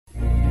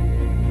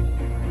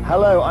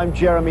Hello, I'm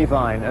Jeremy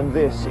Vine, and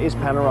this is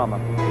Panorama.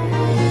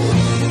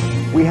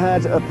 We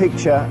had a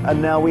picture,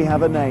 and now we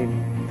have a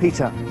name.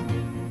 Peter.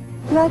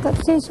 And I got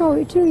to say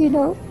sorry too, you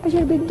know. I should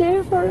have been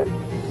there for him.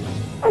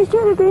 I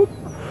should have been.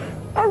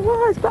 I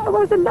was, but I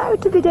wasn't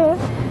allowed to be there.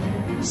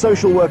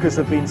 Social workers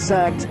have been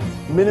sacked,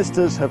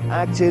 ministers have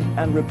acted,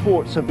 and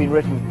reports have been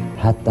written.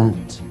 Had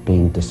that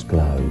been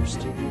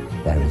disclosed,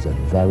 there is a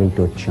very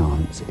good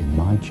chance, in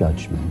my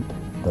judgment,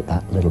 that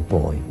that little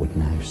boy would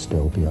now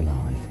still be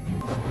alive.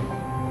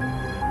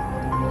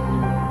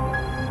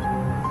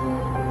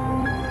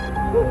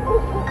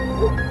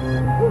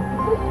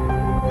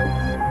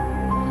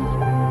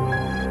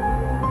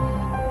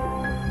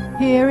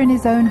 Here in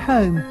his own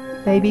home,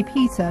 baby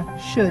Peter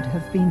should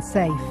have been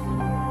safe.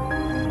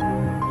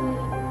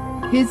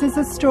 His is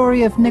a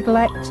story of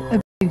neglect,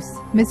 abuse,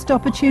 missed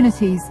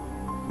opportunities,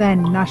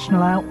 then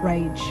national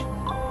outrage.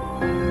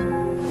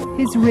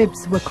 His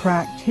ribs were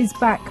cracked, his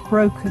back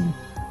broken,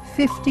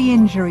 50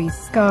 injuries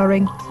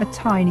scarring a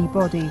tiny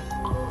body.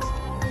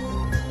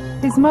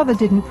 His mother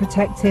didn't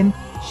protect him.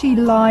 She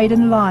lied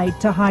and lied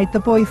to hide the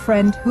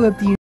boyfriend who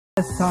abused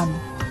her son.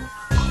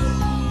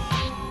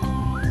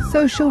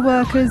 Social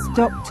workers,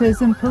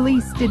 doctors and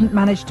police didn't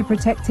manage to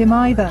protect him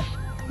either,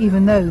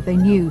 even though they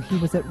knew he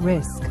was at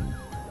risk.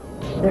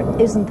 There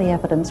isn't the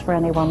evidence for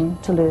anyone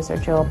to lose their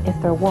job.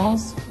 If there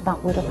was,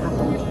 that would have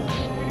happened.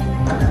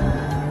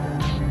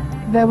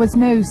 There was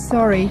no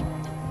sorry.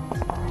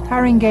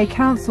 Haringey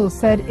Council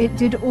said it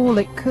did all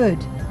it could.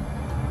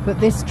 But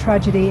this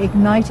tragedy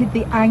ignited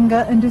the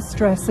anger and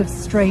distress of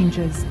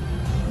strangers.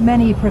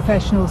 Many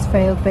professionals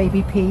failed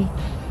baby P,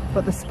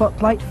 but the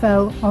spotlight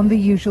fell on the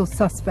usual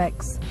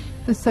suspects,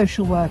 the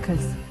social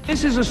workers.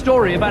 This is a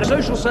story about a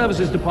social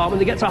services department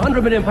that gets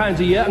 £100 million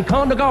a year and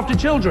can't look after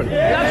children.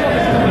 That's what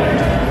this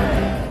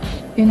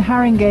is about. In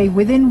Haringey,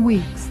 within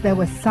weeks, there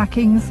were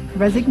sackings,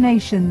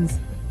 resignations,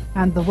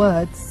 and the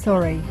words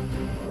sorry.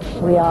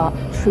 We are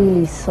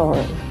truly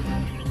sorry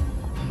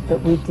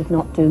that we did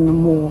not do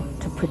more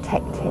to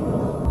protect him.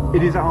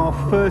 It is our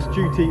first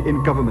duty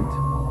in government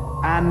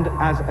and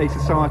as a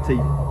society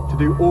to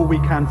do all we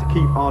can to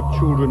keep our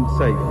children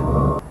safe.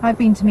 I've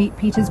been to meet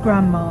Peter's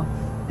grandma.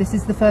 This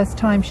is the first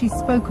time she's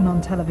spoken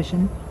on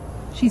television.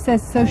 She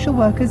says social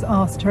workers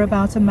asked her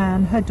about a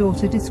man her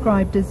daughter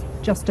described as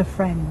just a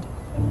friend.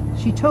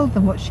 She told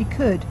them what she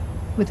could,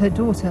 with her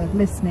daughter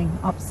listening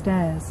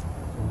upstairs.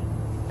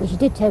 But she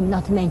did tell me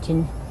not to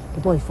mention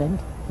the boyfriend.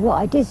 What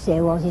I did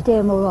say was he's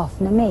there more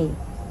often than me.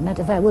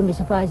 Matter of fact, I wouldn't be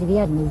surprised if he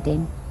had moved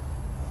in.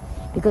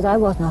 Because I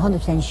wasn't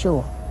 100%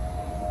 sure.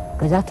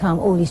 Because that time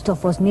all his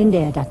stuff wasn't in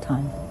there at that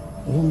time.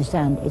 You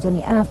understand? It's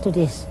only after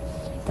this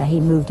that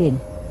he moved in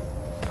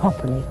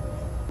properly.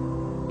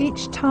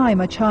 Each time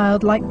a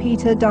child like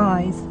Peter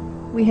dies,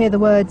 we hear the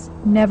words,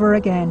 never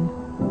again.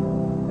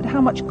 But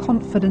how much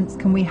confidence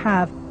can we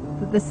have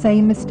that the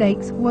same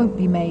mistakes won't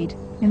be made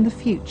in the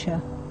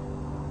future?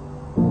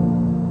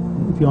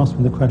 If you ask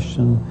me the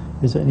question,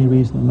 is there any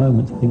reason at the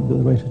moment to think that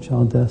the rate of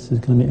child deaths is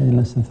going to be any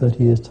less than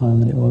 30 years' time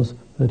than it was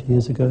 30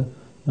 years ago?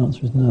 The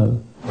answer is no.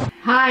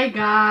 Hi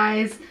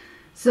guys!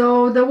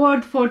 So the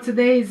word for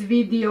today's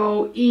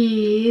video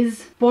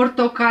is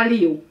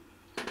portocaliu.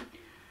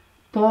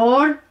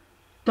 Portocaliu.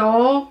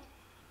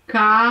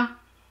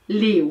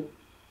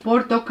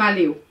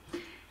 Portocaliu.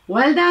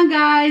 Well done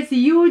guys,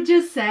 you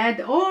just said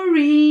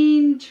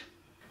orange.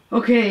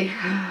 Okay.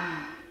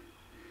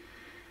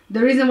 The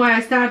reason why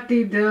I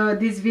started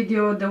this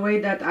video the way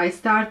that I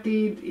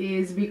started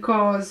is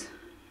because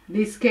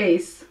this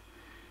case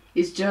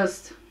is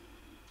just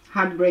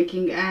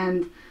heartbreaking,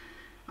 and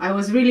I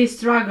was really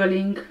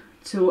struggling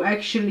to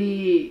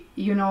actually,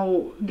 you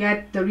know,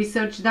 get the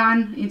research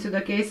done into the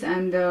case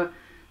and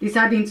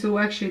deciding to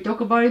actually talk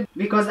about it,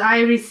 because I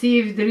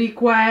received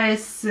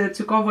requests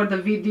to cover the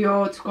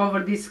video, to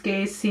cover this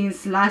case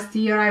since last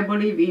year, I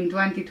believe in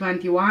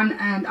 2021,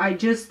 and I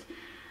just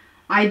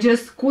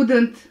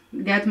couldn't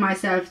get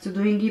myself to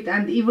doing it.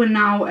 And even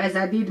now, as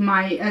I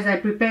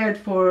prepared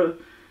for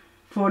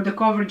the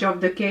coverage of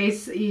the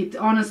case, it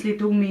honestly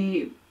took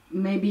me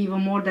maybe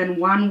even more than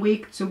 1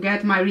 week to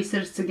get my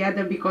research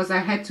together, because I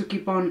had to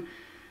keep on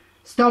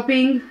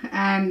stopping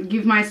and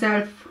give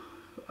myself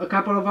a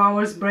couple of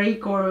hours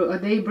break or a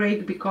day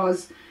break,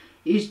 because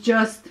it's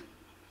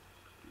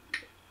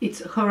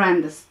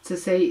horrendous, to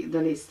say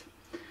the least.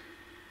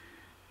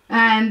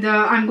 And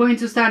I'm going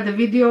to start the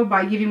video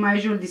by giving my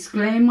usual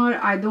disclaimer.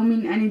 I don't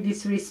mean any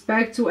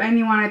disrespect to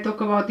anyone I talk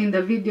about in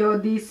the video.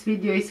 This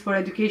video is for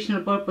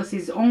educational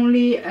purposes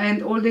only,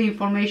 and all the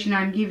information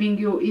I'm giving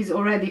you is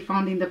already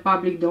found in the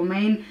public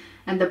domain.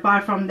 And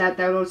apart from that,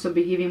 I will also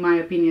be giving my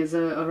opinions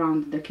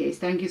around the case.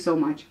 Thank you so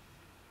much.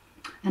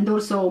 And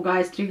also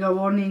guys, trigger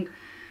warning,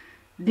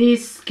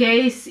 this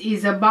case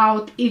is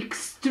about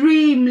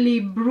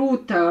extremely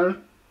brutal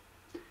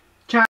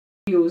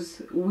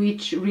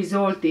which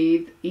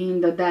resulted in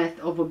the death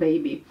of a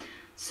baby.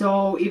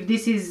 So if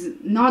this is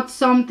not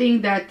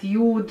something that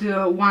you would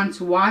want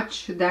to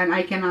watch, then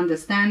I can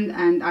understand,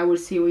 and I will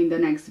see you in the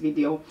next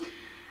video.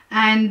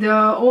 And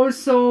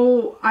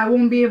also I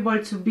won't be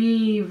able to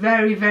be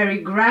very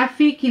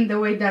graphic in the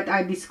way that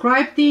I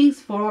describe things,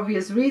 for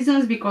obvious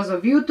reasons, because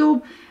of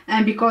YouTube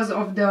and because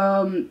of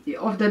the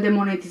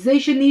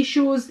demonetization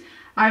issues.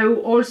 I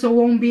also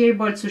won't be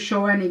able to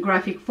show any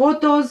graphic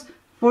photos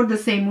for the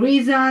same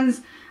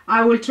reasons.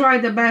 I will try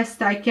the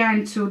best I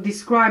can to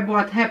describe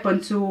what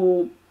happened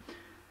to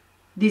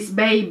this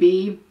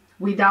baby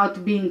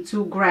without being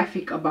too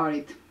graphic about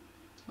it.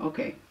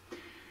 Okay.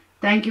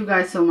 Thank you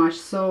guys so much.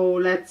 So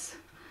let's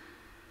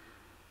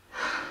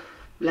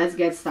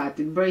get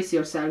started. Brace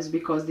yourselves,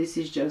 because this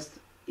is just,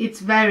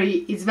 it's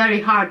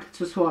very hard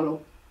to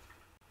swallow.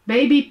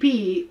 Baby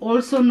P,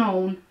 also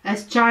known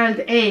as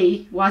Child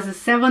A, was a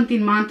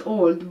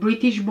 17-month-old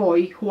British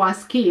boy who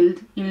was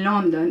killed in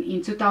London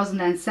in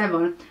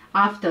 2007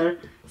 after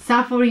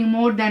suffering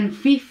more than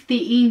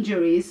 50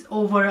 injuries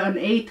over an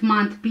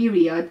 8-month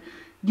period,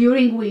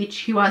 during which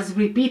he was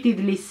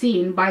repeatedly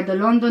seen by the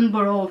London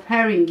Borough of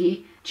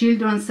Haringey,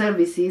 Children's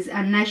Services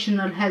and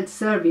National Health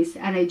Service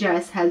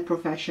NHS health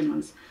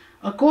professionals.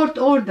 A court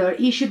order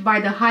issued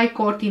by the High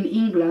Court in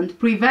England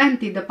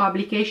prevented the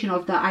publication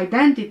of the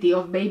identity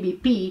of baby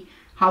P.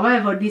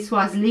 However, this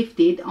was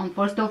lifted on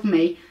 1st of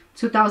May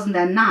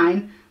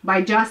 2009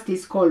 by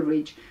Justice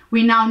Coleridge.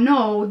 We now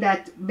know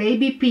that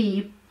baby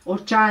P, or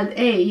Child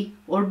A,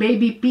 or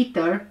baby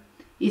Peter,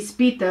 is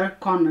Peter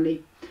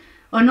Connolly.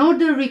 An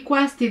order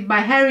requested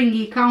by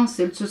Haringey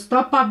Council to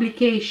stop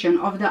publication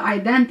of the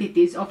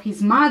identities of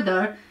his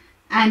mother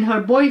and her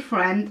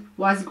boyfriend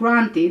was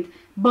granted,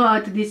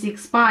 but this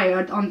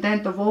expired on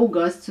 10th of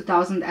August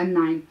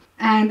 2009.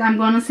 And I'm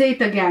gonna say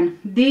it again.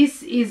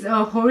 This is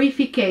a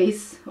horrific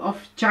case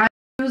of child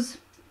abuse,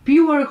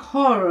 pure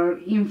horror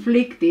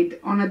inflicted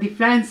on a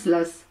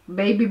defenseless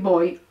baby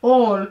boy,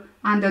 all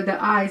under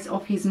the eyes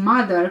of his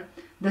mother,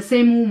 the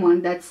same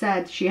woman that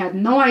said she had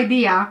no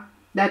idea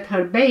that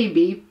her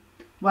baby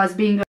was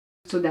being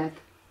abused to death.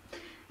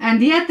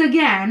 And yet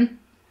again,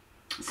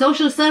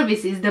 social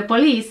services, the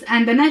police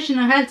and the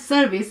National Health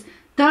Service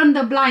turned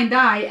a blind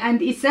eye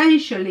and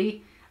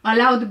essentially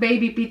allowed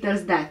baby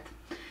Peter's death.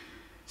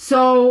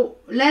 So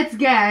let's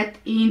get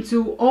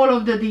into all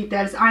of the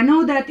details. I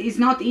know that it's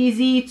not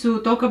easy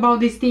to talk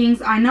about these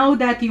things. I know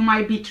that you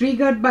might be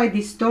triggered by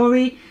this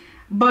story,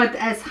 but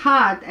as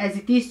hard as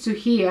it is to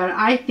hear,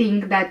 I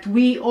think that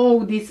we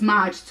owe this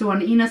much to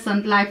an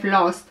innocent life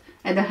lost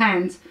at the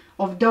hands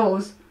of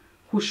those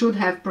who should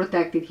have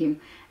protected him.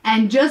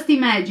 And just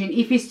imagine,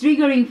 if it's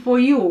triggering for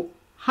you,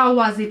 how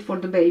was it for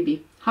the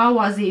baby? How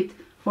was it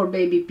for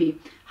baby P?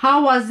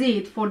 How was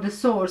it for the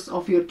source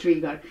of your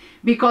trigger?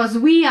 Because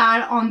we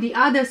are on the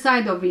other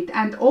side of it,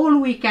 and all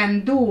we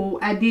can do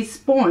at this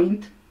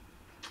point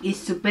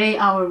is to pay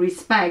our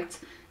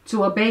respects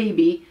to a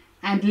baby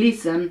and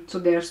listen to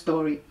their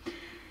story.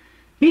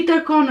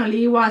 Peter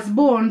Connolly was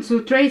born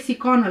to Tracy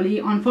Connolly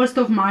on 1st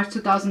of March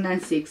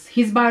 2006.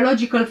 His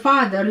biological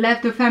father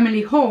left the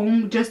family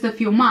home just a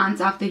few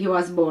months after he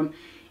was born.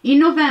 In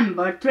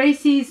November,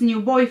 Tracy's new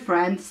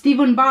boyfriend,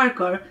 Stephen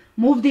Barker,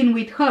 moved in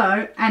with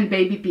her and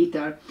baby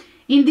Peter.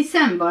 In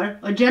December,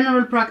 a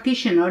general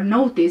practitioner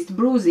noticed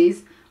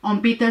bruises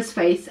on Peter's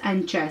face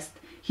and chest.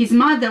 His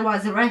mother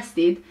was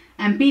arrested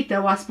and Peter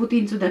was put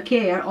into the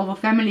care of a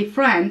family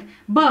friend,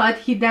 but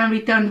he then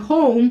returned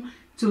home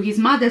to his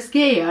mother's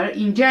care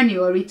in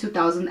January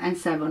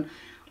 2007.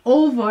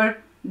 Over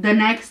the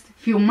next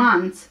few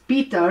months,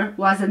 Peter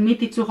was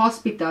admitted to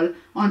hospital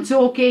on 2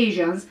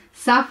 occasions,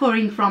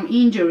 suffering from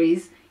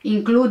injuries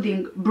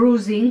including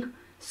bruising,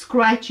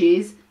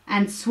 scratches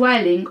and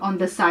swelling on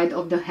the side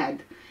of the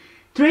head.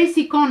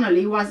 Tracy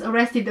Connolly was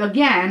arrested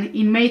again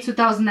in May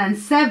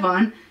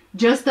 2007,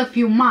 just a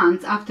few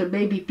months after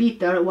baby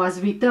Peter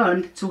was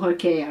returned to her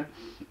care.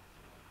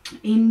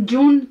 In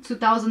June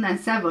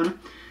 2007,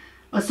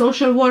 a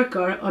social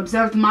worker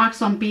observed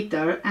marks on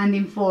Peter and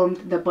informed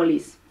the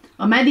police.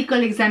 A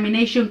medical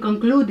examination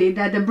concluded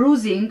that the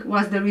bruising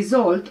was the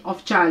result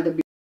of child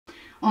abuse.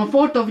 On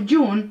 4th of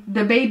June,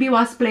 the baby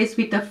was placed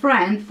with a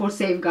friend for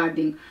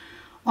safeguarding.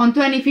 On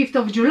 25th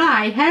of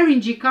July,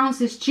 Haringey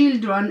Council's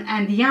Children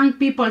and Young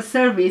People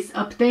Service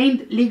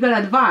obtained legal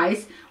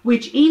advice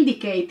which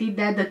indicated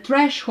that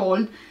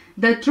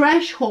the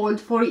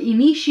threshold for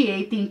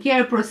initiating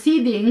care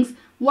proceedings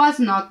was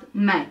not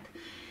met.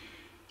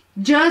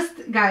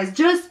 Guys,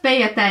 just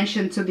pay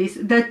attention to this.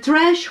 The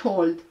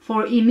threshold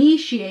for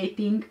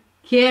initiating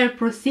care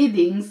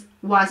proceedings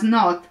was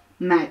not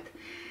met.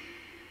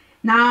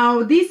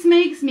 Now, this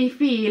makes me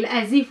feel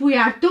as if we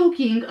are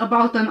talking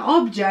about an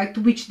object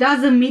which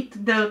doesn't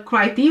meet the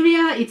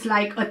criteria. It's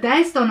like a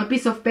test on a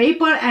piece of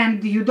paper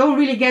and you don't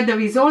really get the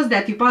results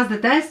that you pass the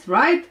test,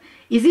 right?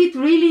 Is it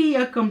really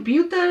a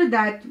computer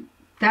that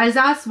tells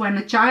us when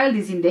a child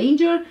is in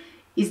danger?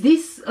 Is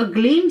this a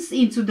glimpse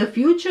into the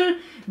future?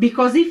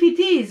 Because if it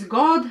is,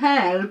 God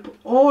help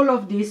all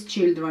of these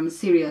children,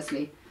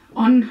 seriously.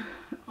 On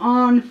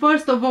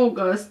 1st of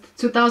August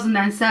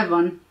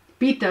 2007,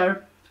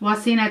 Peter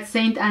was seen at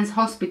St. Anne's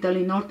Hospital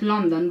in North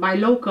London by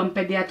locum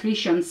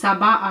pediatrician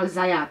Sabah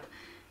Al-Zayat.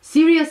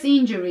 Serious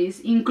injuries,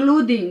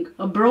 including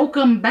a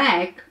broken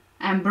back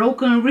and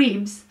broken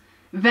ribs,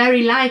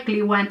 very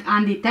likely went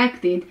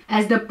undetected,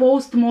 as the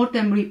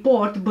post-mortem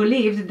report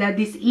believed that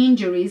these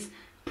injuries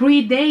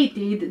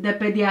predated the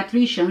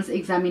pediatrician's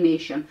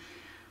examination.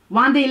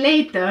 1 day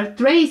later,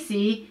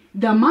 Tracy,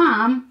 the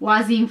mom,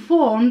 was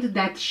informed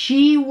that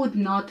she would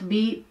not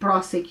be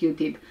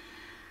prosecuted.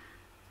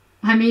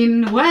 I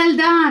mean, well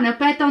done, a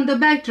pat on the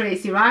back,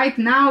 Tracy, right?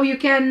 Now you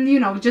can,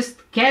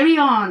 just carry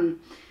on.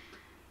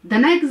 The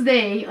next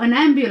day, an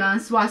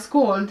ambulance was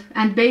called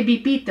and baby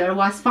Peter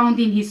was found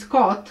in his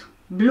cot,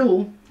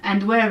 blue,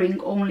 and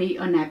wearing only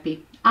a nappy.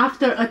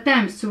 After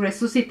attempts to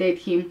resuscitate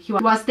him, he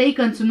was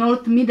taken to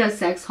North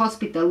Middlesex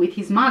Hospital with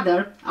his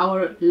mother,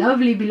 our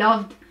lovely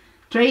beloved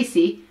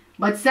Tracy,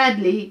 but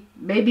sadly,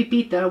 baby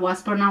Peter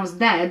was pronounced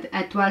dead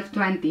at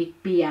 12:20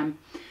 p.m.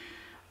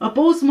 A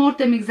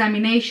post-mortem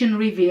examination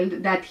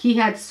revealed that he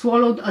had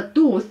swallowed a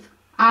tooth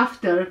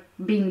after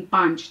being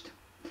punched.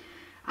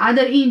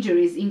 Other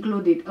injuries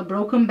included a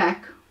broken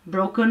back,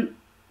 broken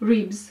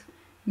ribs,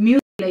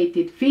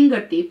 mutilated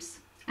fingertips,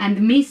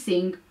 and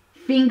missing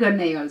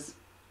fingernails.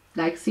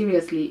 Like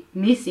seriously,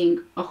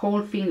 missing a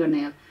whole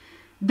fingernail.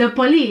 The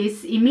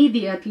police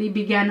immediately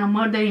began a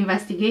murder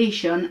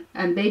investigation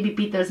and baby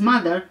Peter's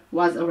mother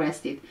was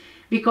arrested.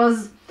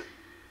 Because,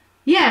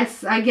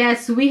 yes, I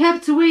guess we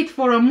have to wait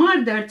for a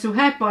murder to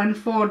happen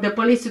for the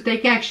police to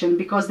take action,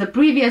 because the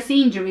previous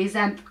injuries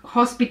and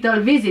hospital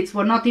visits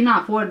were not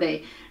enough, were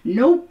they?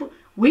 Nope.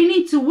 We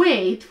need to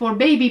wait for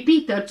baby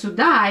Peter to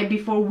die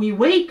before we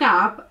wake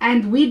up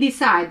and we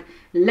decide,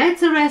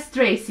 let's arrest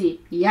Tracy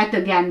yet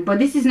again. But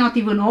this is not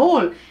even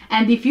all.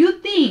 And if you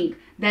think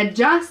that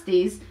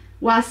justice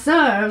was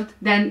served,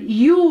 then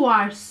you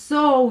are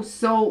so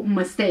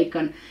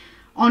mistaken.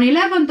 On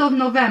 11th of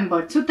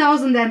November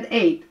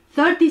 2008,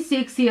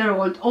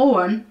 36-year-old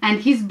Owen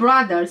and his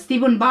brother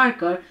Stephen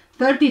Barker,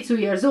 32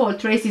 years old,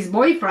 Tracy's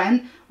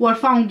boyfriend, were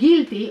found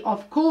guilty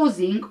of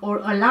causing or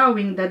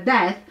allowing the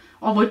death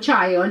of a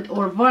child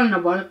or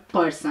vulnerable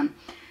person.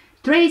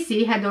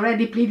 Tracy had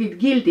already pleaded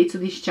guilty to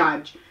this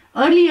charge.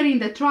 Earlier in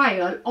the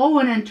trial,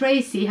 Owen and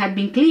Tracy had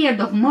been cleared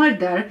of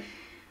murder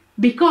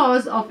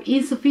because of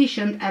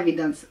insufficient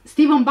evidence.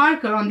 Stephen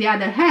Barker, on the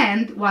other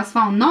hand, was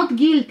found not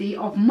guilty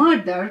of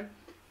murder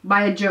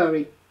by a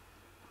jury.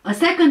 A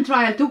second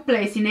trial took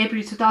place in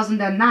April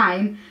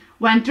 2009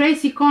 when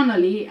Tracy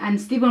Connolly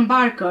and Stephen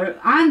Barker,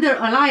 under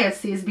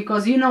aliases,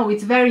 because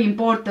it's very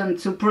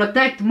important to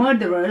protect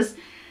murderers,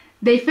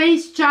 they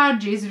faced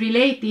charges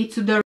related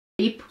to the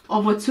rape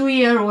of a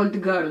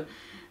 2-year-old girl.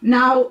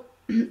 Now,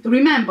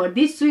 remember,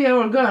 this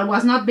 2-year-old girl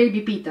was not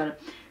baby Peter.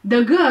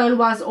 The girl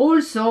was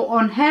also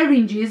on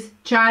Harringe's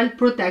child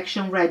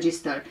protection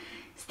register.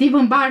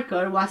 Stephen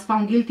Barker was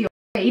found guilty of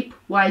rape,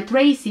 while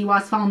Tracy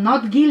was found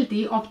not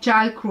guilty of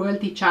child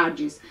cruelty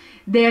charges.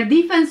 Their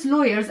defense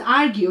lawyers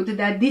argued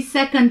that this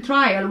second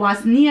trial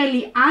was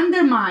nearly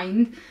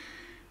undermined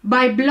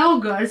by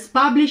bloggers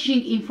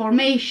publishing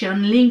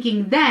information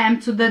linking them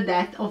to the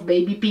death of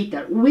baby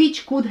Peter,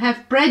 which could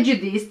have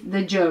prejudiced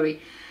the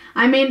jury.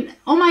 I mean,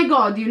 oh my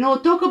god,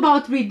 talk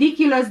about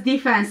ridiculous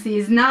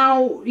defenses.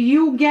 Now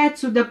you get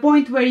to the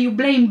point where you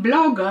blame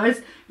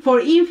bloggers for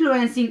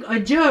influencing a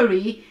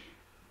jury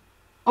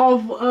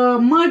of a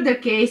murder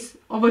case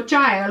of a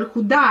child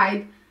who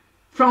died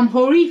from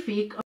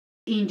horrific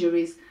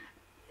injuries.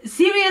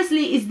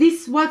 Seriously, is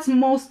this what's the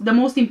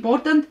most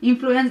important?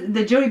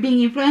 The jury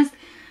being influenced?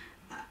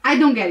 I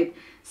don't get it.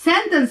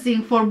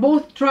 Sentencing for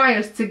both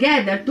trials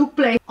together took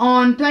place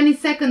on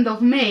 22nd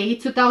of May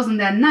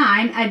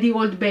 2009 at the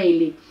Old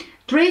Bailey.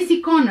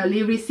 Tracy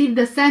Connolly received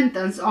a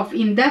sentence of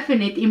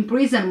indefinite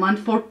imprisonment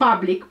for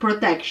public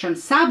protection,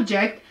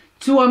 subject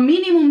to a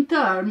minimum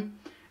term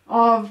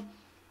of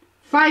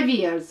 5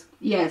 years.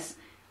 Yes,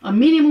 a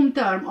minimum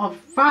term of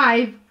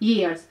 5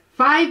 years.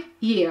 5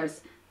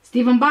 years.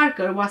 Stephen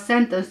Barker was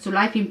sentenced to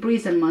life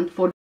imprisonment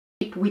for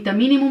rape with a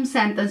minimum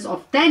sentence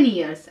of 10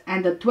 years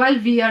and a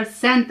 12-year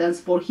sentence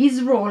for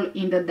his role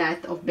in the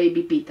death of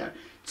baby Peter,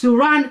 to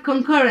run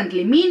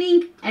concurrently,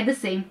 meaning at the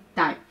same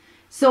time.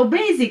 So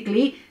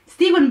basically,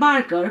 Stephen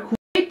Barker, who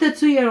raped a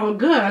 2-year-old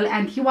girl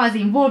and he was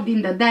involved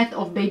in the death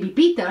of baby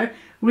Peter,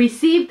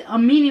 received a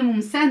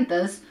minimum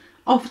sentence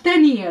of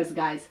 10 years,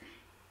 guys.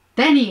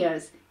 10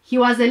 years. He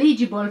was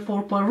eligible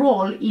for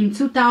parole in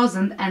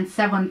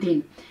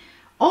 2017.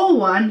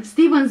 Owen,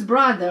 Stephen's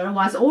brother,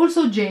 was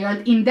also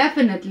jailed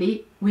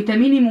indefinitely with a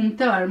minimum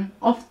term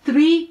of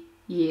 3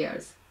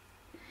 years.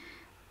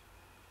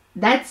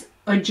 That's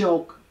a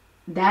joke.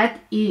 That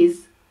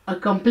is a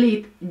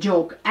complete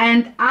joke.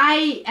 And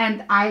I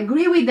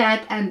agree with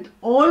that, and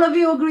all of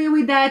you agree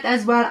with that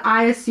as well.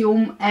 I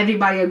assume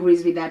everybody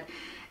agrees with that.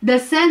 The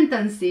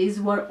sentences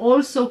were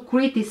also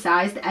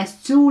criticized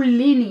as too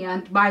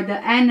lenient by the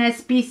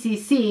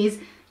NSPCC's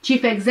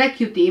chief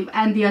executive,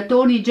 and the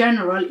Attorney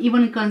General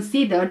even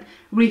considered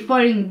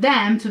referring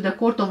them to the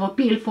Court of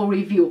Appeal for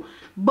review,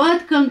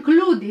 but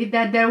concluded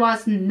that there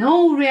was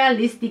no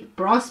realistic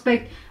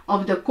prospect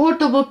of the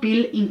Court of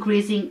Appeal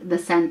increasing the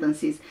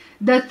sentences.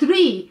 The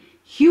three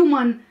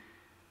human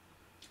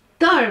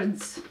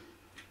 2/3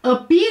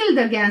 appealed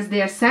against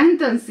their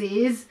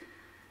sentences,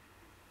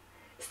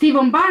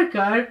 Stephen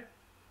Barker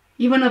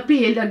even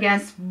appealed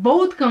against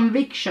both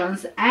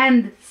convictions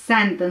and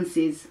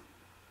sentences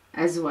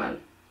as well.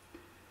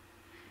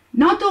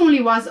 Not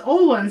only was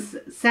Owen's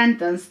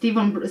sentence,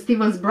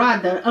 Stephen's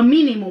brother, a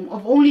minimum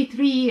of only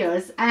 3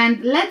 years, and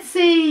let's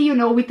say, you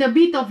know, with a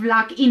bit of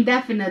luck,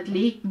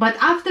 indefinitely, but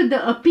after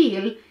the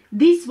appeal,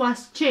 this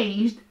was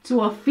changed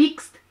to a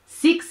fixed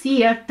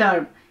 6-year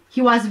term.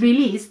 He was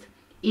released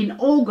in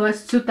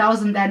August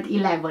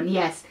 2011.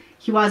 Yes,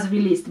 he was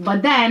released,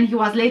 but then he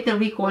was later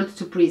recalled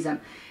to prison.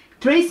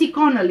 Tracy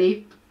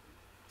Connolly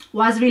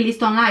was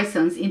released on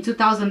license in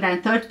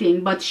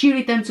 2013, but she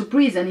returned to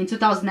prison in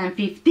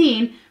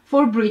 2015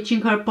 for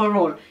breaching her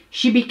parole.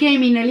 She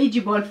became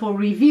ineligible for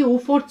review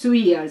for 2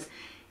 years.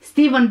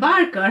 Stephen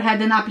Barker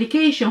had an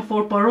application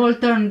for parole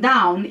turned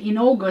down in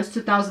August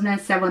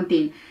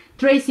 2017.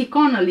 Tracy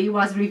Connolly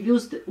was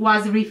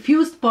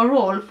refused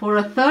parole for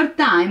a 3rd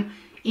time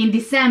in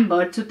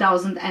December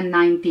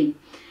 2019.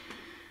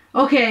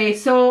 Okay,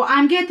 so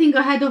I'm getting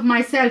ahead of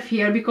myself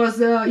here because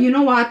you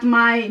know what,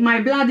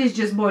 my blood is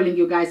just boiling,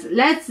 you guys.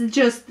 Let's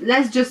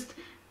just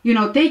you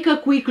know, take a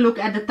quick look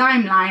at the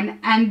timeline,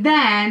 and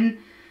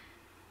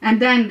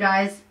then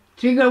guys,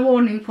 trigger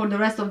warning for the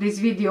rest of this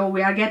video.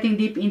 We are getting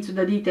deep into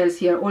the details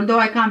here. Although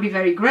I can't be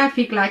very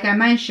graphic, like I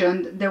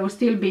mentioned, there will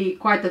still be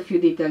quite a few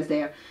details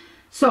there.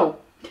 So,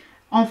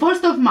 on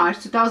 1st of March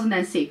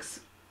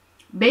 2006,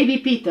 baby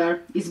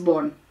Peter is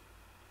born.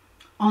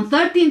 On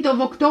 13th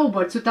of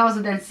October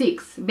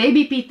 2006,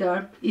 baby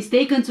Peter is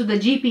taken to the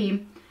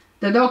GP,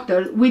 the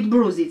doctor, with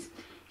bruises.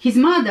 His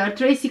mother,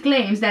 Tracy,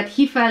 claims that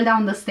he fell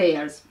down the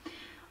stairs.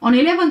 On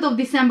 11th of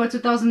December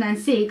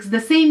 2006, the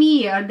same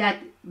year that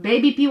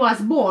baby P was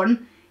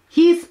born,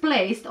 he is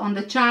placed on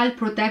the Child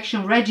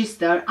Protection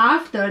Register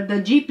after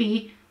the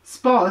GP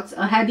spots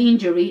a head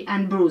injury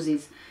and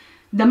bruises.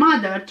 The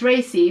mother,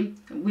 Tracy,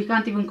 we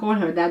can't even call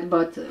her that,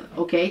 but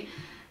okay,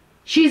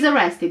 she's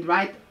arrested,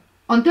 right?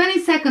 On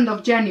 22nd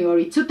of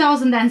January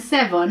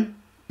 2007,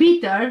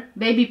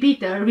 baby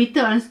Peter,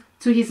 returns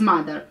to his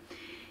mother.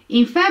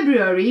 In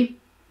February,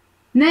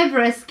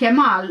 Nevres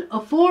Kemal,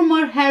 a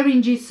former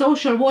Haringey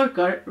social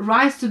worker,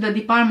 writes to the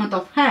Department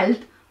of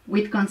Health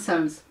with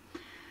concerns.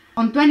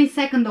 On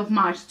 22nd of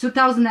March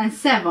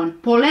 2007,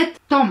 Paulette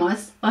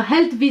Thomas, a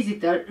health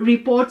visitor,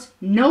 reports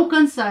no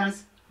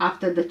concerns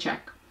after the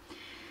check.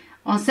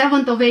 On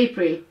 7th of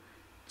April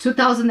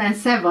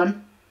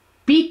 2007,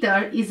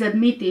 Peter is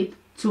admitted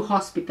to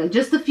hospital,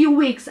 just a few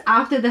weeks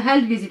after the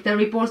health visitor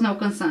reports no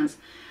concerns.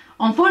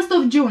 On 1st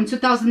of June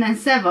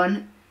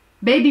 2007,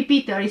 baby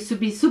Peter is to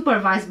be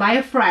supervised by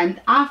a friend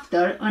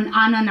after an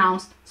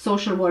unannounced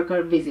social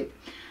worker visit.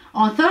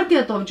 On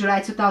 30th of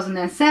July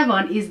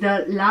 2007 is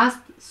the last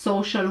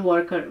social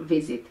worker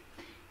visit.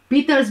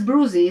 Peter's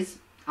bruises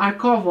are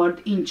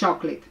covered in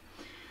chocolate.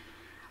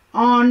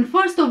 On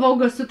 1st of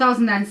August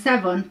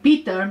 2007,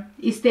 Peter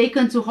is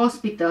taken to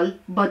hospital,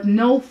 but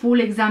no full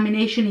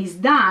examination is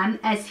done,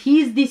 as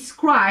he is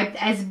described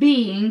as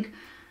being,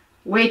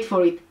 wait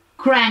for it,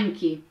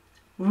 cranky.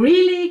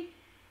 Really?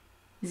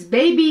 Is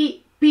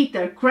baby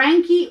Peter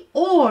cranky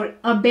or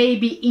a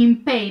baby in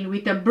pain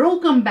with a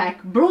broken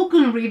back,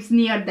 broken ribs,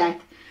 near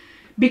death?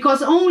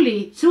 Because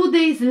only 2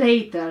 days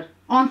later,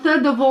 on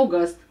 3rd of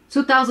August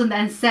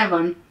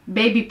 2007,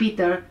 baby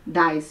Peter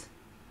dies.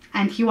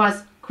 And he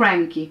was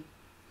cranky.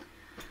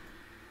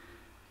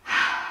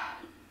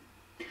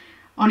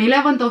 On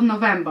 11th of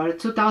November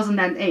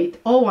 2008,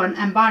 Owen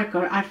and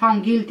Barker are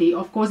found guilty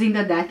of causing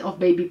the death of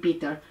baby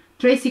Peter.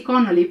 Tracy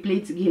Connolly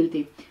pleads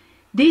guilty.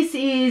 This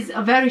is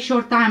a very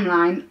short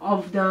timeline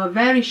of the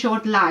very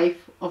short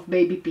life of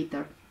baby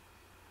Peter.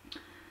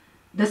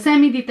 The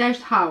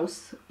semi-detached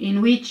house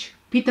in which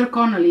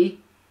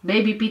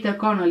baby Peter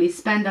Connolly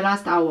spent the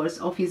last hours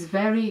of his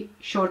very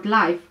short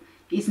life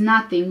is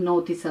nothing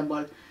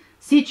noticeable.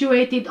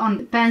 Situated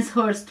on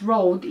Penshurst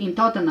Road in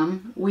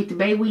Tottenham with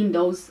bay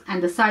windows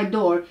and a side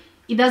door,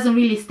 it doesn't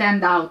really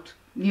stand out,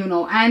 you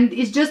know, and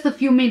it's just a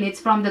few minutes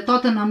from the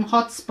Tottenham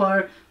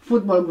Hotspur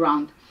football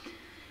ground.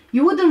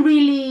 You wouldn't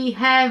really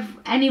have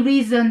any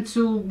reason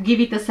to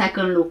give it a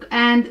second look,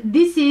 and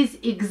this is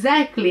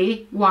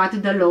exactly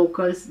what the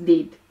locals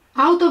did.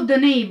 Out of the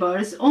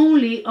neighbors,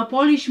 only a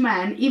Polish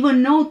man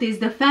even noticed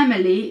the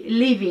family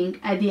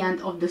living at the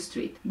end of the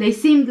street. They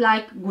seemed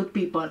like good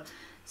people.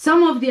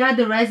 Some of the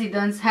other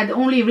residents had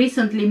only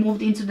recently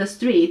moved into the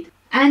street,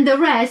 and the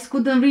rest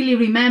couldn't really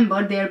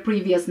remember their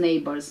previous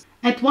neighbors.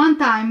 At one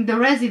time, the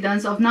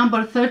residents of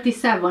number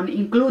 37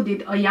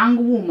 included a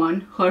young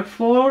woman, her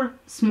 4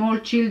 small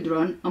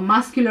children, a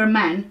muscular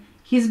man,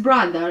 his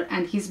brother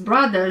and his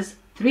brother's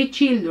 3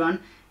 children,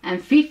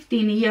 and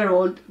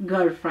 15-year-old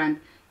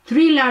girlfriend,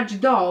 3 large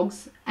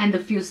dogs, and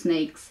a few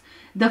snakes.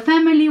 The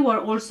family were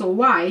also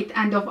white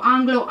and of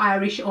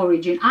Anglo-Irish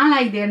origin,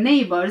 unlike their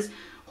neighbors,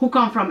 who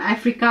come from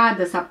Africa,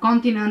 the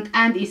subcontinent,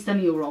 and Eastern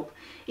Europe.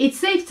 It's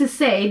safe to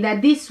say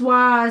that this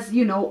was,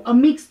 you know, a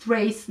mixed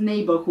race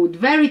neighborhood,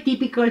 very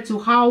typical to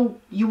how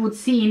you would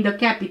see in the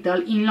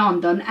capital in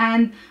London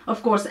and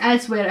of course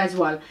elsewhere as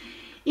well.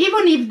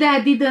 Even if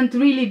that didn't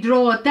really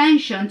draw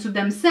attention to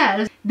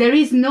themselves, there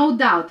is no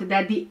doubt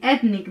that the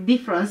ethnic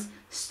difference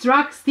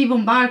struck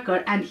Stephen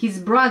Barker and his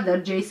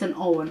brother Jason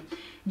Owen.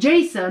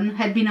 Jason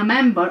had been a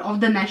member of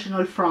the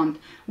National Front,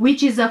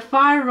 which is a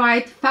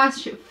far-right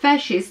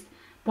fascist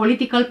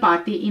political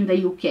party in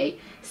the UK.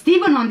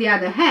 Stephen, on the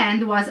other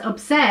hand, was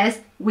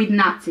obsessed with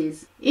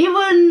Nazis.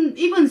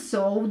 Even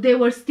so, they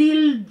were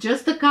still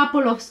just a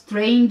couple of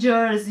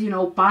strangers, you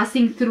know,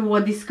 passing through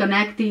a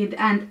disconnected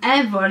and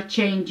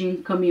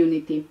ever-changing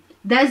community.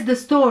 That's the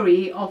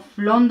story of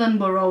London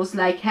boroughs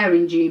like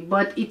Haringey,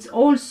 but it's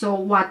also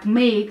what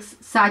makes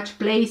such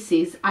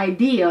places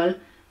ideal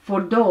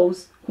for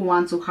those who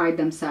want to hide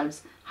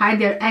themselves, hide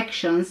their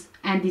actions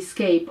and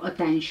escape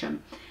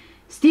attention.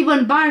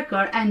 Stephen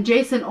Barker and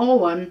Jason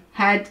Owen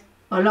had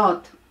a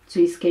lot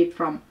to escape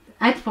from.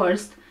 At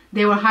first,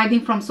 they were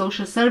hiding from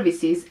social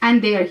services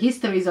and their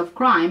histories of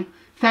crime,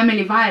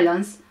 family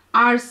violence,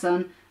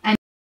 arson and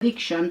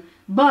addiction,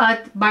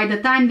 but by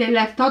the time they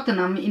left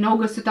Tottenham in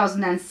August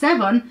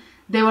 2007,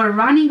 they were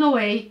running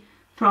away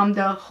from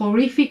the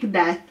horrific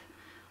death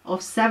of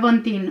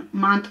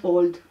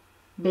 17-month-old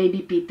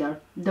baby Peter,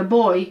 the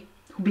boy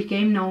who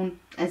became known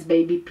as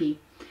Baby P.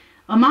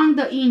 Among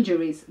the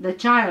injuries the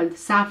child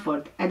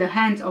suffered at the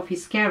hands of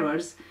his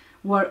carers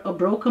were a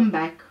broken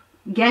back,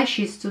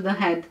 gashes to the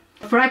head,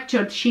 a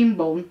fractured shin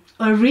bone,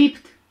 a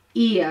ripped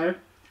ear,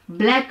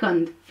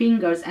 blackened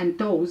fingers and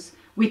toes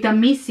with a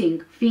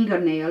missing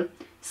fingernail,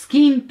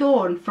 skin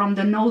torn from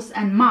the nose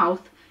and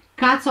mouth,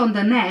 cuts on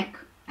the neck,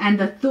 and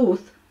a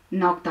tooth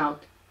knocked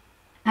out.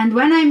 And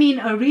when I mean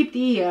a ripped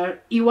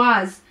ear, it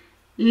was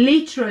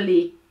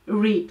literally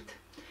ripped.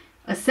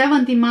 A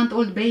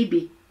 17-month-old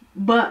baby.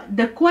 But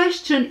the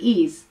question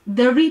is,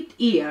 the ripped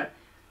ear,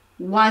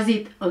 was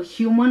it a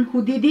human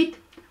who did it?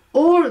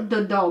 Or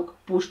the dog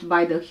pushed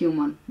by the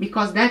human?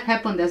 Because that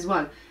happened as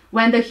well.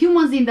 When the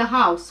humans in the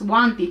house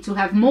wanted to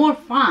have more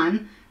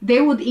fun,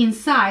 they would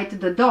incite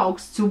the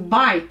dogs to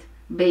bite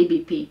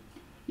Baby P.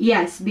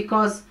 Yes,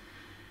 because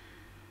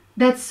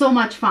that's so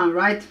much fun,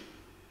 right?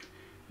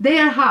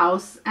 Their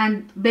house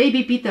and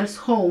Baby Peter's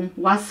home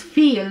was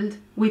filled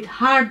with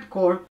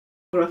hardcore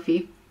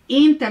pornography,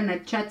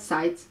 internet chat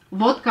sites,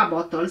 vodka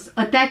bottles,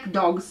 attack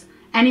dogs,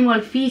 animal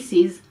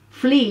feces,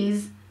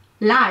 fleas,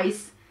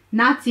 lice,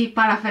 Nazi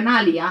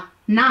paraphernalia,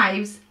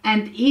 knives,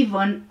 and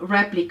even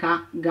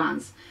replica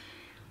guns.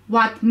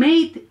 What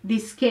made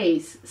this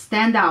case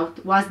stand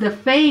out was the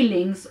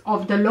failings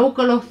of the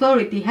local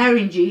authority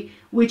Haringey,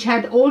 which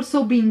had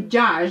also been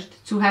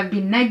judged to have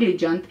been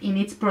negligent in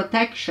its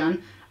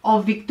protection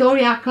of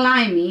Victoria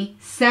Climie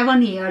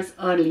 7 years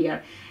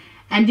earlier.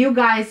 And you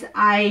guys,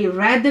 I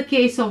read the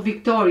case of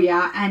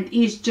Victoria and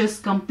it's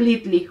just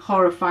completely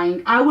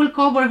horrifying. I will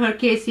cover her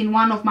case in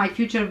one of my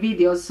future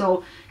videos,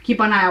 so keep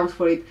an eye out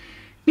for it.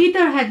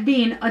 Peter had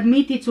been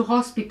admitted to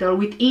hospital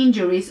with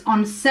injuries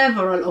on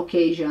several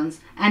occasions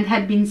and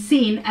had been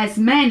seen as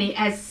many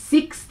as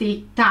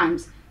 60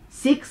 times,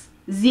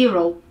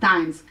 60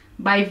 times,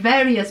 by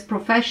various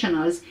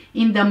professionals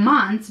in the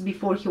months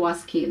before he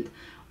was killed.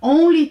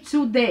 Only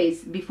 2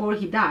 days before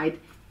he died,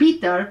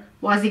 Peter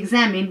was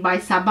examined by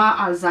Sabah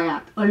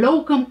Al-Zayat, a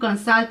locum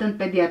consultant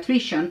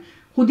pediatrician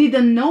who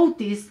didn't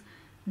notice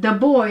the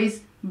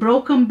boy's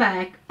broken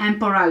back and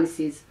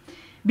paralysis.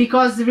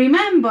 Because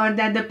remember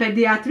that the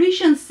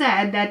pediatrician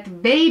said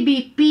that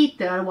baby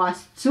Peter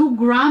was too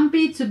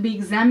grumpy to be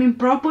examined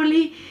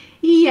properly?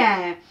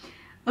 Yeah,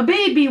 a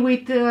baby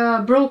with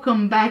a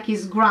broken back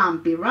is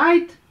grumpy,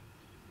 right?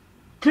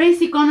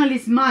 Tracy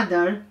Connolly's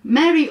mother,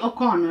 Mary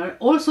O'Connor,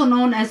 also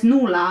known as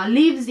Nuala,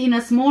 lives in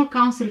a small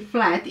council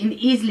flat in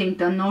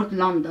Islington, North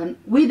London,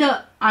 with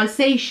an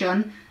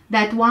Alsatian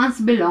that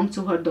once belonged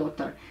to her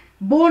daughter.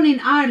 Born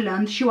in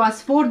Ireland, she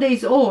was 4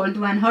 days old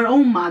when her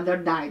own mother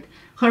died.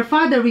 Her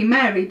father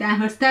remarried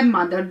and her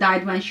stepmother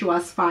died when she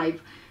was 5.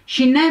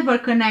 She never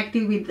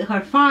connected with her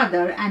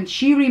father and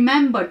she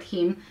remembered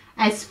him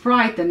as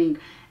frightening.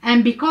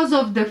 And because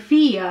of the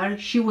fear,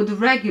 she would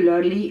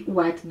regularly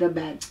wet the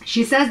bed.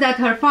 She says that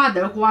her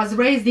father, who was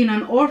raised in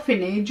an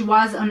orphanage,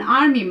 was an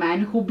army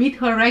man who beat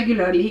her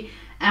regularly,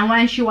 and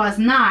when she was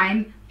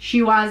 9,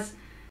 she was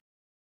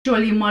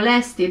sexually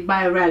molested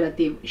by a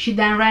relative. She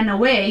then ran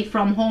away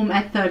from home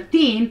at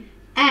 13,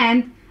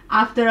 and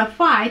after a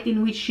fight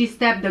in which she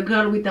stabbed the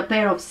girl with a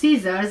pair of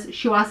scissors,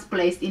 she was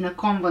placed in a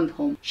convent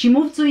home. She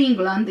moved to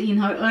England in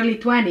her early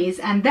 20s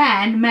and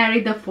then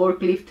married a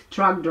forklift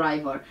truck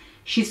driver.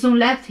 She soon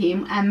left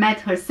him and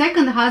met her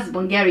second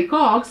husband, Gary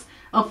Cox,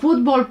 a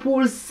football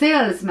pool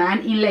salesman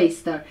in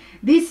Leicester.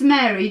 This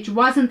marriage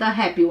wasn't a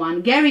happy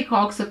one. Gary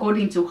Cox,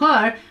 according to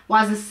her,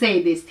 was a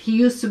sadist. He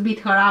used to beat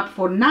her up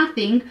for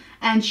nothing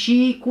and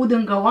she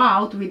couldn't go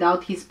out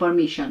without his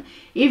permission.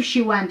 If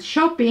she went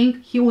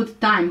shopping, he would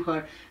time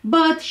her,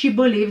 but she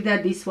believed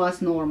that this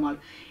was normal.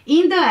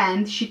 In the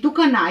end, she took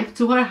a knife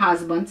to her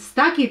husband,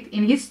 stuck it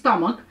in his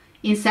stomach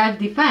in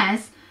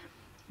self-defense,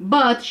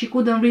 but she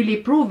couldn't really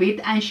prove it,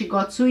 and she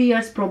got 2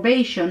 years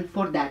probation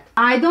for that.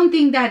 I don't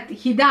think that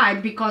he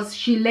died because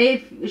she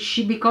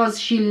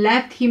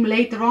left him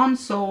later on,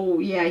 so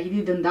yeah, he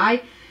didn't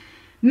die.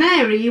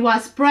 Mary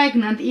was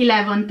pregnant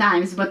 11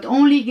 times, but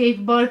only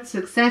gave birth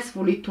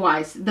successfully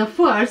twice. The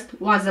first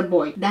was a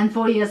boy. Then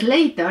 4 years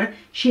later,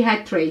 she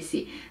had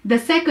Tracy. The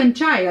second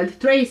child,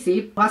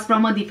 Tracy, was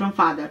from a different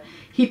father.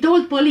 He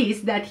told police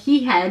that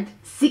he had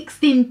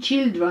 16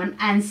 children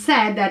and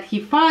said that he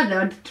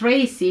fathered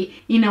Tracy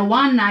in a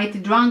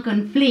one-night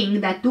drunken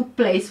fling that took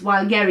place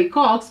while Gary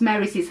Cox,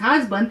 Mary's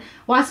husband,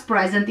 was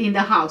present in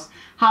the house.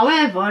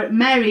 However,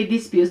 Mary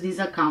disputes this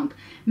account.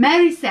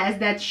 Mary says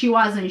that she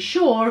wasn't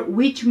sure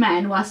which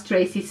man was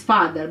Tracy's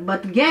father,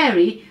 but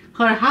Gary,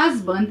 her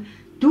husband,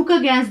 took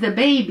against the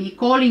baby,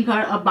 calling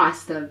her a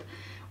bastard.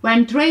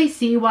 When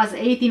Tracy was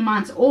 18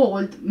 months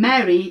old,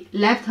 Mary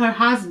left her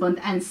husband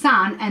and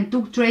son and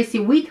took Tracy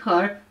with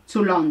her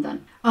to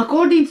London.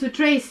 According to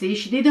Tracy,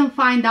 she didn't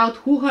find out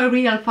who her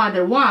real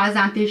father was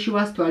until she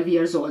was 12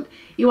 years old.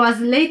 It was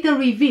later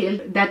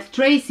revealed that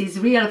Tracy's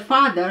real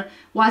father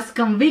was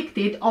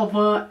convicted of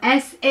a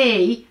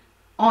SA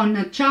on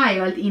a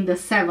child in the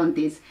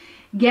 70s.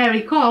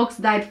 Gary Cox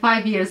died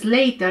 5 years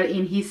later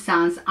in his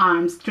son's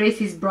arms,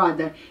 Tracy's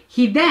brother.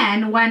 He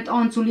then went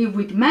on to live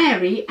with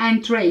Mary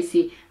and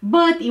Tracy,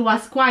 but it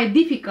was quite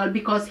difficult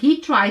because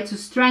he tried to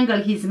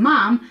strangle his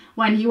mom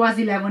when he was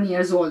 11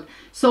 years old.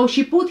 So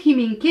she put him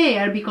in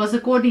care because,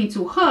 according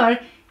to her,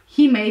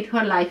 he made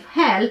her life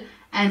hell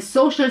and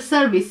social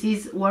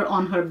services were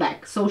on her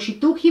back. So she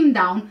took him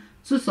down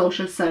to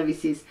social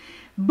services.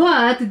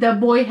 But the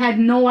boy had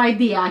no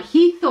idea.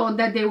 He thought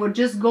that they were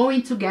just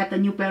going to get a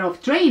new pair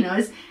of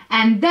trainers,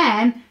 and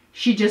then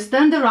she just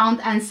turned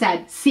around and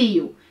said, "See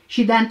you."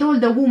 She then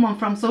told the woman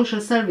from social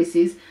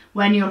services,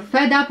 "When you're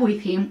fed up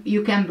with him,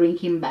 you can bring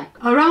him back."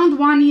 Around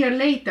 1 year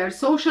later,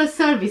 social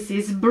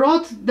services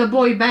brought the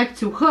boy back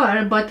to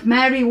her, but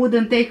Mary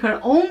wouldn't take her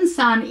own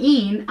son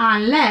in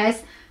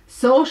unless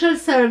social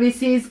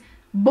services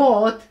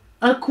bought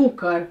a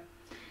cooker.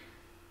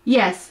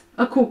 Yes,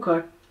 a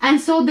cooker. And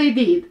so they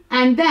did.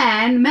 And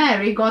then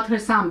Mary got her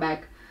son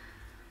back.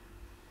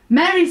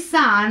 Mary's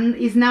son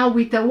is now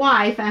with a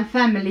wife and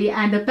family,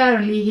 and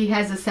apparently he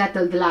has a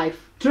settled life.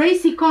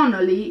 Tracy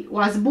Connolly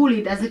was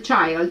bullied as a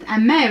child,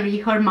 and Mary,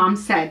 her mom,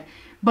 said,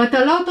 but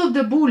a lot of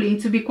the bullying,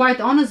 to be quite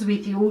honest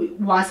with you,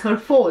 was her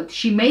fault.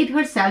 She made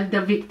herself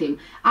the victim.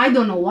 I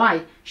don't know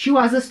why. She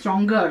was a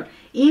strong girl.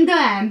 In the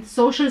end,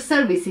 social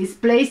services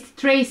placed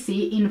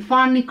Tracy in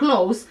Farney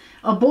Close,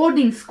 a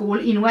boarding school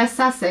in West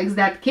Sussex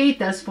that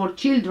caters for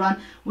children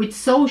with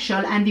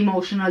social and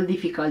emotional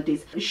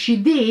difficulties. She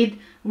did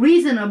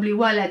reasonably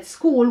well at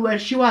school, where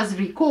she was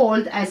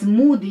recalled as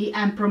moody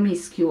and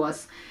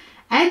promiscuous.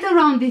 At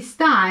around this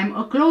time,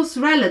 a close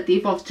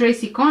relative of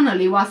Tracy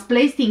Connolly was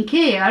placed in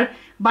care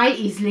by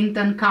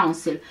Islington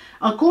Council.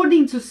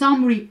 According to some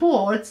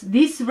reports,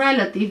 this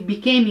relative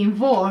became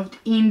involved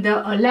in the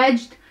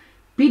alleged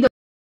pedophile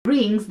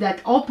rings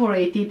that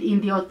operated in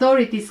the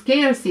authorities'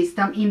 care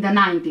system in the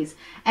 90s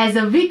as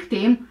a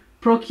victim,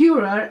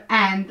 procurer,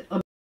 and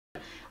a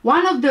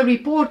one of the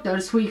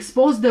reporters who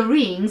exposed the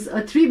rings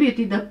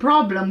attributed the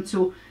problem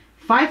to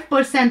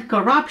 5%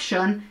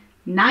 corruption,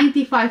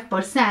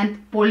 95%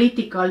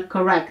 political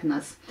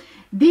correctness.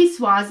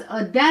 This was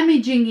a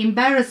damaging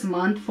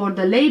embarrassment for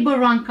the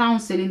Labour-run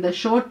council in the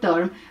short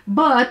term,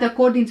 but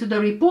according to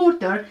the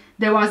reporter,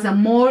 there was a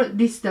more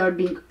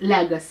disturbing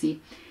legacy.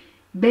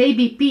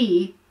 Baby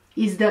P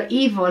is the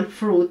evil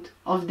fruit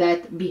of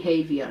that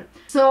behavior.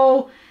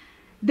 So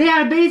they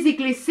are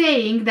basically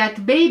saying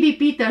that baby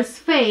Peter's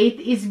fate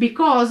is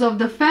because of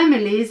the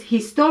family's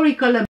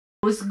historical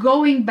abuse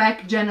going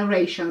back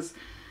generations.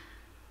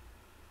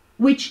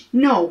 Which,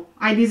 no,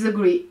 I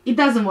disagree. It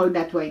doesn't work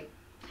that way.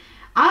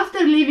 After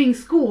leaving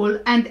school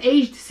and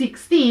aged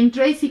 16,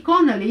 Tracy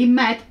Connolly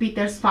met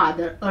Peter's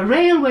father, a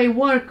railway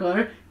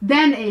worker,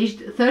 then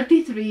aged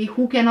 33,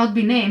 who cannot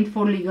be named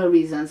for legal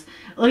reasons.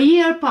 A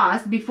year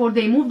passed before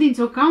they moved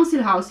into a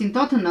council house in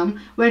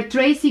Tottenham, where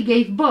Tracy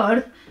gave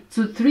birth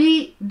to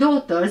 3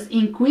 daughters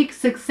in quick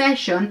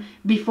succession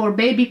before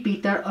baby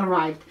Peter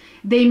arrived.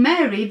 They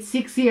married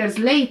 6 years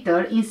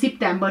later in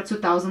September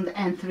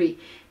 2003.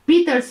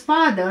 Peter's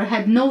father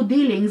had no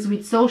dealings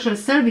with social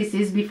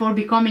services before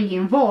becoming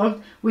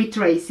involved with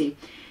Tracy.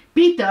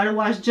 Peter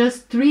was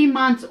just 3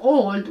 months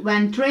old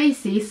when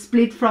Tracy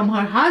split from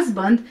her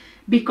husband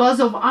because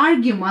of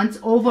arguments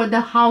over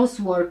the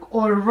housework,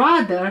 or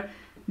rather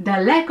the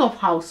lack of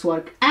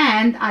housework,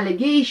 and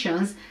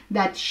allegations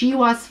that she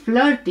was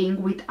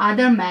flirting with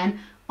other men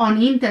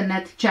on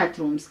internet chat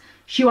rooms.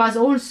 She was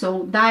also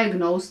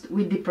diagnosed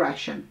with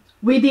depression.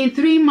 Within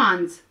 3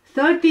 months,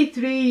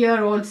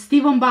 33-year-old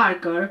Stephen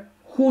Barker,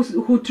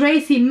 who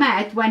Tracy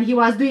met when he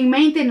was doing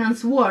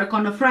maintenance work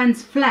on a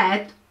friend's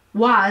flat,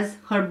 was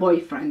her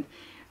boyfriend.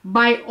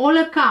 By all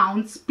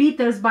accounts,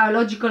 Peter's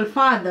biological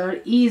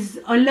father is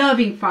a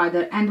loving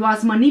father and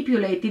was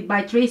manipulated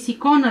by Tracy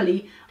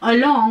Connolly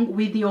along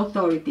with the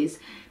authorities.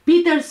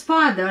 Peter's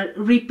father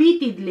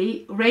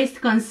repeatedly raised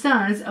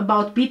concerns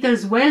about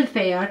Peter's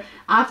welfare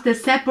after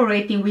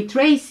separating with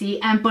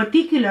Tracy, and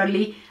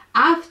particularly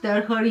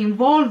after her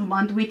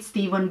involvement with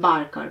Stephen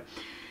Barker.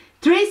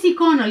 Tracy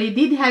Connolly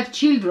did have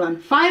children,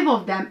 5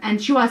 of them,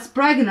 and she was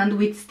pregnant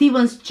with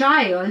Stephen's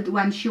child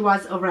when she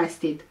was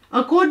arrested.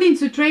 According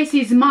to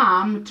Tracy's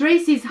mom,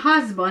 Tracy's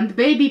husband,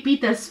 baby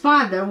Peter's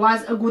father,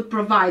 was a good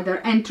provider,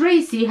 and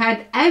Tracy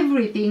had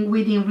everything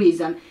within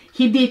reason.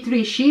 He did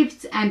 3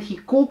 shifts and he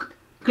cooked,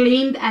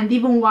 cleaned, and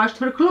even washed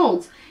her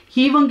clothes.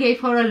 He even gave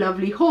her a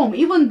lovely home,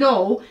 even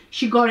though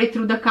she got it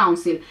through the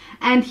council.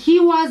 And he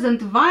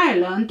wasn't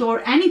violent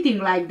or anything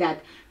like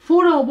that.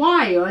 For a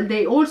while,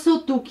 they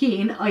also took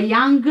in a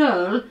young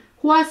girl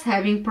who was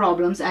having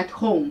problems at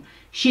home.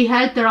 She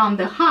helped around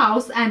the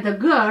house, and the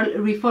girl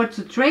referred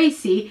to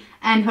Tracy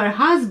and her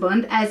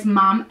husband as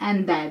mom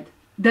and dad.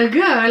 The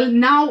girl,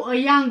 now a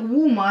young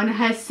woman,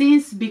 has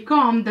since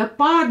become the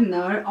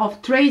partner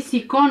of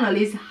Tracy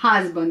Connolly's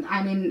husband.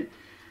 I mean,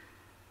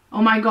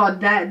 oh my god,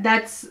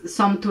 that's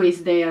some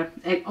twist there.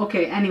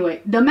 Okay,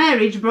 anyway. The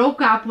marriage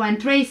broke up when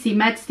Tracy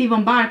met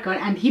Stephen Barker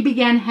and he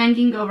began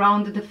hanging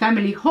around the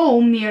family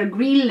home near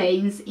Green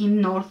Lanes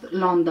in North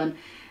London.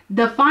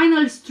 The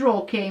final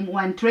straw came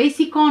when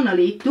Tracy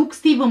Connolly took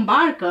Stephen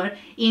Barker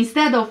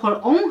instead of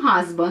her own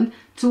husband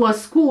to a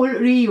school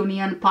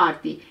reunion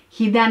party.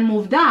 He then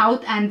moved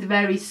out and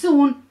very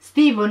soon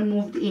Stephen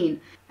moved in.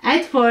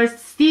 At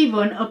first,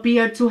 Stephen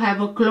appeared to have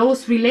a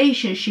close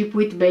relationship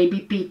with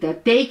baby Peter,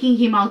 taking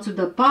him out to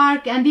the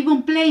park and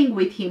even playing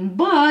with him.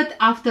 But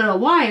after a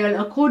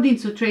while, according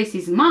to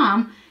Tracy's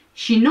mom,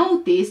 she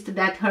noticed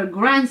that her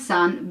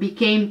grandson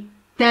became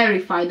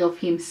terrified of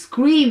him,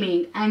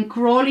 screaming and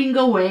crawling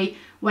away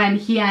when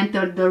he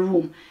entered the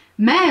room.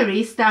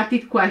 Mary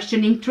started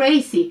questioning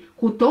Tracy,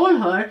 who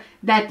told her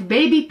that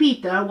baby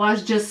Peter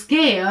was just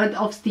scared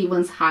of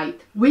Stephen's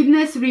height.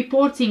 Witness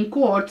reports in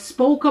court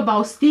spoke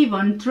about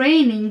Stephen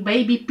training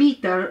baby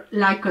Peter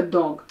like a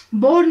dog.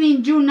 Born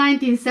in June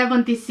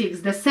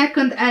 1976, the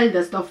second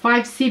eldest of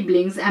 5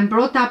 siblings and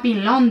brought up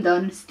in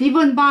London,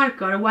 Stephen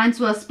Barker went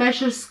to a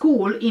special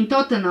school in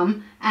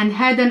Tottenham and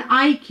had an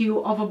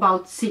IQ of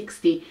about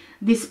 60.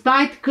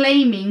 Despite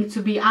claiming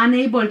to be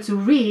unable to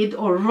read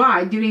or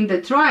write during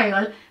the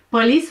trial,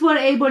 police were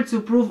able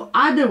to prove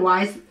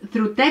otherwise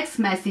through text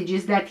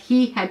messages that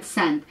he had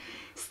sent.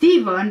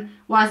 Stephen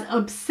was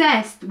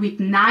obsessed with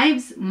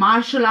knives,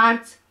 martial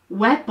arts,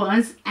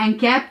 weapons, and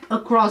kept a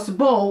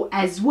crossbow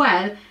as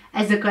well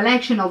as a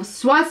collection of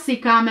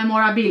swastika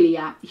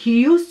memorabilia.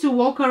 He used to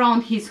walk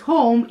around his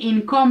home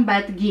in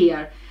combat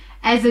gear.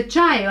 As a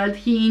child,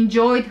 he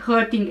enjoyed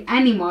hurting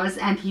animals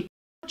and he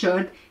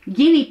tortured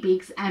guinea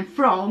pigs and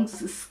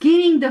frogs,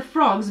 skinning the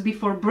frogs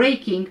before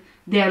breaking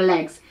their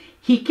legs.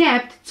 He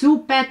kept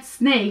 2 pet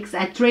snakes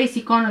at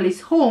Tracy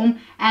Connolly's home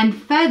and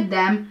fed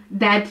them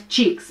dead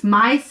chicks,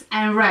 mice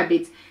and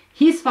rabbits.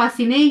 His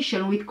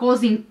fascination with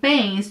causing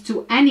pains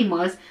to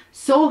animals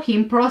saw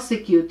him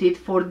prosecuted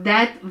for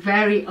that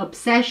very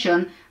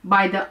obsession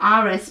by the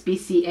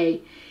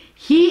RSPCA.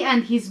 He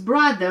and his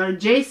brother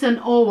Jason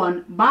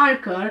Owen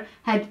Barker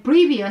had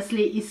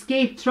previously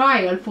escaped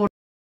trial for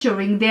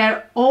torturing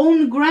their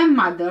own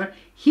grandmother,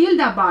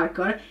 Hilda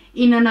Barker,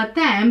 in an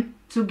attempt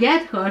to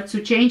get her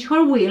to change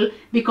her will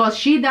because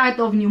she died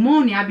of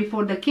pneumonia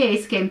before the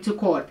case came to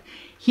court.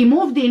 He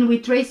moved in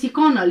with Tracy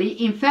Connolly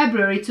in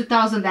February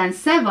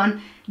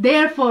 2007,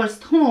 their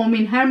first home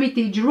in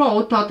Hermitage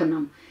Road,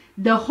 Tottenham.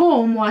 The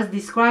home was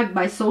described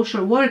by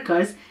social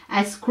workers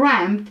as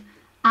cramped,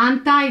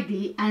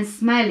 untidy and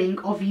smelling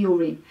of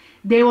urine.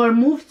 They were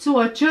moved to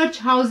a church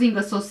housing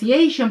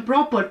association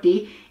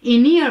property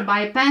in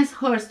nearby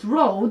Penshurst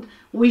Road,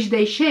 which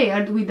they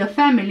shared with the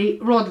family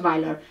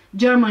Rottweiler,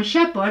 German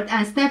Shepherd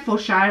and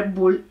Staffordshire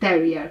Bull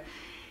Terrier.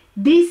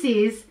 This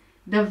is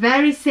the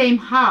very same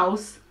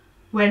house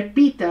where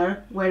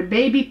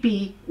baby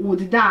P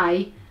would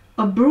die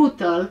a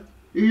brutal,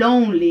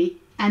 lonely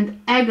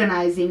and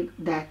agonizing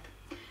death.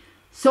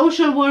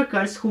 Social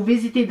workers who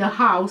visited the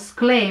house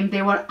claimed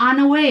they were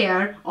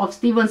unaware of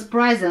Stephen's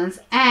presence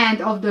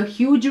and of the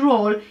huge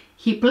role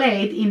he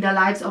played in the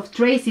lives of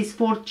Tracy's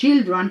 4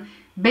 children,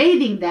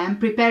 bathing them,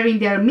 preparing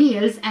their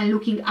meals and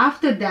looking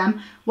after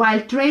them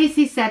while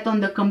Tracy sat on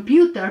the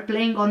computer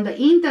playing on the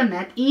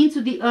internet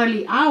into the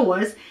early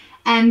hours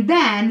and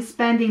then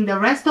spending the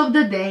rest of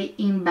the day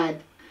in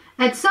bed.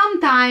 At some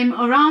time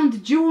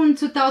around June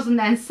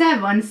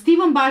 2007,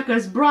 Stephen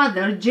Barker's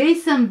brother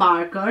Jason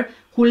Barker,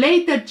 who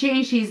later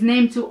changed his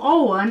name to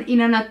Owen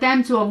in an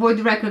attempt to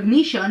avoid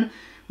recognition,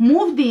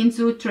 moved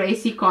into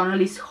Tracy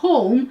Connolly's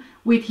home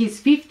with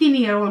his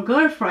 15-year-old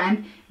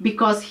girlfriend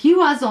because he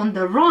was on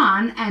the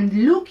run and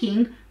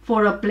looking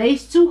for a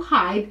place to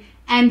hide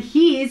and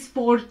his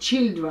 4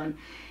 children.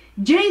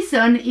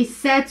 Jason is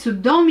said to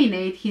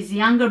dominate his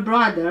younger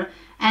brother,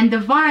 and the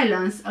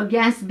violence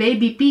against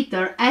baby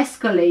Peter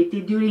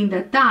escalated during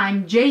the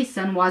time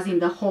Jason was in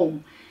the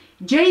home.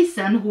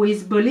 Jason, who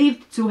is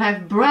believed to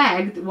have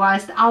bragged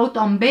whilst out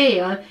on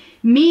bail,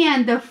 "Me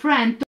and a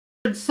friend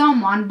tortured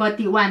someone but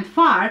he went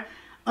far,"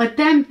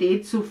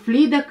 attempted to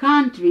flee the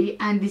country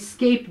and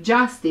escape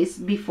justice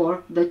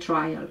before the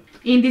trial.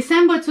 In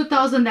December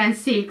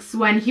 2006,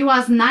 when he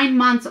was 9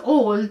 months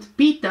old,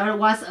 Peter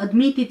was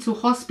admitted to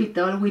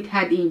hospital with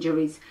head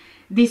injuries.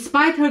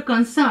 Despite her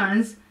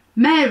concerns,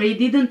 Mary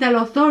didn't tell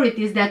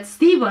authorities that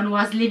Stephen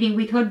was living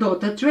with her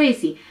daughter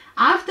Tracy.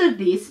 After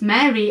this,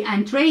 Mary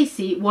and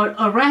Tracy were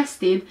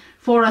arrested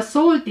for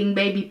assaulting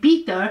baby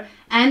Peter,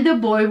 and the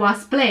boy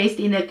was placed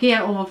in the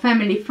care of a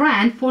family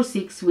friend for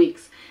 6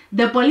 weeks.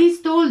 The police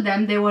told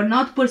them they were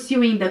not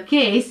pursuing the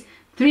case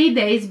 3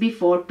 days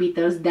before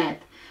Peter's death.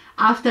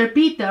 After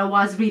Peter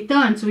was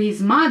returned to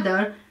his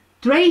mother,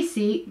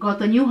 Tracy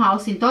got a new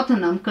house in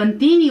Tottenham,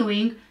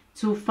 continuing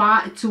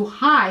to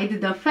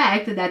hide the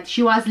fact that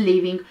she was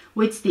living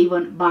with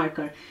Stephen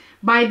Barker.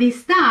 By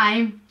this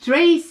time,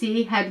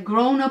 Tracy had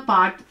grown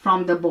apart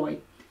from the boy,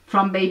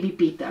 from baby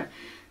Peter.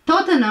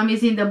 Tottenham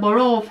is in the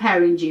borough of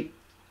Haringey,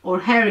 or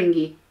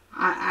Haringey.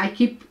 I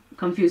keep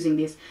confusing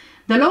this.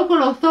 The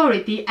local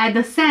authority at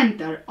the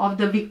center of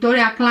the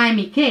Victoria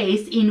Climie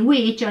case, in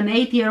which an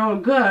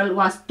 8-year-old girl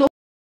was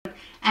tortured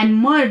and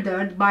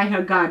murdered by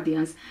her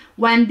guardians.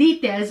 When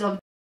details of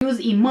the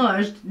abuse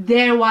emerged,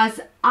 there was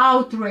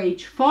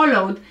outrage,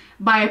 followed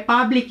by a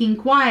public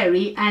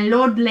inquiry and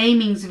Lord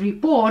Laming's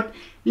report,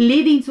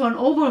 leading to an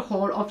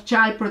overhaul of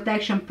child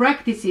protection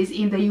practices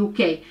in the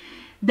UK.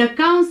 The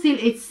council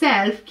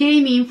itself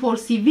came in for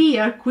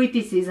severe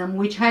criticism,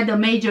 which had a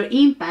major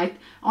impact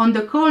on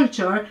the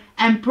culture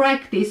and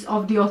practice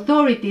of the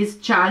authorities'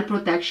 child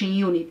protection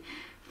unit.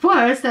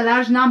 First, a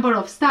large number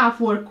of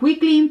staff were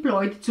quickly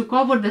employed to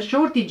cover the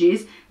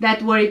shortages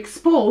that were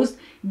exposed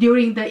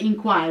during the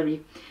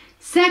inquiry.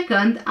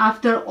 Second,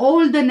 after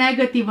all the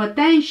negative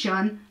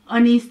attention,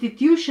 an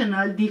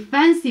institutional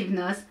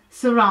defensiveness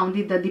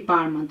surrounded the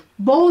department.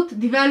 Both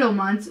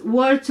developments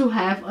were to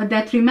have a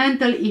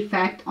detrimental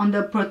effect on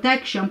the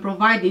protection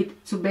provided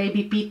to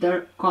baby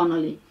Peter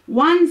Connolly.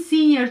 One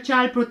senior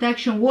child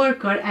protection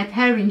worker at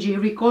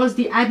Haringey recalls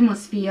the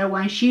atmosphere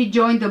when she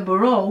joined the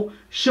borough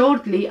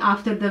shortly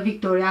after the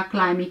Victoria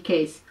Climie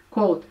case.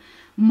 Quote,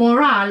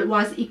 "Morale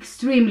was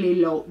extremely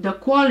low. The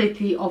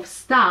quality of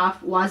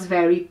staff was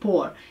very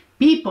poor.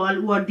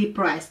 People were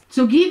depressed.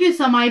 To give you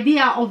some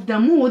idea of the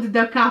mood,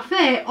 the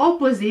cafe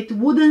opposite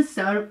wouldn't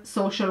serve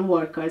social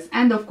workers."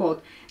 End of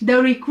quote.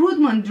 The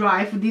recruitment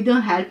drive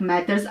didn't help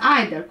matters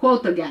either.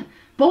 Quote again,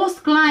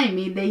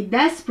 "Post-Climie, they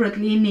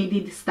desperately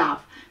needed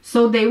staff.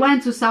 So they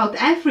went to South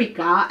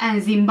Africa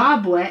and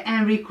Zimbabwe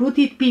and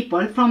recruited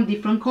people from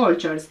different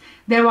cultures.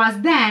 There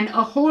was then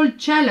a whole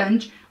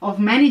challenge of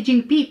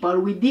managing people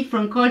with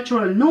different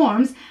cultural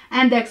norms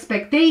and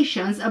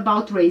expectations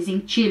about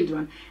raising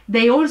children.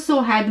 They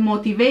also had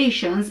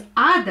motivations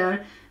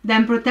other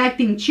than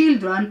protecting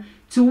children,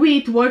 to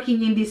wit,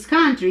 working in this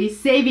country,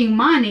 saving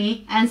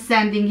money and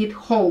sending it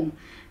home."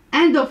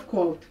 End of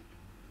quote.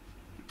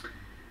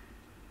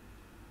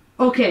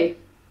 Okay,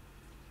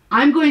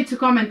 I'm going to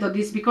comment on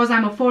this because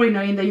I'm a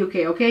foreigner in the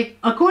UK, okay?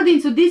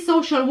 According to this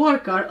social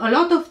worker, a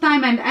lot of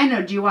time and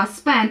energy was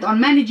spent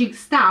on managing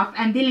staff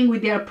and dealing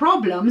with their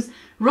problems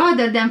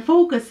rather than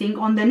focusing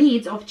on the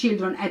needs of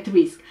children at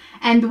risk.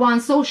 And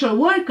once social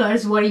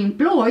workers were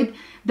employed,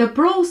 the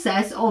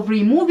process of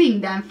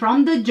removing them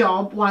from the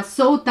job was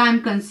so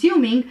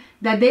time-consuming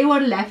that they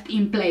were left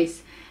in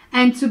place.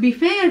 And to be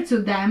fair to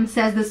them,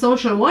 says the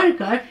social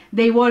worker,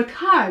 they worked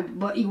hard,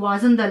 but it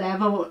wasn't the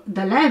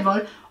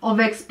level of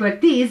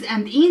expertise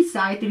and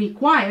insight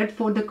required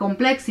for the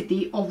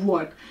complexity of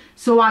work.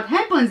 So what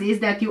happens is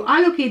that you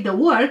allocate the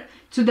work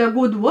to the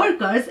good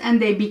workers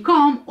and they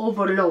become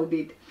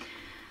overloaded.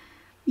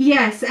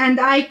 Yes, and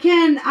I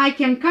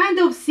can kind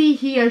of see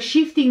here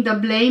shifting the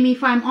blame,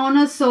 if I'm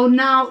honest. So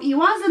now it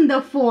wasn't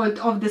the fault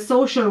of the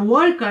social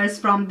workers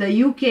from the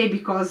UK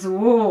because,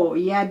 oh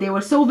yeah, they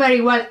were so very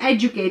well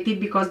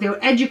educated because they were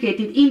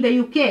educated in the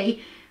UK,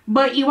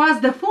 but it was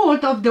the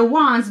fault of the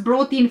ones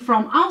brought in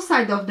from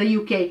outside of the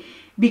UK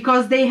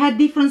because they had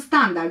different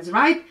standards,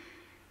 right?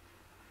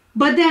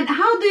 But then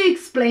how do you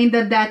explain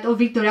the death of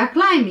Victoria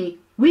Climie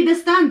with the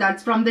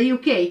standards from the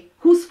UK?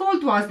 Whose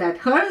fault was that?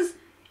 Hers?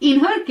 In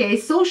her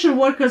case, social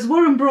workers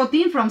weren't brought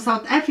in from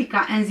South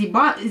Africa and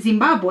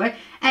Zimbabwe,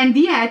 and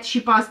yet she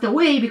passed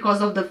away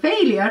because of the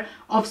failure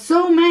of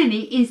so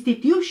many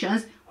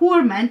institutions who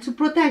were meant to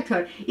protect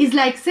her. It's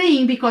like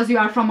saying because you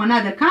are from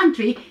another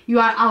country, you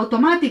are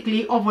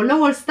automatically of a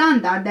lower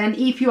standard than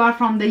if you are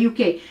from the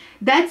UK.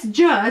 That's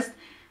just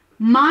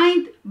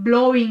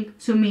mind-blowing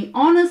to me.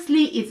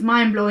 Honestly, it's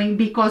mind-blowing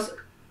because,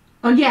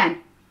 again,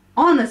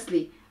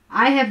 honestly,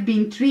 I have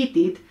been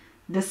treated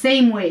the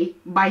same way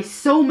by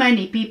so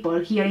many people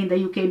here in the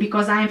UK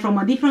because I am from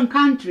a different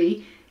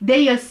country.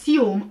 They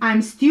assume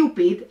I'm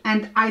stupid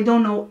and I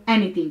don't know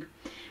anything.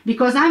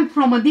 Because I'm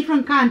from a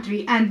different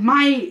country and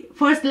my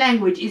first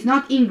language is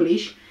not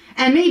English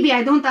and maybe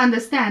I don't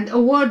understand a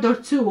word or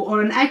two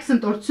or an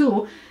accent or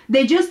two,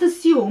 they just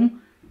assume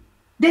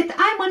that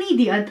I'm an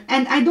idiot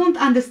and I don't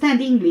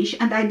understand English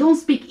and I don't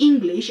speak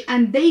English,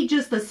 and they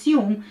just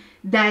assume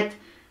that,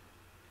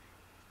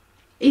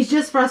 it's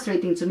just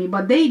frustrating to me,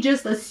 but they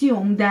just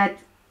assume that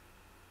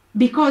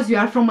because you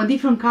are from a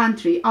different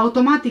country,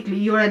 automatically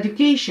your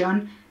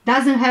education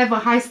doesn't have a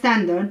high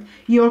standard,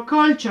 your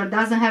culture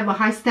doesn't have a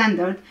high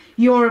standard,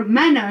 your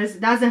manners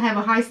doesn't have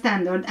a high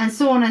standard, and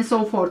so on and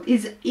so forth.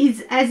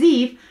 It's as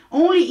if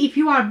only if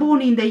you are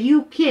born in the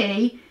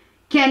UK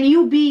can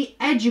you be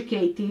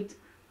educated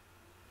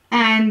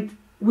and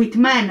with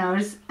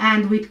manners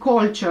and with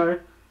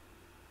culture.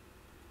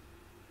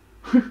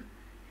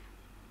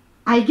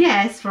 I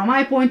guess from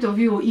my point of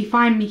view, if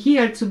I'm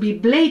here to be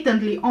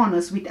blatantly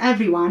honest with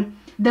everyone,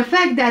 the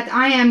fact that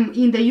I am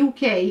in the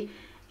UK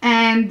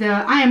and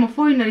I am a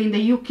foreigner in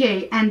the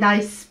UK and I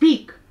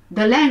speak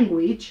the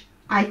language,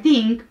 I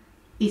think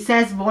it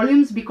says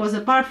volumes, because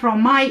apart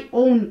from my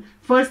own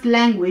first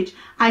language,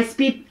 I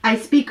speak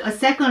a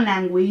second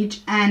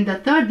language and a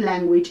third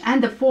language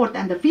and a fourth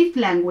and a fifth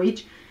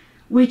language,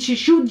 which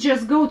should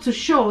just go to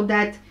show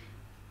that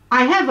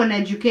I have an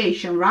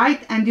education,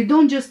 right? And you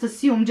don't just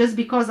assume just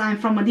because I'm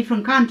from a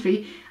different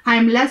country,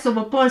 I'm less of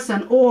a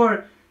person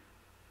or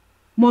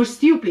more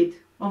stupid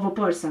of a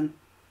person,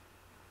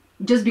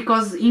 just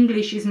because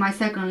English is my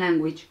second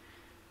language.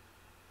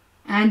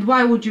 And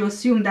why would you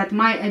assume that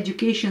my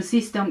education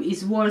system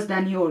is worse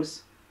than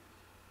yours?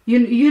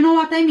 You know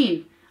what I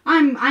mean?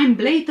 I'm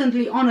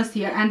blatantly honest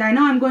here, and I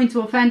know I'm going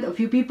to offend a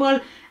few people,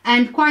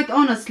 and quite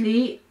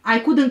honestly, I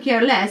couldn't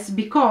care less,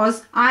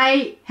 because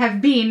I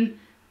have been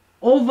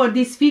over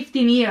these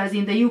 15 years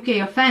in the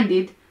UK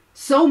offended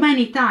so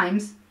many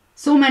times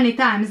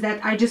that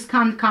I just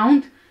can't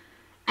count.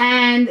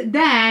 And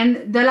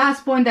then the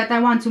last point that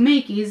I want to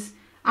make is,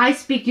 I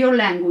speak your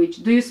language.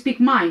 Do you speak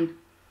mine?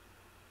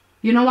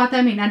 You know what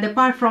I mean? And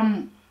apart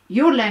from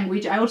your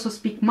language, I also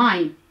speak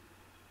mine.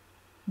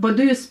 But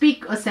do you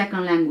speak a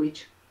second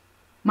language?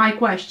 My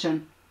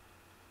question.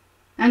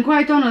 And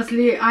quite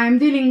honestly, I'm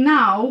dealing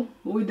now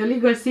with the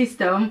legal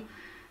system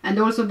and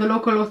also the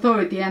local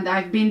authority, and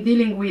I've been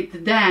dealing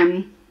with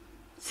them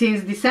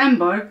since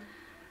December.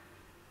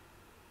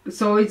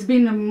 So it's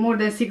been more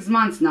than 6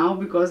 months now,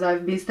 because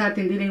I've been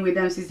starting dealing with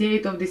them since the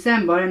 8th of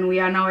December, and we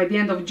are now at the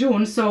end of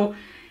June. So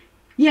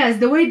yes,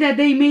 the way that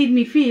they made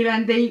me feel,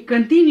 and they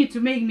continue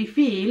to make me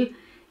feel,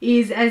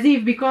 is as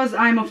if because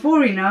I'm a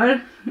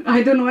foreigner,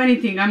 I don't know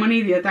anything, I'm an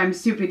idiot, I'm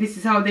stupid. This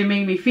is how they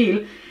make me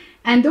feel.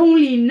 And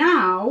only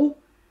now,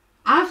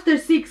 after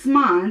 6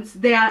 months,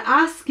 they are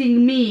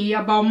asking me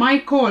about my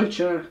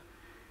culture.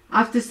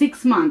 After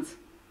 6 months.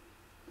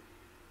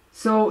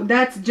 So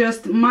that's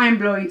just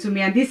mind-blowing to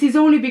me. And this is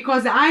only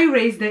because I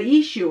raised the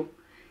issue.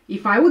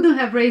 If I wouldn't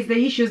have raised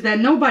the issues that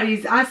nobody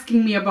is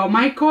asking me about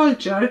my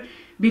culture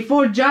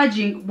before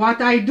judging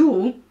what I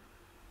do,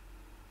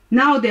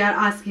 now they are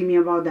asking me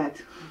about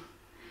that.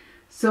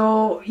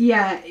 So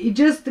yeah, it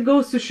just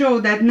goes to show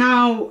that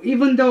now,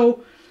 even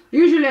though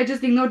usually I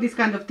just ignore these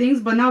kind of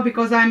things, but now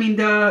because I'm in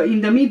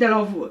the middle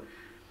of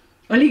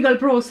a legal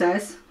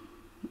process,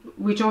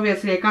 which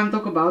obviously I can't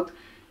talk about,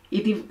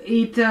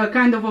 it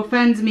kind of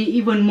offends me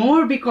even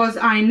more, because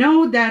I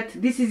know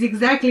that this is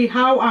exactly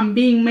how I'm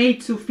being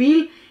made to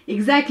feel,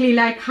 exactly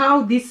like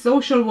how this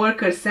social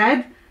worker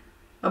said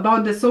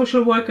about the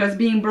social workers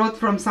being brought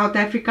from South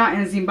Africa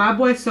and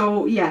Zimbabwe.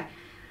 So yeah,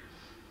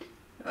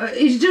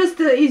 it's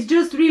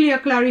just really a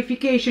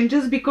clarification.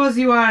 Just because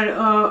you are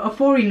a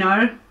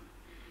foreigner,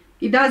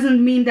 it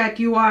doesn't mean that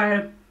you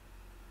are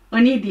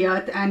an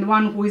idiot and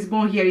one who is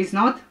born here is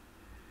not.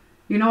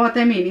 You know what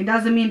I mean? It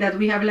doesn't mean that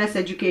we have less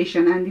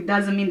education, and it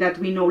doesn't mean that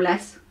we know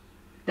less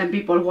than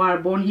people who are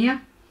born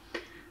here.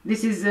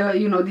 This is,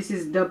 you know, this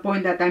is the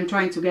point that I'm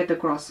trying to get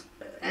across.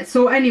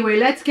 So anyway,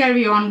 let's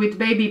carry on with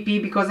Baby P,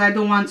 because I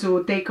don't want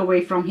to take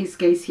away from his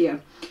case here.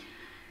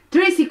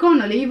 Tracy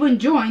Connolly even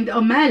joined a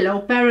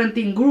Mellow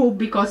parenting group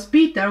because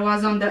Peter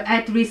was on the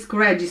at-risk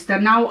register.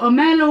 Now, a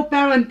Mellow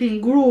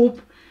parenting group,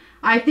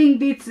 I think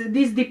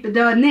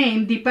the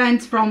name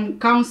depends from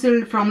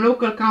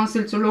local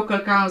council to local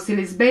council.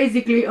 It's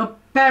basically a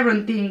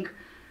parenting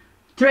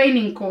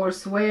training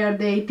course where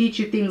they teach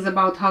you things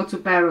about how to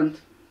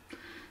parent.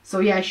 So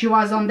yeah, she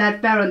was on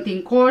that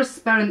parenting course,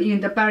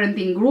 in the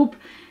parenting group,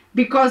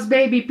 because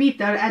baby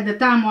Peter at the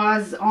time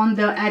was on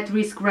the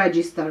at-risk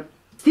register.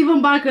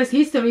 Stephen Barker's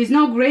history is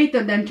no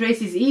greater than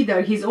Tracy's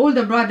either. His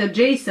older brother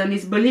Jason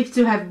is believed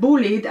to have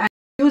bullied and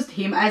abused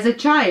him as a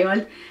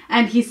child,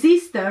 and his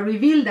sister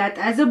revealed that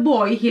as a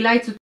boy he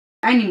liked to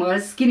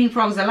animals, skinning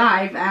frogs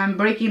alive and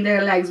breaking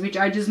their legs, which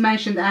I just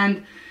mentioned.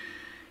 And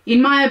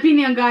in my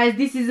opinion, guys,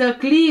 this is a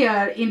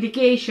clear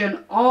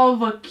indication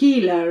of a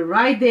killer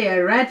right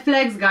there. Red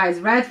flags, guys,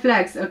 red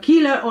flags. A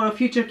killer or a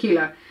future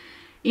killer.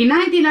 In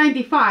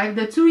 1995,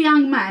 the two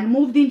young men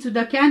moved into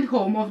the Kent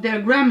home of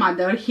their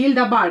grandmother,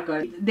 Hilda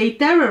Barker. They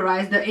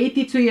terrorized the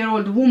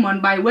 82-year-old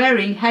woman by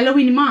wearing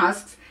Halloween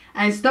masks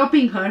and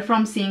stopping her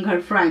from seeing her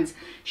friends.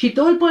 She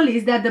told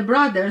police that the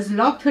brothers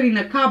locked her in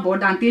a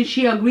cupboard until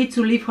she agreed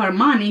to leave her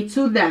money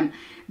to them.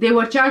 They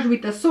were charged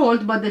with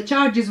assault, but the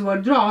charges were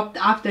dropped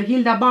after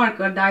Hilda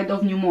Barker died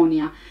of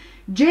pneumonia.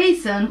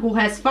 Jason, who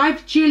has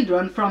 5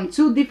 children from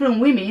 2 different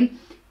women,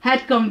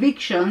 had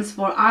convictions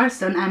for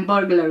arson and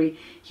burglary.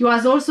 He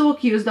was also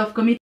accused of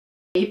committing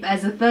rape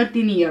as a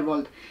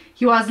 13-year-old.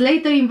 He was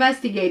later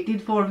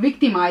investigated for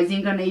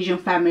victimizing an Asian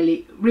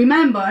family.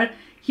 Remember,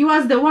 he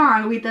was the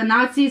one with the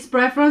Nazi's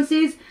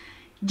preferences.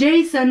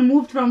 Jason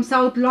moved from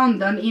South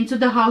London into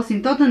the house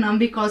in Tottenham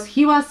because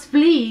he was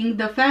fleeing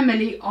the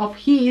family of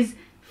his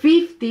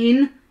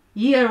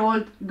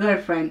 15-year-old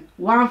girlfriend.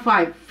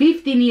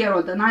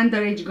 15-year-old, an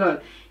underage girl.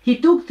 He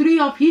took 3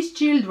 of his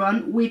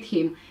children with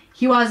him.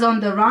 He was on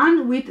the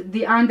run with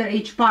the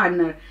underage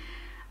partner.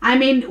 I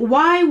mean,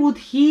 why would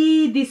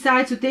he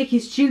decide to take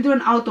his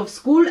children out of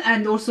school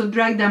and also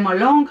drag them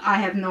along? I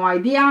have no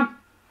idea.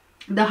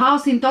 The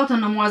house in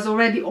Tottenham was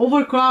already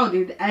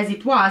overcrowded as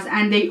it was,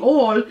 and they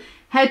all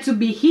had to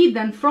be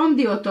hidden from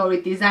the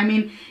authorities. I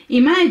mean,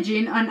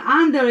 imagine an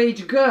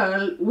underage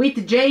girl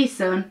with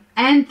Jason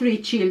and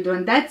 3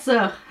 children. That's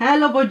a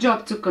hell of a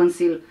job to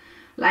conceal.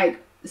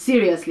 Like,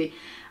 seriously.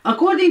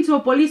 According to a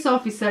police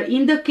officer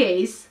in the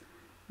case,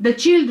 the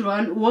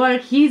children were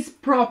his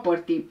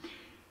property.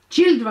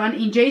 Children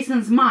in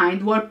Jason's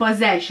mind were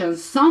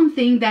possessions,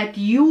 something that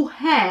you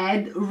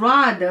had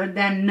rather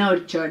than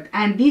nurtured.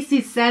 And this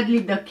is sadly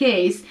the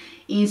case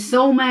in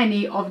so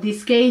many of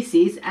these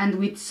cases and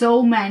with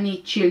so many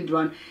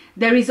children.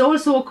 There is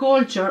also a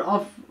culture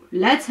of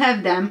let's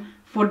have them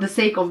for the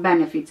sake of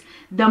benefits.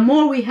 The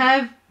more we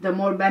have, the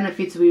more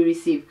benefits we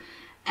receive.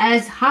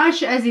 As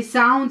harsh as it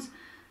sounds,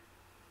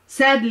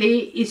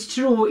 sadly, it's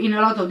true in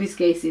a lot of these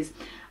cases.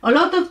 A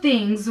lot of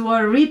things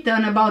were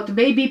written about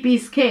Baby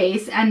P's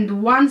case,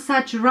 and one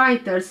such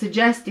writer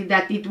suggested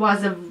that it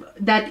was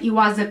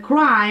a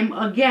crime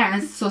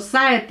against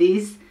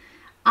society's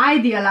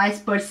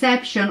idealized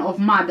perception of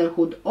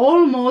motherhood,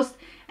 almost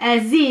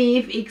as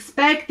if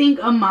expecting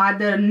a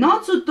mother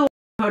not to talk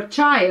to her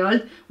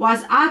child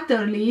was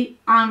utterly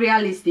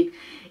unrealistic.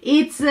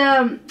 It's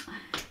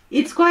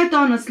quite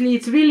honestly,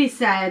 it's really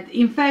sad,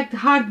 in fact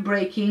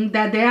heartbreaking,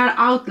 that there are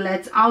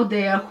outlets out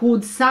there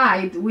who'd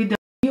side with the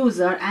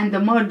user and the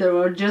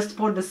murderer just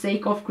for the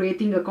sake of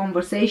creating a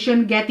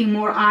conversation, getting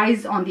more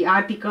eyes on the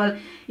article.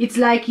 It's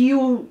like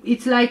you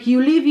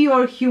leave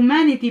your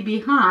humanity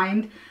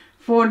behind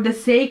for the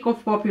sake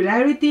of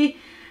popularity.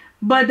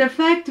 But the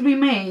fact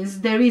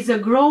remains, there is a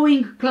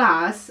growing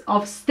class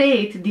of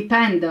state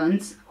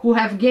dependents who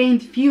have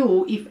gained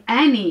few, if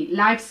any,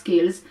 life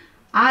skills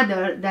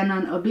other than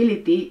an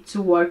ability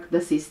to work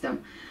the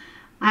system.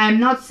 I am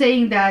not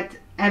saying that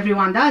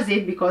everyone does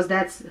it, because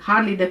that's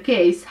hardly the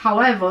case.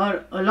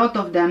 However, a lot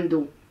of them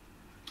do.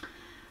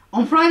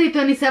 On Friday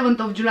 27th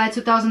of July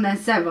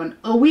 2007,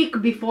 a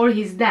week before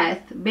his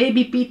death,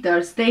 baby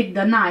Peter stayed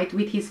the night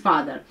with his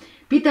father.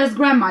 Peter's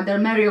grandmother,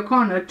 Mary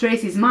O'Connor,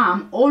 Tracy's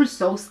mom,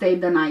 also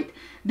stayed the night.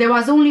 There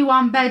was only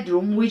one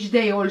bedroom, which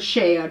they all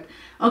shared.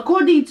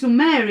 According to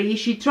Mary,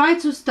 she tried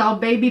to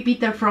stop baby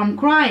Peter from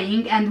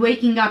crying and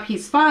waking up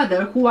his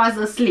father, who was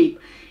asleep.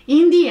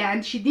 In the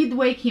end, she did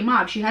wake him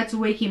up. She had to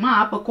wake him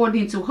up,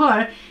 according to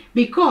her,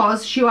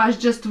 because she was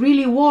just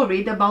really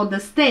worried about the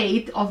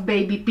state of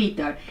baby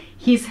Peter.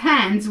 His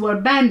hands were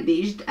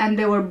bandaged and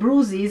there were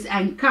bruises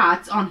and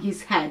cuts on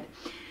his head.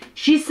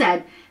 She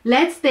said,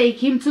 "Let's take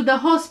him to the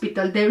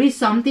hospital. There is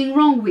something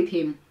wrong with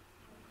him."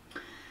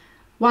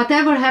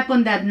 Whatever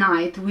happened that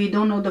night, we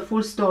don't know the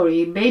full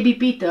story. Baby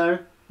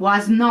Peter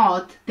was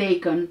not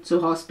taken to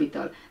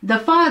hospital. The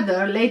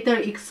father later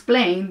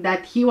explained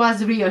that he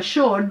was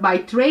reassured by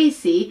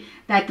Tracy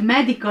that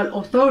medical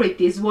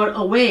authorities were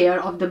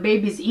aware of the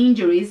baby's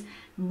injuries,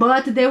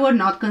 but they were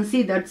not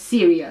considered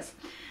serious.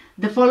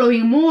 The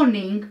following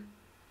morning,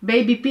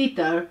 baby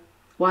Peter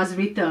was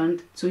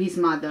returned to his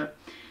mother.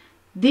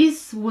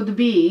 This would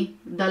be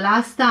the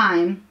last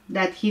time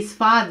that his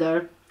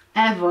father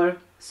ever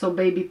saw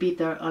baby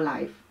Peter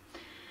alive.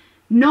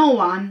 No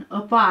one,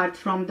 apart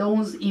from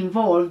those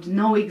involved,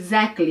 know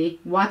exactly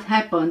what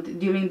happened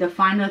during the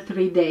final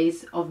 3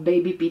 days of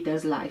baby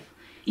Peter's life.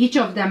 Each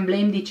of them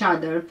blamed each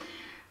other.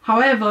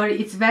 However,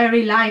 it's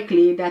very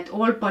likely that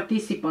all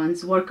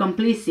participants were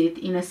complicit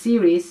in a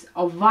series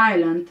of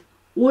violent,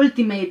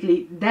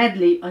 ultimately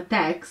deadly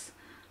attacks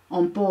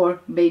on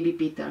poor baby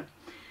Peter.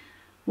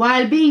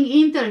 While being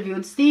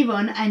interviewed,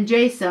 Stephen and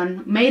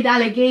Jason made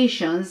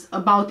allegations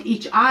about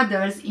each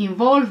other's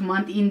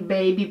involvement in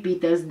baby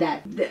Peter's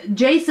death.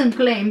 Jason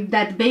claimed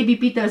that baby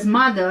Peter's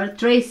mother,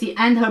 Tracy,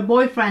 and her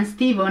boyfriend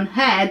Stephen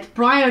had,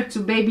 prior to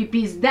baby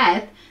P's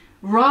death,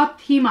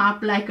 wrapped him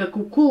up like a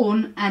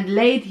cocoon and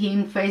laid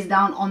him face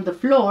down on the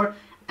floor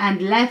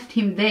and left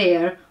him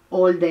there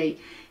all day.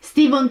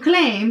 Stephen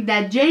claimed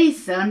that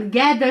Jason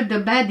gathered the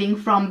bedding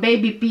from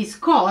baby P's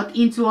cot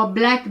into a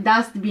black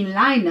dustbin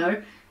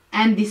liner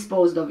and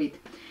disposed of it.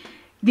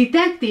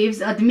 Detectives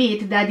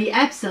admit that the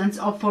absence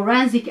of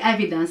forensic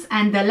evidence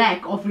and the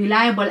lack of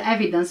reliable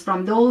evidence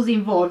from those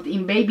involved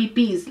in baby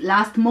P's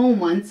last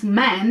moments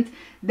meant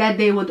that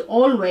they would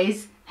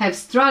always have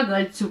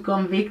struggled to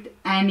convict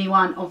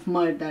anyone of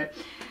murder.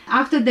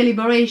 after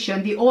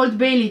deliberation, the Old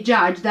Bailey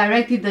judge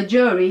directed the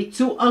jury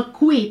to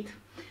acquit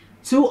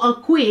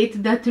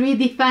the 3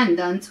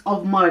 defendants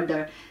of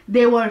murder.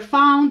 They were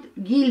found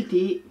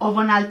guilty of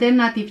an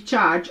alternative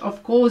charge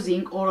of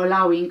causing or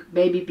allowing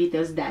baby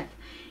Peter's death.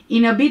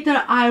 In a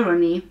bitter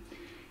irony,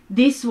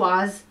 this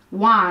was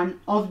one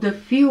of the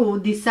few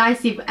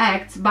decisive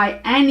acts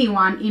by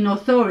anyone in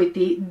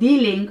authority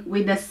dealing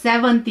with the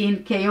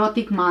 17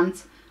 chaotic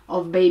months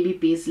of baby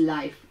P's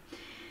life.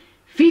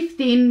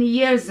 15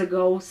 years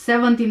ago,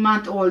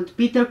 17-month-old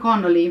Peter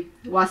Connolly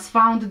was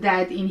found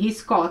dead in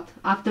his cot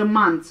after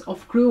months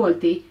of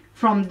cruelty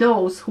from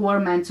those who were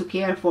meant to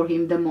care for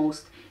him the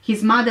most.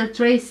 His mother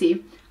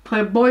Tracy,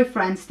 her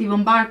boyfriend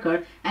Stephen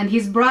Barker, and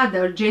his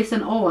brother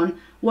Jason Owen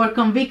were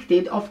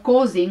convicted of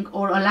causing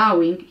or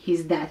allowing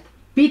his death.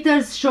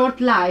 Peter's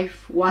short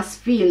life was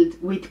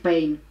filled with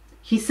pain.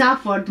 He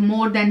suffered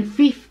more than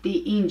 50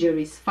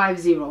 injuries,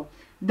 50.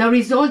 The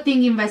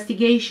resulting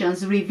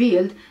investigations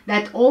revealed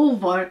that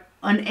over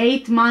an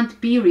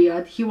 8-month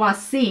period he was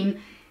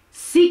seen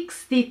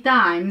 60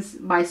 times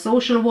by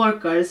social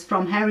workers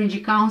from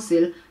Haringey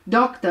Council,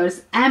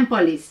 doctors and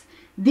police.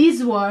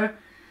 These were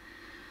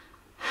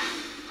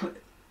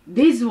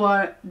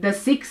the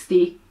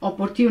 60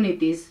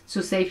 opportunities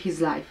to save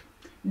his life.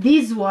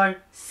 These were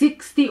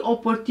 60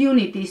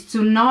 opportunities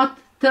to not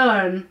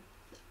turn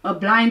a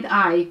blind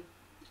eye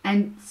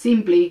and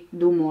simply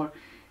do more.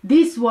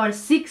 These were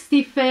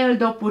 60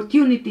 failed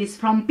opportunities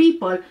from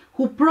people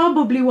who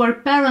probably were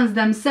parents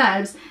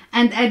themselves,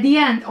 and at the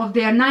end of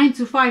their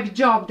 9-to-5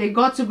 job they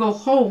got to go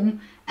home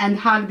and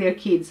hug their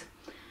kids.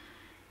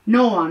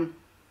 No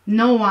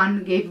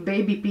one gave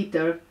baby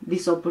Peter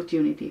this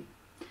opportunity.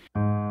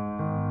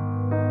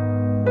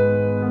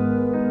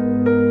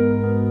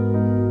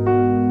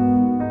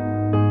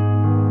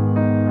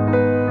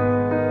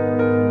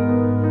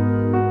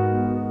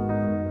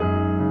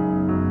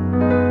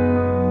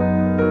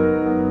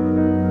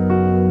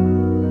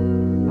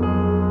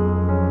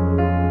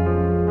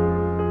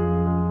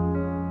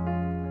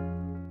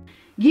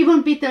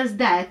 Given Peter's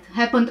death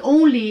happened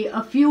only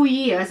a few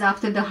years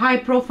after the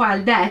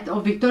high-profile death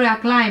of Victoria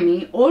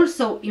Climie,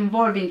 also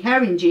involving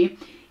Haringey,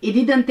 it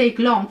didn't take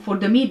long for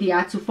the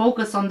media to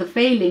focus on the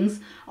failings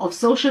of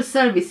social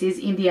services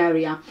in the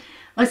area.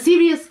 A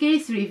serious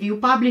case review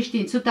published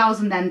in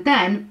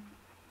 2010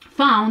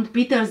 found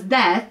Peter's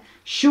death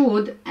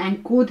should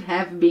and could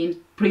have been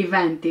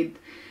prevented.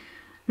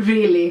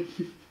 Really?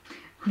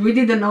 We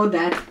didn't know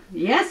that.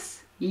 Yes?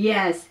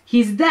 Yes,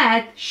 his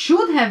death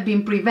should have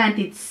been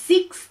prevented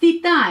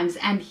 60 times,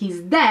 and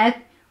his death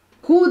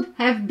could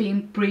have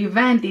been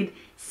prevented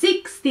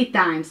 60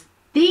 times.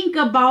 Think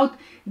about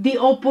the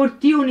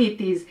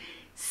opportunities.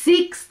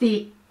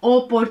 60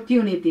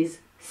 opportunities.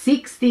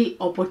 60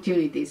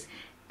 opportunities.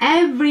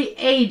 Every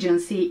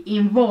agency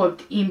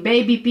involved in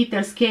baby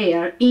Peter's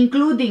care,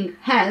 including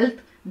health,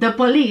 the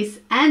police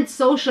and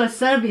social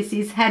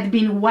services, had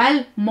been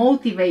well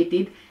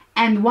motivated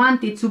and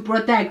wanted to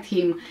protect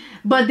him,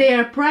 but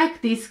their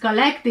practice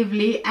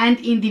collectively and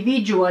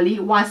individually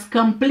was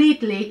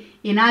completely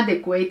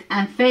inadequate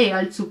and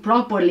failed to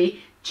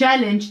properly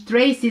challenge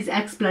Tracy's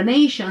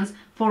explanations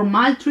for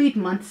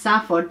maltreatment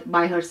suffered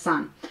by her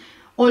son.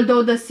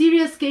 Although the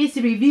serious case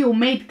review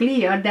made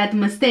clear that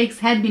mistakes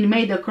had been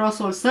made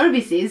across all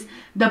services,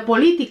 the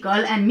political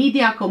and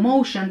media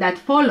commotion that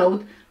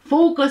followed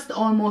focused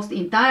almost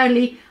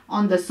entirely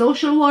on the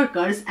social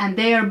workers and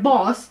their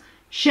boss,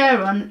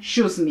 Sharon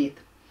Shoesmith.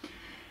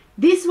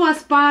 This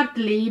was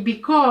partly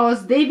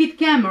because David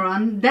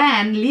Cameron,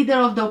 then leader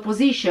of the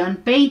opposition,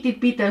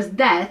 painted Peter's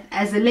death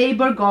as a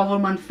Labour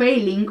government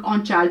failing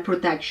on child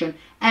protection,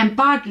 and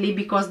partly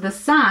because the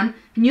Sun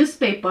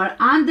newspaper,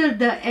 under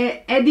the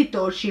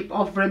editorship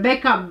of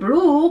Rebecca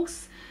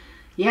Brooks,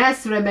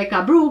 yes,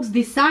 Rebecca Brooks,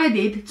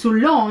 decided to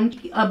launch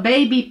a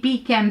Baby P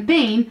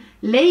campaign,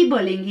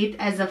 labeling it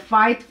as a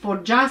fight for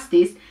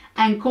justice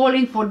and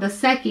calling for the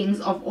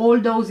sackings of all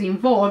those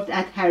involved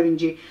at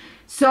Haringey.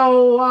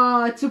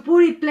 So, to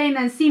put it plain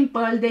and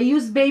simple, they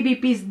used baby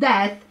P's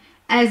death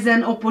as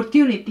an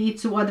opportunity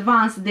to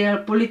advance their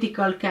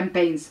political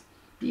campaigns.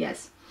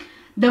 Yes.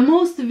 The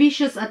most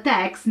vicious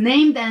attacks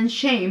named and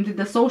shamed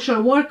the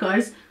social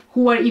workers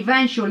who were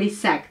eventually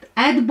sacked.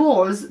 Ed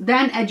Balls,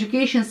 then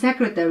Education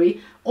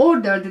Secretary,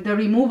 ordered the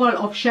removal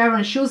of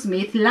Sharon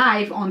Shoesmith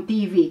live on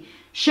TV.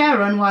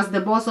 Sharon was the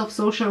boss of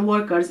social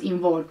workers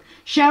involved.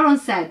 Sharon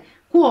said,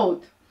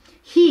 quote,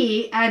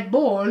 "He, Ed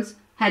Balls,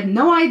 had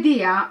no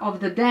idea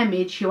of the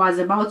damage he was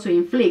about to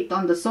inflict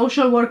on the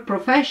social work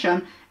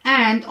profession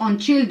and on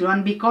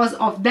children because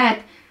of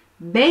that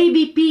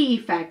baby P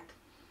effect.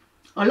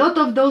 A lot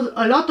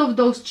of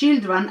those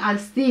children are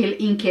still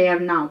in care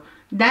now.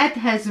 That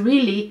has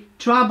really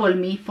troubled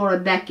me for a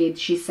decade,"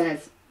 she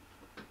says.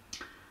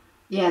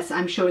 Yes,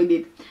 I'm sure it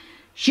did.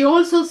 She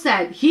also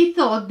said he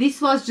thought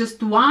this was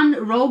just one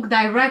rogue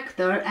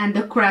director and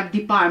a crap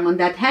department,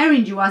 that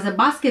Haringey was a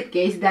basket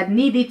case that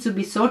needed to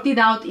be sorted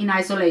out in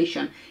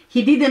isolation.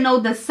 He didn't know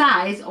the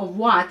size of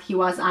what he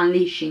was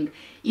unleashing.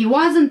 It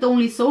wasn't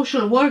only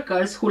social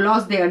workers who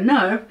lost their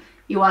nerve,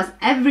 It was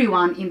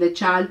everyone in the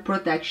child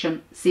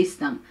protection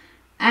system.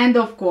 End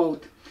of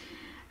quote.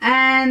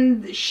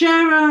 And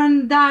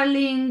Sharon,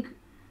 darling,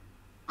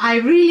 I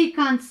really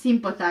can't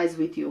sympathize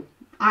with you.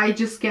 I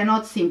just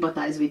cannot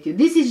sympathize with you.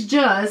 This is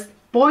just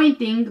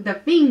pointing the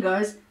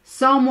fingers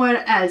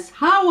somewhere else.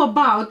 How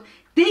about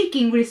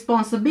taking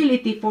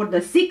responsibility for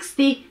the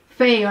 60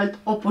 failed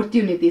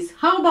opportunities?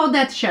 How about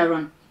that,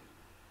 Sharon?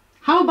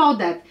 How about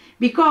that?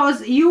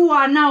 Because you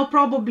are now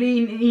probably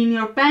in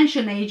your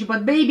pension age,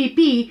 but baby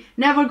P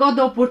never got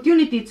the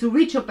opportunity to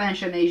reach a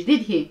pension age,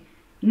 did he?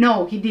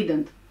 No, he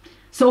didn't.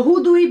 So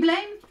who do we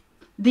blame?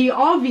 The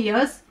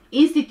obvious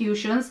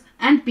institutions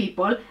and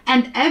people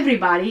and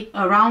everybody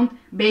around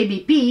baby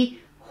P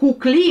who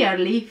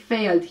clearly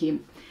failed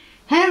him.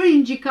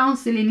 Haringey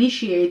Council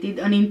initiated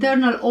an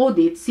internal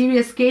audit,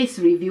 serious case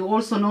review,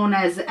 also known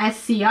as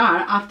SCR,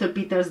 after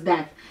Peter's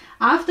death.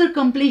 After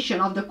completion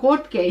of the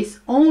court case,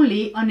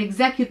 only an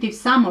executive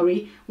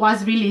summary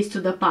was released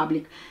to the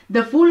public.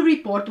 The full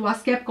report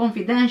was kept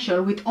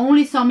confidential, with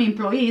only some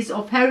employees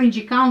of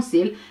Haringey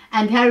Council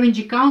and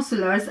Haringey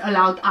councillors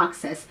allowed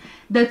access.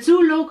 The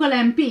two local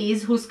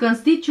MPs whose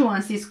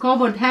constituencies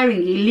covered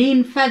Haringey,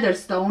 Lynn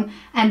Featherstone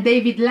and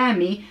David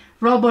Lammy,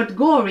 Robert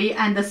Gorey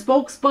and the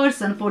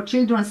spokesperson for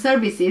Children's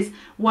Services,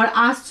 were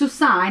asked to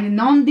sign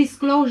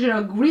non-disclosure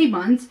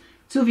agreements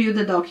to view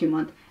the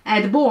document.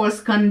 Ed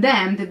Balls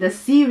condemned the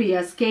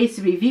serious case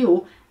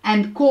review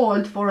and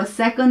called for a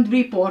second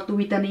report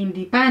with an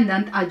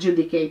independent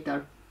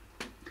adjudicator.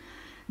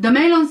 The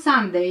Mail on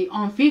Sunday,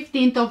 on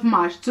 15th of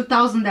March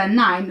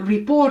 2009,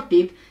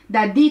 reported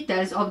that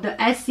details of the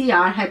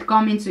SCR had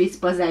come into its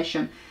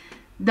possession.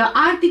 The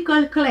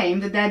article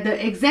claimed that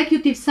the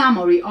executive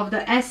summary of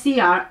the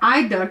SCR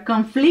either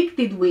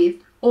conflicted with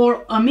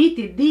or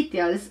omitted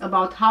details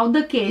about how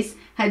the case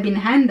had been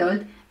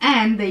handled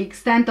and the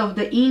extent of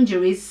the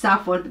injuries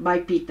suffered by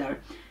Peter.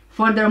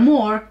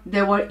 Furthermore,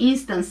 there were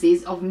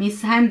instances of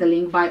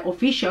mishandling by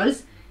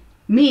officials,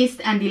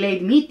 missed and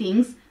delayed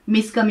meetings,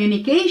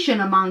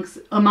 miscommunication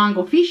among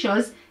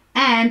officials,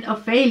 and a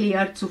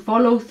failure to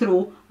follow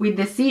through with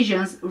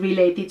decisions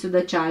related to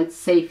the child's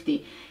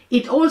safety.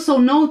 It also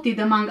noted,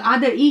 among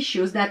other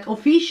issues, that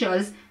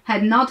officials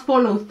had not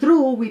followed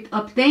through with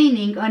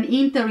obtaining an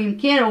interim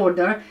care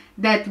order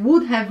that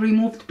would have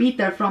removed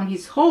Peter from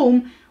his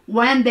home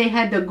when they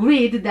had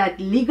agreed that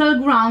legal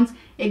grounds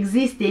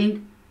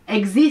existed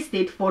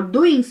for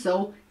doing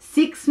so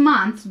 6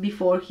 months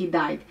before he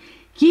died.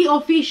 Key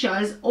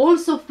officials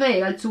also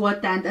failed to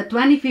attend a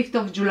 25th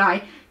of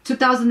July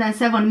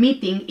 2007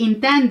 meeting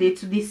intended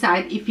to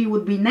decide if it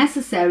would be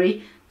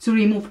necessary to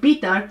remove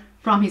Peter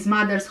from his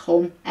mother's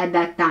home at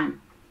that time.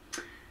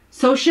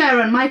 So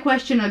Sharon, my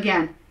question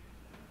again.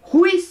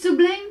 Who is to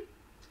blame?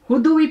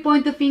 Who do we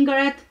point the finger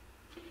at?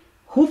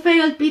 Who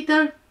failed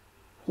Peter?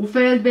 Who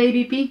failed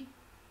baby P?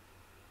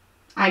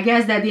 I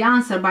guess that the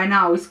answer by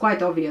now is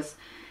quite obvious.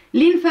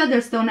 Lynn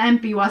Featherstone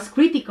MP was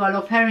critical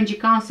of Haringey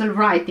Council,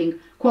 writing,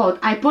 quote,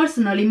 "I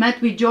personally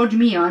met with George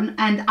Meehan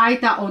and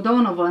Ita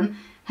O'Donovan,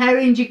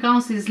 Haringey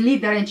Council's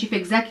leader and chief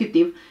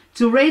executive,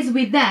 to raise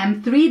with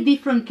them 3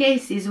 different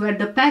cases where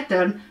the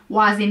pattern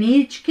was in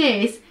each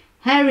case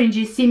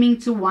Haringey seeming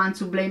to want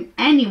to blame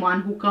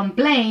anyone who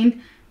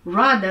complained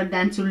rather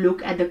than to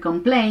look at the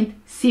complaint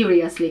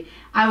seriously.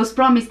 I was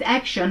promised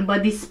action,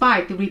 but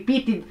despite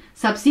repeated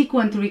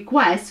subsequent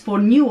requests for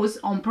news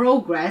on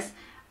progress,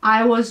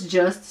 I was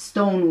just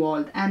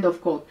stonewalled." End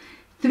of quote.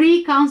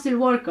 3 council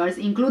workers,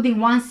 including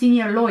 1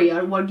 senior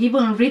lawyer, were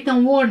given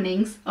written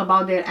warnings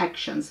about their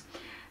actions.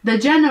 The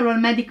General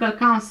Medical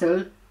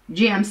Council,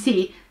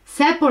 GMC,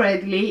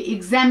 separately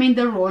examined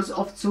the roles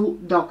of 2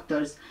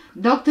 doctors.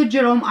 Dr.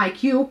 Jerome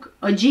Ayuk,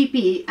 a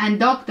GP, and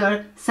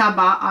Dr.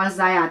 Sabah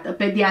Al-Zayat, a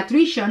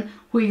pediatrician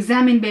who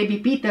examined baby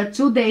Peter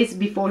 2 days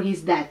before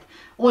his death.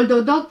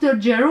 Although Dr.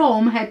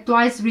 Jerome had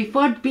twice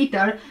referred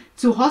Peter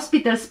to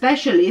hospital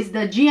specialists,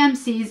 the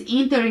GMC's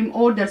interim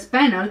orders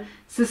panel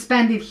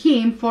suspended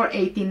him for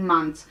 18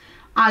 months.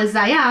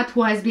 Al-Zayat,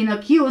 who has been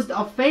accused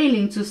of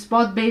failing to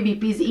spot baby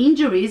P's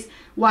injuries,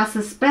 was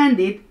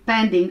suspended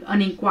pending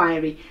an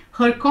inquiry.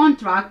 Her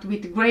contract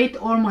with Great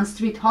Ormond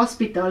Street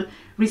Hospital,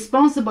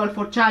 responsible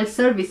for child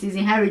services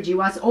in Haringey,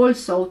 was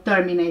also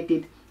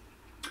terminated.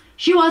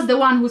 She was the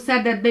one who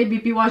said that baby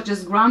P was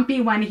just grumpy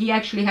when he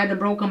actually had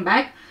a broken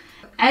back.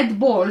 Ed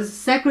Balls,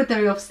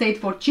 Secretary of State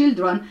for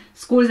Children,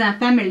 Schools and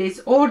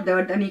Families,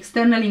 ordered an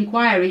external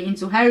inquiry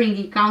into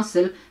Haringey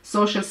Council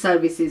Social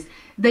Services.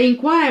 The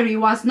inquiry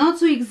was not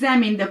to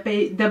examine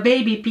the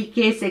baby P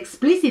case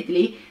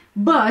explicitly,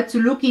 but to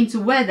look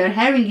into whether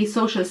Haringey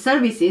Social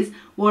Services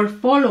were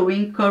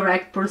following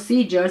correct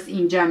procedures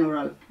in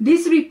general.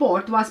 This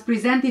report was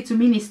presented to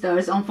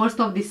ministers on 1st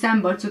of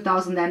December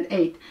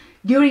 2008.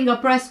 During a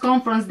press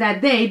conference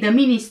that day, the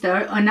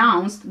minister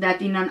announced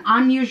that in an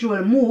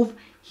unusual move,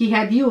 he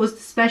had used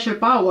special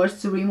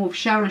powers to remove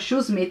Sharon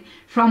Shoesmith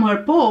from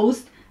her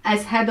post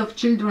as head of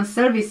Children's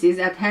Services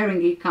at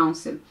Haringey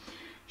Council.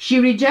 She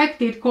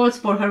rejected calls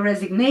for her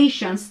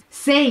resignations,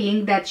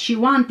 saying that she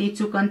wanted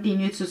to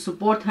continue to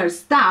support her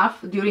staff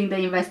during the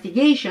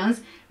investigations,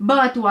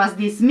 but was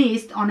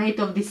dismissed on 8th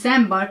of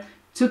December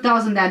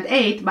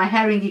 2008 by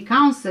Haringey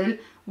Council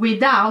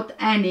without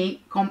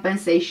any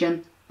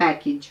compensation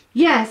package.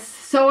 Yes,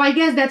 so I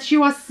guess that she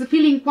was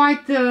feeling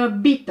quite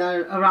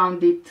bitter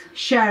around it.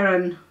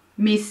 Sharon,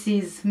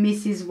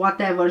 Mrs.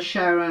 whatever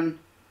Sharon,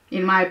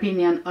 in my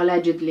opinion,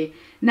 allegedly.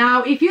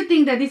 Now, if you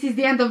think that this is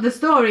the end of the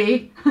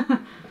story,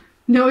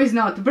 no, it's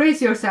not.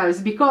 Brace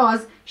yourselves,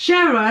 because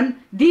Sharon,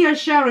 dear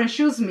Sharon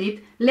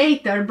Shoesmith,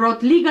 later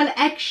brought legal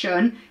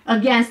action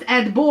against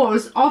Ed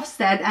Balls,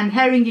 Ofsted and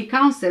Haringey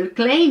Council,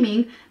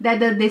 claiming that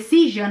the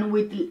decision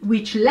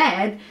which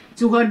led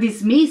to her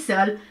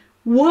dismissal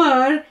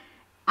were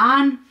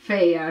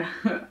unfair.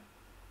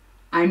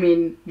 I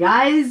mean,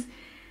 guys,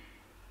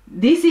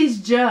 this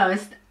is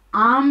just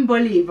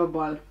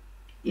unbelievable.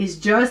 It's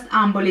just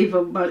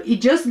unbelievable.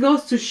 It just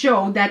goes to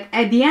show that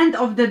at the end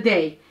of the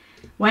day,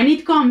 when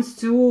it comes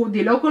to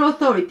the local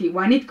authority,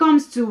 when it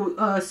comes to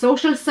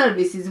social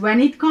services, when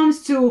it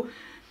comes to,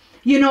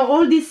 you know,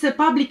 all these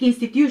public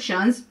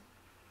institutions,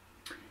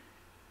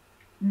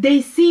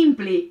 they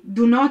simply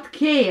do not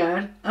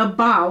care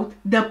about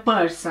the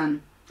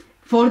person.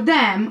 For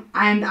them,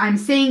 and I'm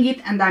saying it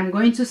and I'm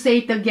going to say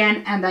it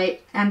again, and I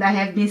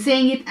have been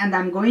saying it and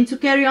I'm going to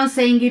carry on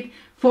saying it,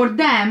 for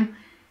them,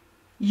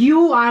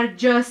 you are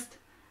just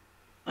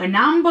a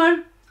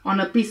number on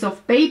a piece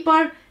of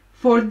paper.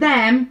 For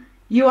them,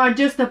 you are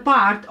just a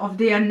part of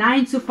their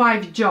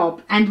 9-to-5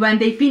 job, and when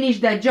they finish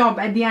that job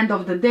at the end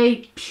of the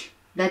day, psh,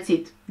 that's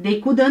it. They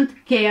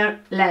couldn't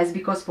care less,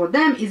 because for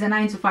them it's a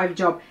 9-to-5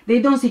 job. They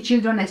don't see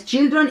children as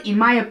children. In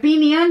my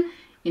opinion,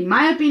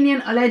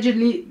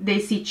 allegedly, they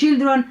see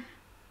children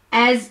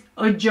as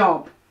a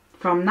job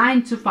from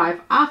 9 to 5.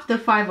 After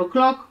 5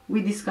 o'clock,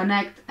 we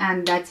disconnect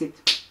and that's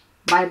it.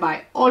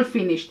 Bye-bye, all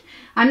finished.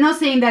 I'm not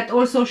saying that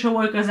all social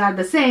workers are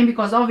the same,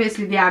 because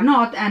obviously they are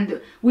not,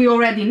 and we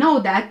already know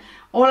that.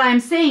 All I'm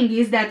saying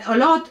is that a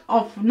lot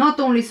of not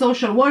only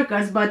social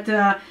workers, but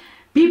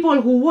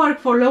people who work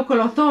for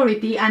local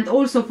authority and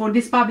also for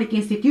these public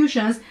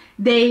institutions,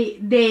 they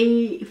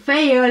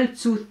fail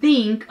to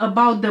think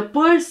about the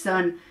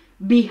person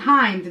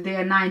behind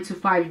their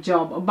 9-to-5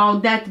 job,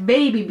 about that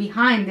baby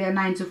behind their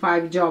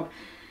 9-to-5 job,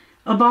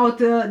 about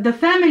the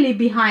family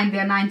behind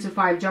their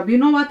 9-to-5 job. You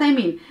know what I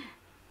mean?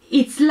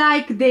 It's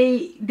like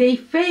they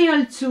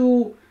fail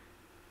to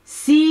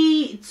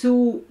see,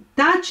 to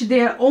touch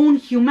their own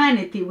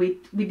humanity with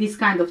these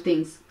kind of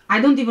things. I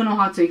don't even know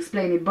how to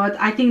explain it, but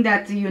I think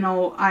that, you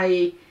know,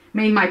 I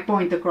made my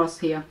point across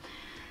here.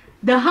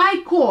 The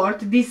High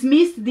Court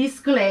dismissed this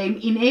claim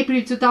in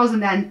April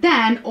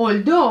 2010,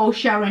 although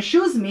Sharon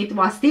Shoesmith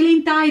was still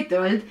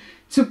entitled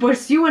to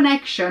pursue an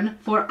action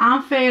for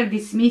unfair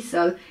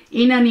dismissal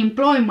in an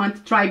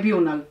employment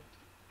tribunal.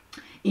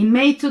 In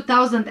May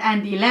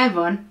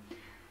 2011,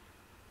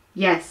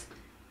 yes,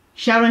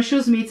 Sharon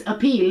Shoesmith's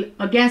appeal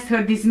against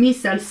her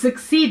dismissal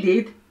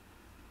succeeded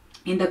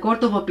in the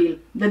Court of Appeal.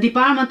 The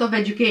Department of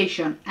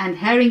Education and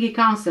Haringey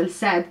Council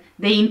said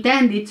they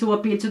intended to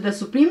appeal to the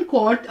Supreme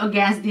Court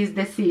against this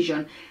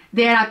decision.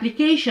 Their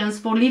applications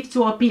for leave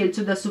to appeal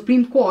to the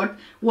Supreme Court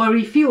were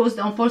refused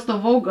on 1st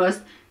of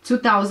August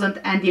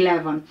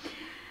 2011.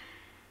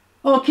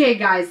 Okay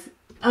guys,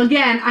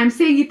 again, I'm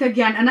saying it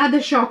again,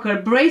 another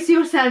shocker. Brace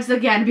yourselves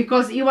again,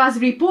 because it was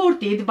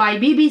reported by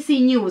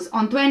BBC News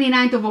on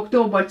 29th of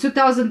October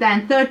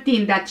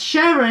 2013 that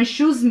Sharon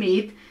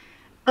Shoesmith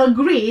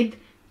agreed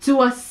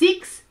to a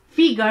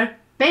 6-figure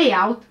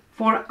payout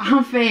for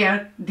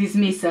unfair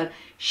dismissal.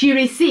 She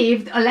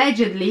received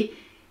allegedly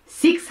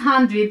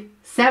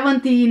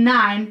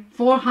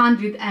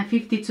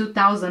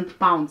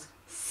 £679,452,000.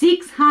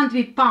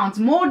 £600,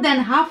 more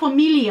than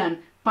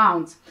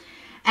 £500,000.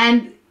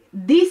 And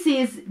this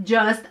is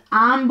just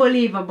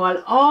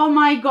unbelievable. Oh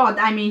my God,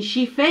 I mean,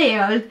 she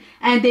failed,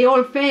 and they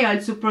all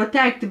failed to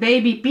protect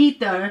baby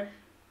Peter,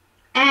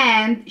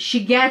 and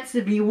she gets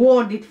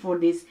rewarded for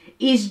this.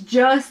 It's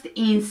just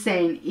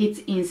insane. It's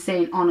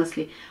insane,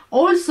 honestly.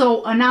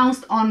 Also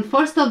announced on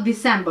 1st of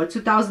December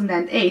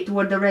 2008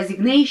 were the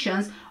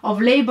resignations of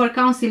Labour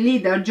Council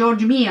leader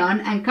George Meehan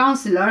and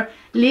councillor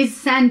Liz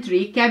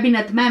Sentry,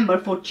 cabinet member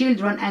for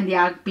children and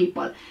young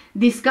people.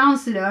 These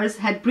councillors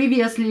had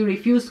previously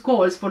refused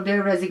calls for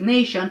their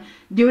resignation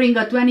during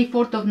a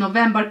 24th of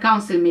November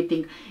council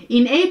meeting.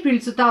 In April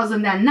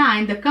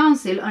 2009, the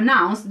council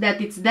announced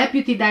that its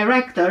deputy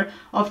director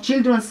of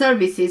children's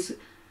services,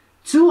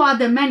 2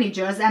 other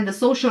managers and a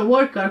social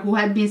worker who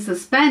had been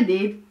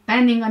suspended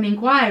pending an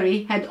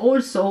inquiry had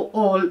also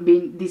all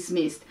been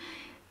dismissed.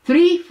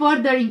 3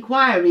 further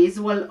inquiries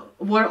were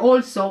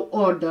also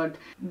ordered.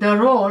 The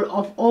role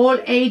of all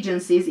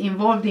agencies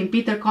involved in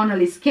Peter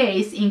Connolly's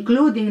case,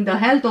 including the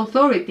Health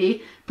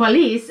Authority,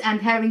 Police and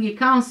Haringey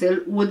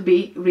Council, would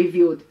be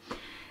reviewed.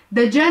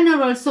 The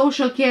General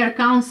Social Care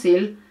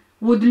Council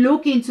would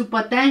look into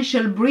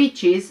potential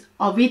breaches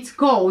of its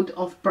code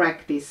of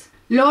practice.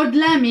 Lord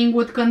Lemming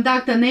would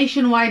conduct a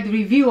nationwide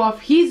review of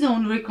his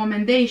own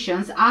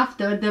recommendations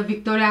after the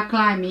Victoria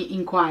Climie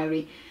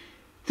inquiry.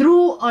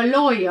 Through a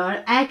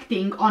lawyer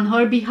acting on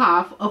her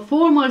behalf, a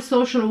former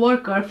social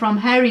worker from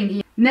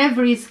Haringey,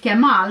 Nevris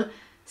Kemal,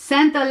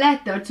 sent a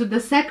letter to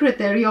the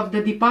Secretary of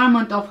the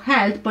Department of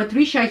Health,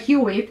 Patricia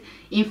Hewitt,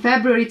 in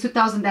February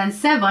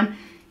 2007,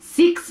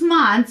 6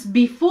 months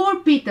before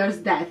Peter's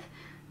death.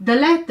 The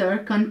letter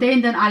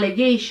contained an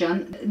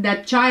allegation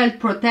that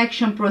child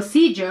protection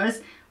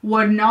procedures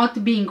were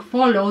not being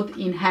followed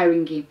in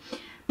Haringey.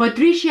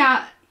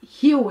 Patricia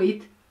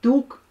Hewitt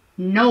took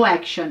no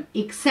action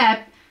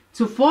except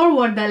to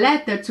forward the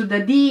letter to the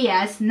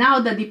DES, now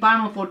the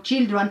Department for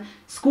Children,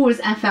 Schools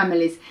and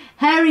Families.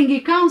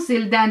 Haringey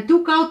Council then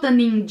took out an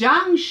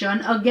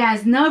injunction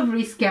against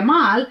Nevris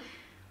Kemal,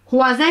 who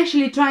was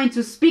actually trying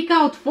to speak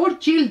out for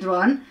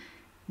children,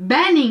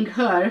 banning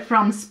her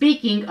from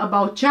speaking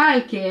about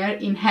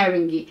childcare in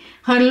Haringey.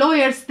 Her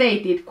lawyer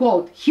stated,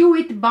 quote,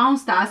 "Hewitt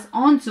bounced us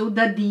onto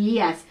the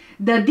DES.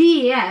 The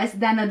DES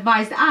then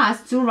advised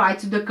us to write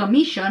to the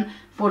Commission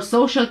for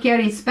Social Care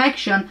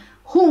Inspection,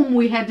 whom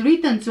we had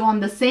written to on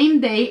the same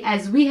day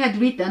as we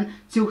had written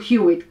to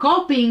Hewitt,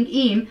 copying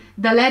in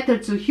the letter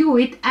to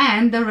Hewitt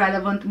and the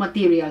relevant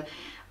material.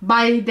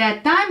 By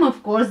that time,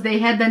 of course, they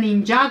had an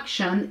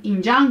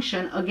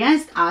injunction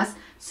against us,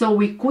 so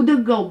we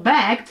couldn't go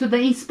back to the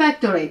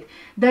inspectorate.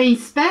 The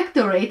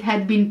inspectorate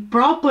had been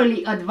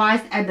properly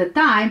advised at the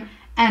time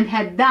and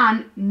had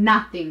done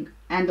nothing."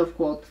 End of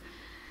quote.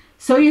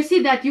 So you see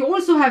that you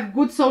also have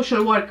good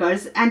social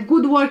workers and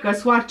good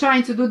workers who are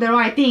trying to do the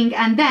right thing,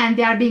 and then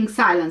they are being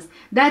silenced.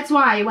 That's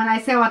why when I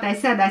say what I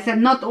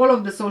said not all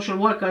of the social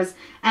workers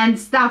and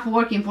staff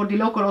working for the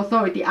local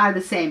authority are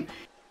the same.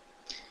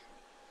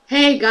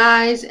 Hey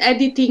guys,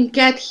 Editing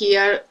Cat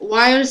here.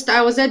 Whilst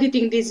I was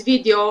editing this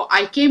video,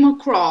 I came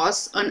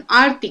across an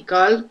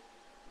article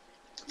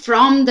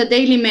from the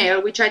Daily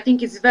Mail, which I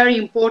think is very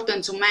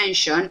important to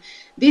mention.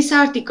 This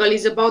article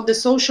is about the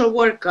social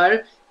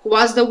worker who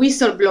was the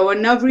whistleblower,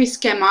 Nevris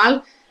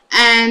Kemal,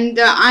 and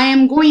I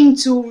am going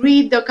to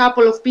read a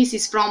couple of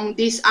pieces from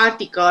this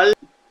article.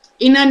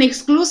 In an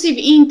exclusive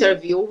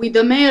interview with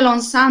the Mail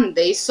on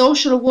Sunday,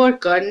 social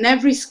worker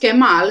Nevris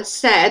Kemal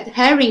said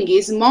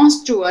Haringey's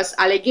monstrous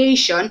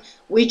allegation,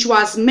 which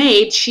was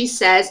made, she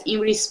says, in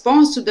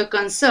response to the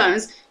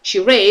concerns she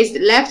raised,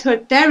 left her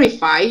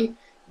terrified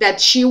that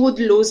she would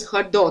lose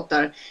her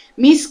daughter.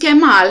 Miss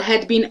Kemal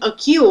had been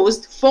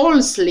accused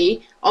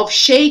falsely of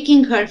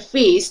shaking her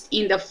fist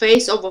in the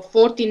face of a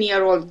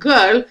 14-year-old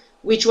girl,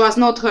 which was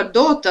not her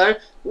daughter,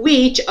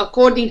 which,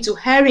 according to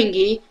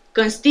Haringey,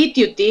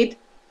 constituted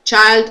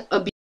child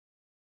abuse.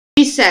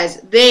 She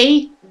says,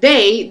 they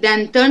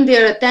then turned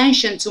their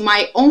attention to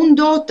my own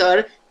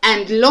daughter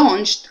and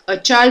launched a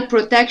child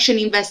protection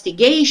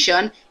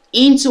investigation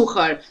into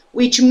her,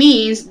 which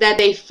means that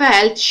they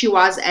felt she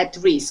was at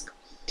risk.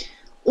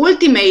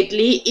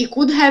 Ultimately, it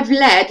could have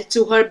led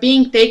to her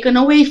being taken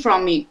away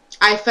from me.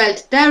 I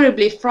felt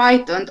terribly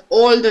frightened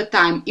all the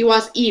time. It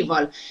was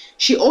evil.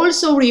 She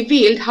also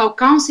revealed how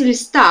council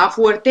staff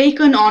were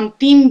taken on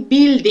team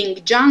building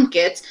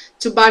junkets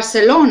to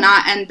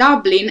Barcelona and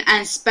Dublin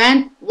and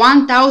spent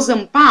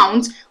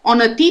 £1,000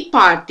 on a tea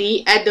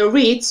party at the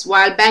Ritz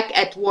while back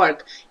at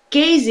work.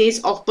 Cases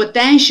of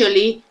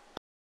potentially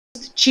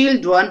abused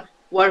children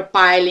were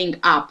piling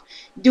up.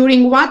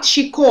 During what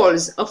she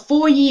calls a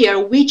 4-year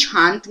witch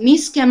hunt,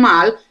 Miss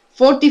Kemal,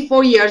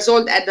 44 years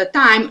old at the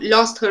time,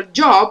 lost her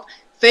job,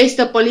 faced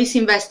a police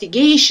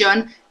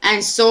investigation,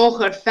 and saw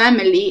her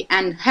family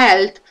and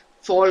health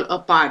fall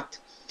apart.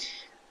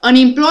 An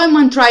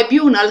employment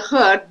tribunal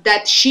heard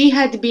that she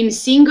had been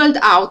singled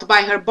out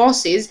by her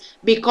bosses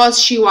because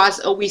she was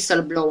a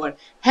whistleblower.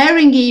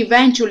 Haringey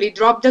eventually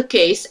dropped the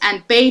case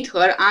and paid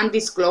her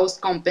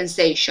undisclosed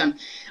compensation.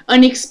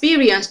 An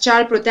experienced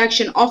child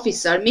protection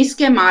officer, Miss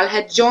Kemal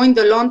had joined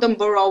the London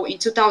Borough in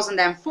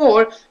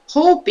 2004,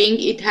 hoping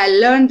it had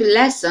learned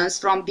lessons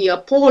from the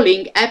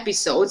appalling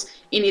episodes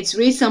in its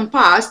recent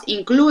past,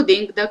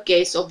 including the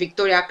case of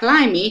Victoria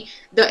Climie,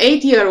 the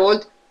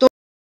 8-year-old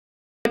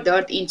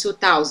murdered in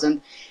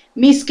 2000.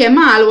 Miss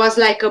Kemal was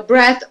like a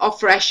breath of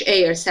fresh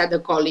air, said a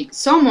colleague,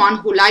 someone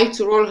who liked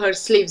to roll her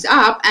sleeves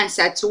up and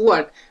set to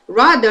work,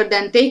 rather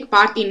than take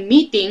part in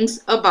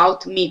meetings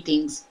about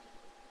meetings.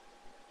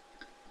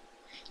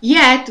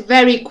 Yet,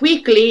 very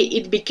quickly,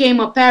 it became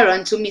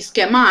apparent to Miss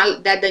Kemal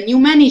that the new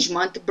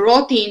management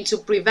brought in to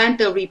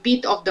prevent a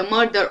repeat of the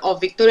murder of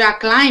Victoria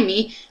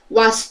Climie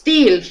was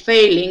still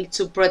failing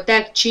to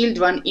protect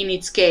children in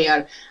its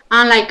care.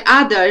 Unlike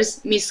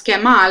others, Miss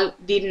Kemal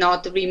did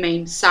not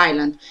remain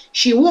silent.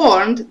 She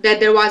warned that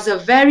there was a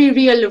very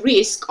real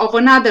risk of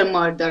another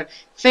murder.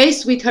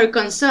 Faced with her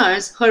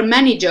concerns, her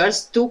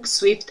managers took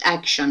swift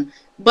action.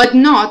 But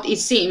not, it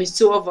seems,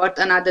 to avert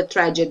another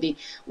tragedy.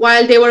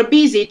 While they were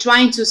busy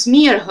trying to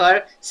smear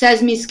her,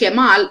 says Miss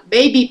Kemal,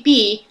 baby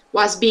P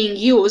was being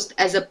used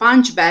as a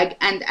punch bag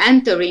and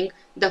entering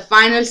the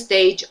final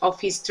stage of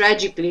his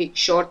tragically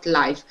short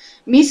life.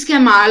 Miss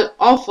Kemal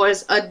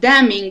offers a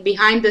damning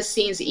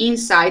behind-the-scenes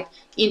insight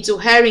into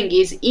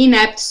Haringi's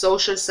inept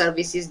social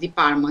services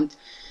department.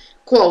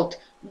 Quote,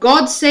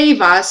 "God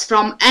save us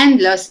from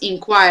endless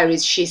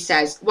inquiries," she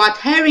says. "What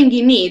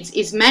Haringi needs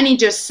is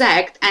managers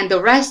sacked and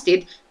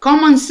arrested,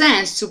 common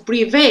sense to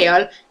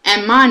prevail,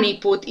 and money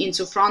put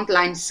into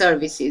frontline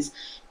services."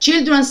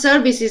 Children's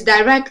Services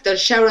Director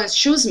Sharon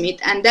Shoesmith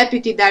and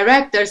Deputy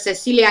Director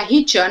Cecilia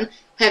Hitchen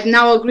have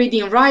now agreed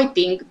in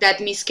writing that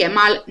Ms.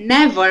 Kemal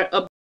never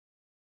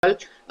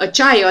abandoned a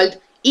child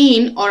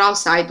in or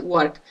outside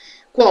work.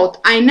 Quote,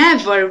 "I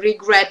never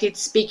regretted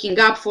speaking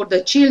up for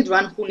the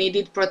children who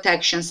needed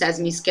protection," says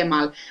Ms.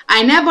 Kemal.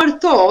 "I never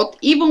thought,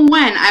 even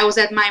when I was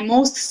at my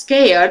most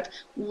scared,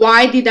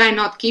 why did I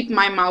not keep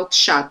my mouth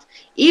shut?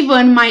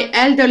 Even my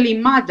elderly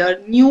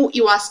mother knew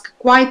it was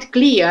quite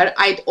clear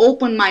I'd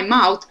open my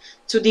mouth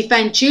to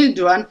defend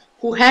children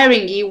who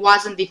Haringi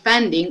wasn't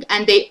defending,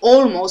 and they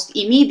almost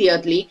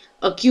immediately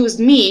accused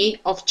me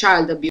of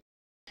child abuse."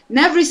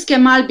 Nevris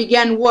Kemal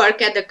began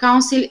work at the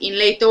council in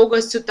late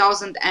August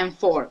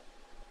 2004.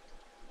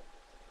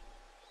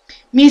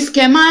 Ms.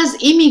 Kemal's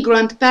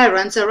immigrant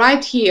parents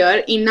arrived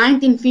here in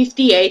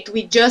 1958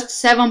 with just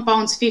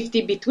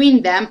 £7.50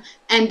 between them,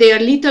 and their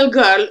little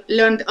girl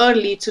learned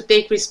early to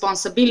take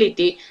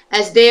responsibility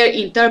as their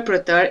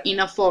interpreter in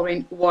a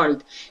foreign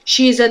world.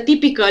 She is a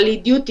typically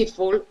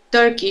dutiful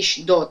Turkish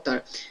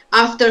daughter.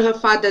 After her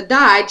father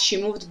died,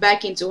 she moved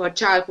back into her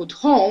childhood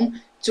home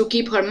to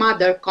keep her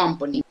mother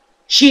company.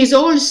 She is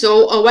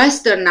also a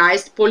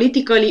westernized,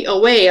 politically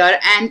aware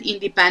and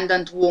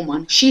independent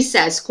woman. She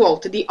says,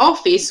 quote, "The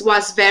office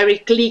was very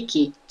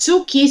cliquey.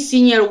 Two key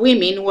senior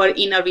women were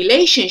in a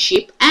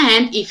relationship,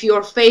 and if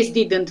your face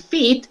didn't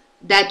fit,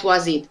 that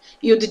was it.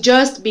 You'd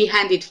just be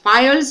handed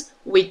files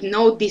with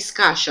no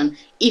discussion.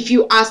 If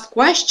you asked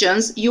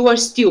questions, you were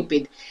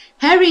stupid."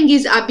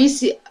 Haringi's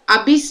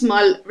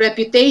abysmal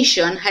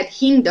reputation had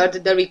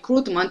hindered the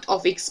recruitment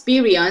of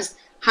experienced,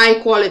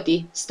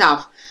 high-quality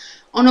staff.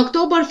 On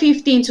October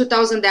 15,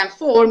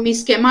 2004,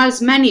 Ms.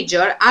 Kemal's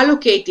manager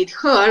allocated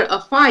her a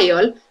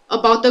file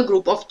about a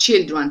group of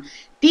children.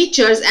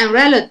 Teachers and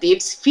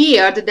relatives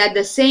feared that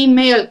the same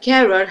male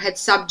carer had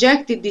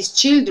subjected these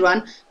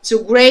children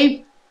to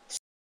grave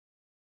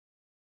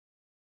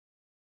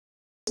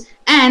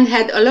and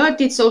had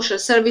alerted social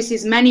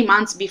services many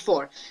months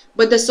before.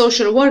 But the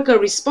social worker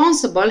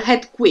responsible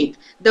had quit.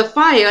 The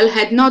file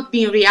had not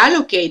been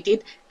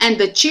reallocated, and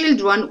the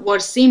children were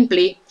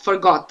simply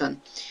forgotten.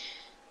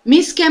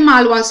 Ms.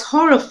 Kemal was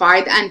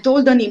horrified and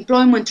told an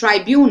employment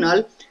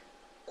tribunal,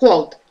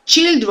 quote,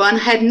 "Children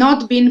had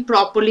not been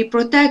properly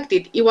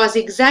protected. It was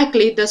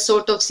exactly the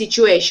sort of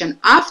situation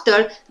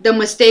after the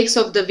mistakes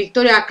of the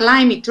Victoria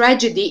climate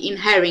tragedy in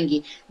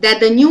Haringi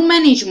that the new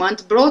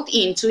management brought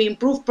in to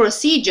improve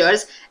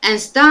procedures and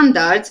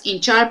standards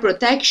in child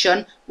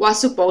protection was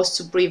supposed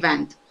to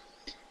prevent."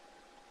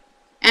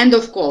 End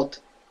of quote.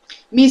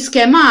 Ms.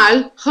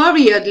 Kemal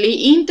hurriedly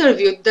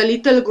interviewed the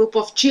little group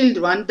of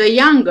children, the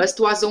youngest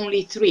was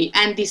only 3,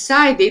 and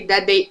decided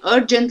that they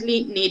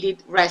urgently needed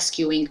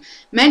rescuing.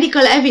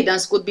 Medical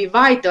evidence could be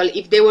vital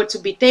if they were to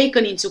be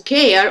taken into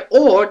care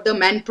or the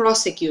men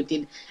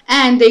prosecuted,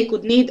 and they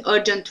could need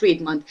urgent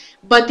treatment.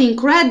 But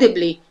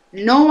incredibly,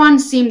 no one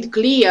seemed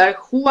clear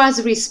who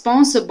was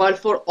responsible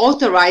for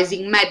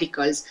authorizing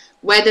medicals,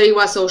 whether it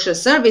was social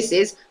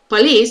services,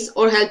 police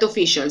or health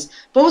officials.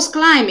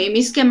 Post-climate,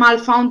 Ms. Kemal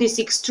found this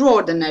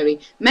extraordinary.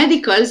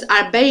 Medicals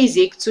are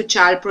basic to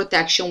child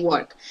protection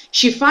work.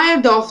 She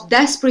fired off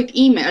desperate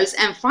emails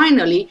and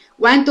finally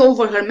went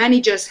over her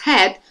manager's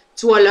head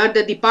to alert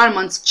the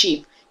department's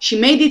chief. She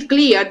made it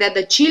clear that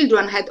the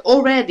children had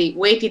already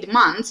waited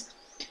months,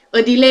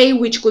 a delay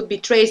which could be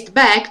traced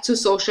back to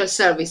social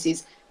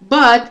services.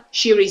 But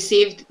she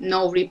received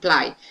no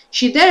reply.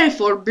 She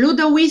therefore blew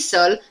the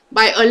whistle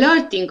by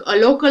alerting a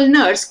local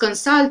nurse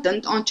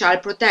consultant on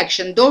child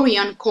protection,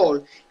 Dorian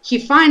Cole. He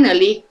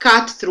finally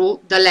cut through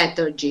the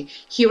lethargy.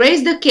 He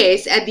raised the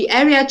case at the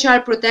Area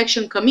Child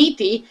Protection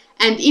Committee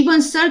and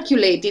even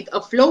circulated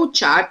a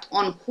flowchart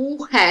on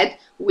who had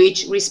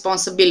which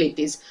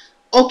responsibilities.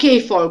 "Okay,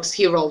 folks,"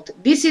 he wrote,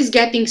 "this is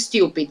getting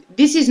stupid.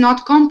 This is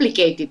not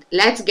complicated.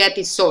 Let's get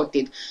it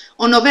sorted."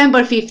 On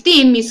November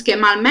 15, Ms.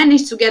 Kemal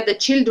managed to get the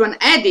children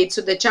added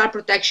to the Child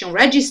Protection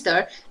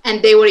Register,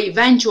 and they were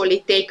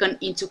eventually taken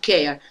into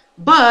care.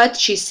 But,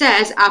 she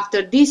says,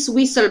 after this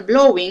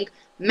whistleblowing,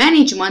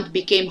 management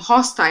became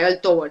hostile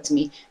towards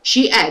me.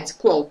 She adds,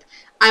 quote,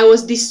 "I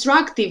was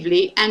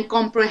destructively and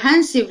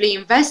comprehensively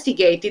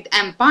investigated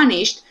and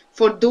punished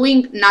for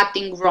doing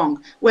nothing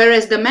wrong,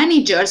 whereas the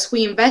managers who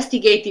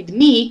investigated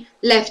me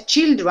left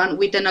children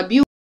with an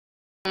abuse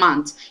for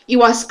months. It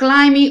was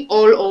climby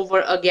all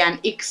over again,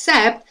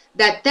 except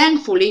that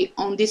thankfully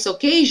on this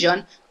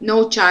occasion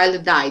no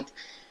child died."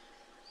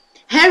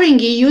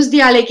 Haringi used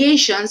the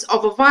allegations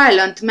of a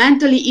violent,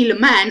 mentally ill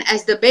man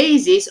as the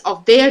basis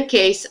of their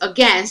case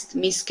against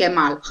Ms.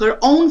 Kemal. Her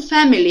own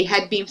family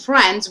had been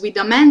friends with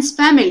the man's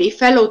family,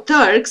 fellow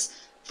Turks,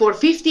 for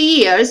 50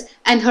 years,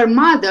 and her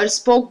mother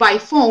spoke by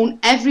phone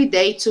every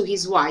day to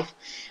his wife.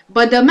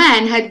 But the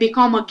man had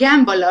become a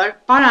gambler,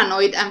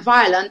 paranoid and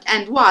violent,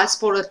 and was,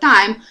 for a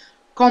time,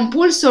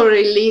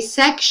 compulsorily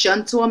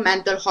sectioned to a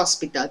mental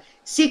hospital.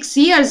 6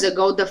 years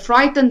ago, the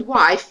frightened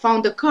wife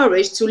found the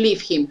courage to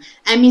leave him,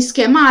 and Miss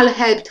Kemal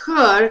helped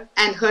her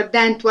and her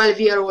then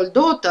 12-year-old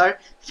daughter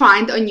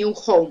find a new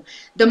home.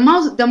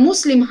 The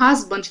Muslim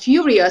husband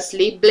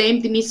furiously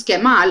blamed Miss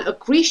Kemal, a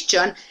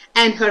Christian,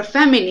 and her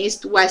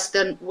feminist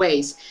Western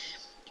ways.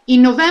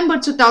 In November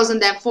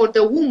 2004,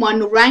 the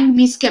woman rang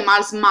Miss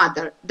Kemal's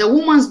mother. The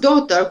woman's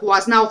daughter, who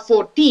was now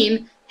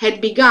 14,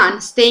 had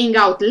begun staying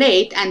out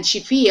late, and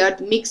she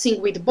feared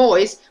mixing with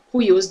boys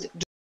who used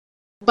drugs.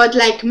 But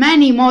like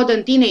many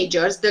modern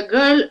teenagers, the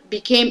girl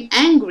became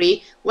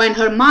angry when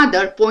her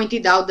mother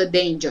pointed out the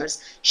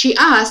dangers. She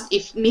asked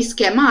if Miss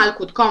Kemal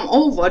could come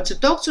over to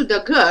talk to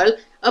the girl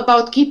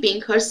about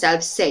keeping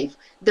herself safe.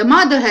 The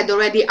mother had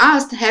already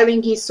asked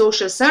Haringey's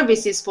social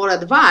services for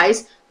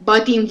advice,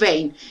 but in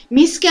vain.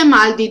 Miss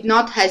Kemal did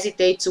not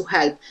hesitate to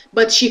help,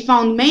 but she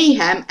found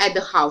mayhem at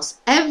the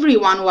house.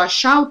 Everyone was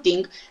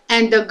shouting,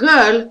 and the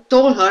girl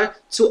told her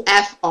to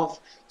F off.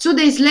 2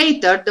 days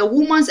later, the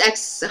woman's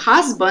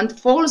ex-husband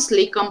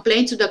falsely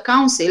complained to the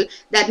council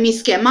that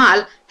Miss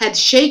Kemal had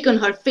shaken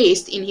her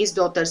fist in his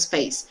daughter's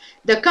face.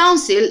 The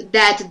council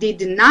that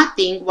did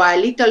nothing while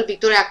little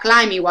Victoria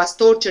Climie was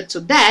tortured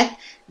to death.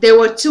 There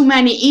were too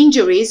many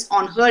injuries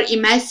on her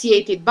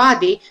emaciated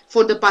body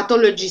for the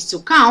pathologists to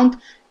count,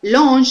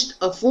 launched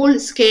a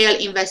full-scale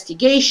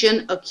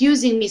investigation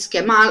accusing Miss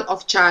Kemal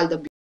of child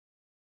abuse.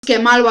 Miss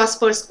Kemal was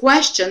first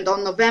questioned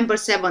on November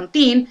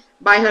 17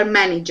 by her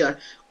manager.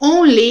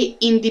 Only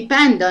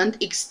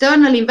independent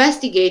external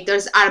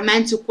investigators are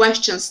meant to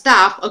question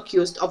staff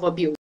accused of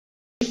abuse.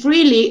 She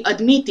freely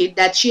admitted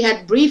that she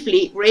had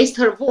briefly raised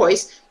her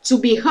voice to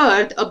be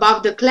heard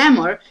above the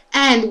clamor,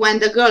 and when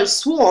the girl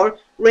swore,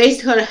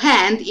 raised her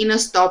hand in a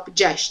stop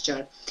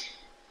gesture.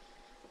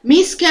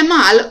 Miss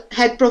Kemal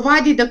had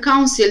provided the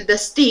council the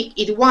stick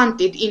it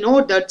wanted in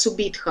order to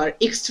beat her.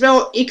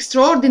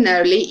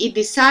 Extraordinarily, it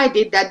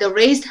decided that the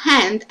raised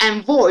hand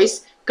and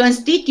voice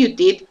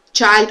constituted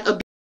child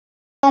abuse,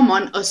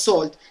 common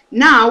assault.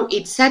 Now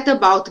it set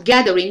about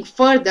gathering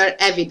further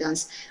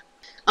evidence.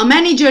 A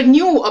manager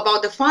knew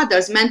about the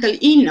father's mental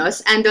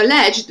illness and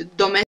alleged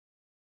domestic,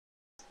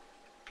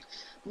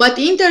 but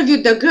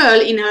interviewed the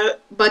girl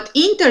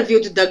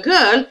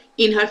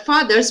in her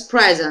father's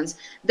presence.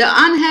 The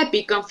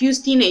unhappy,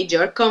 confused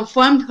teenager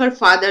confirmed her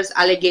father's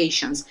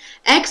allegations.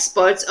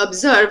 Experts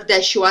observed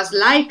that she was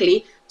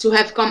likely to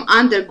have come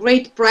under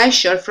great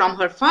pressure from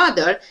her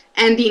father,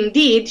 and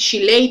indeed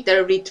she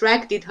later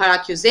retracted her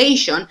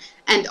accusation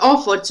and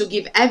offered to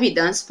give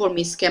evidence for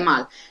Miss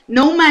Kemal.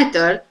 No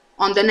matter,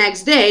 on the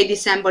next day,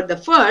 December the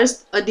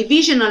 1st, a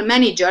divisional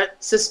manager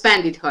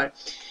suspended her.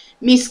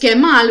 Miss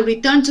Kemal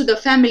returned to the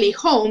family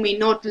home in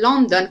North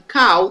London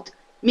cowed,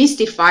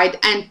 mystified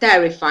and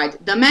terrified.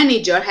 The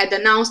manager had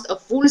announced a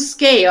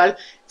full-scale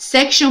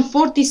Section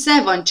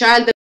 47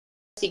 child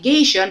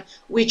investigation,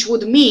 which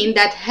would mean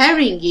that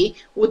Haringey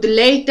would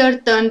later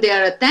turn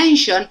their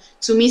attention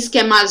to Miss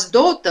Kemal's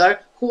daughter,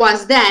 who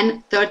was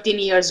then 13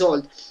 years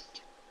old.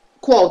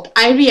 Quote,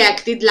 "I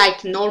reacted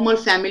like normal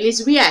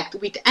families react,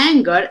 with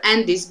anger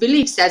and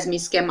disbelief," says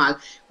Miss Kemal.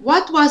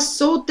 "What was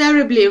so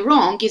terribly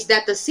wrong is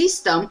that the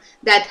system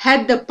that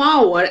had the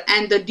power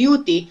and the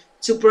duty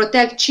to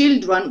protect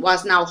children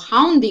was now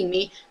hounding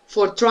me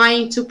for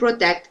trying to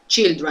protect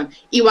children.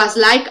 It was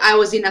like I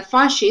was in a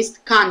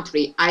fascist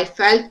country. I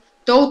felt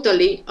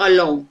totally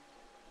alone.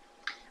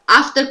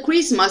 After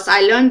Christmas,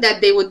 I learned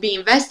that they would be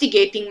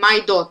investigating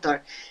my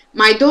daughter.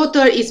 My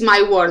daughter is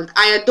my world.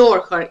 I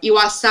adore her. It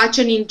was such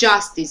an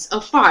injustice, a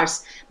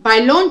farce. By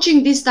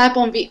launching this type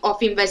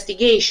of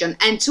investigation,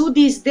 and to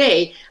this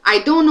day, I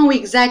don't know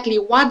exactly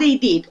what they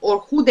did or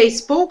who they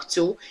spoke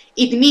to,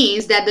 it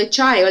means that the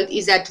child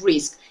is at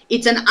risk.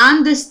 It's an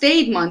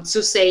understatement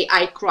to say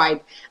I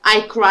cried.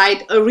 I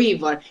cried a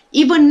river.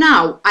 Even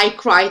now, I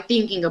cry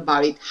thinking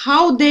about it.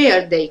 How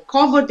dare they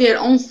cover their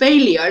own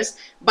failures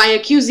by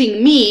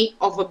accusing me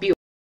of abuse?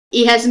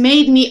 It has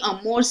made me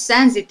a more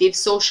sensitive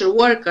social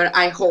worker,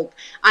 I hope.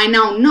 I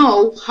now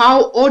know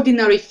how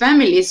ordinary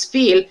families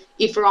feel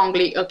if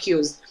wrongly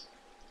accused.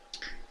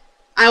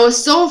 I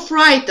was so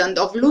frightened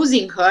of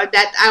losing her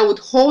that I would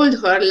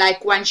hold her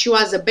like when she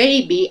was a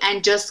baby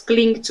and just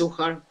cling to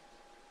her.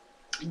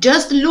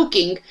 Just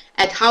looking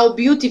at how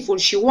beautiful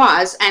she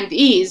was and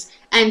is,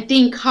 and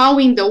think how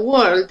in the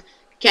world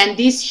can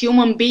these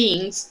human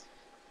beings,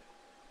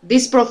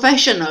 these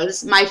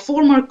professionals, my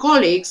former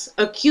colleagues,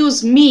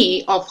 accuse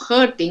me of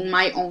hurting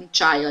my own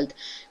child.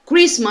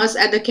 Christmas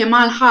at the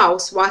Kemal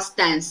house was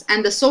tense,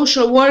 and the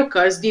social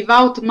worker's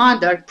devout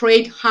mother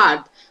prayed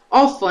hard,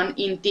 often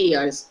in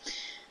tears.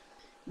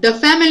 The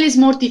family's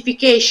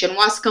mortification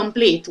was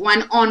complete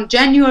when on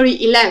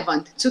January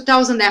 11,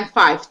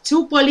 2005,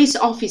 2 police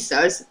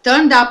officers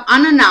turned up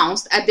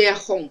unannounced at their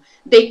home.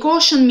 They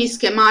cautioned Miss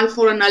Kemal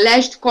for an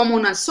alleged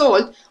common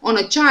assault on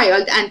a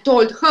child and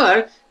told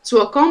her to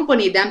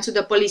accompany them to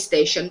the police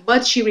station,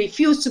 but she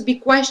refused to be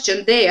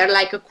questioned there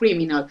like a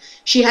criminal.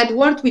 She had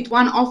worked with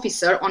one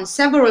officer on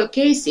several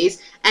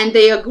cases and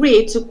they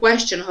agreed to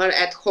question her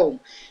at home.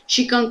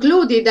 She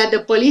concluded that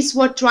the police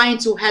were trying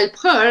to help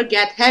her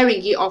get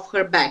Haringey off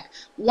her back.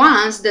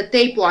 Once the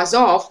tape was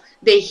off,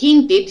 they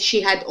hinted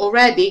she had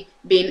already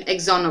been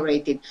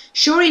exonerated.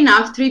 Sure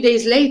enough, 3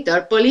 days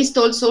later, police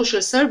told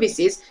social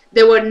services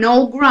there were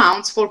no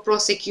grounds for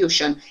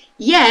prosecution.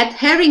 Yet,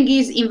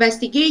 Haringey's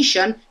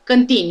investigation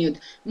continued.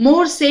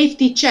 More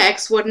safety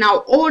checks were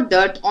now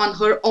ordered on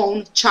her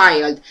own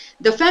child.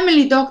 The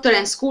family doctor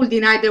and school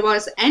denied there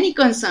was any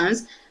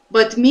concerns,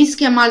 but Miss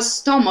Kemal's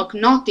stomach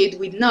knotted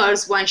with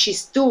nerves when she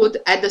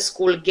stood at the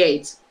school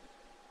gates.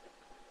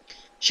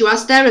 She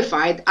was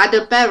terrified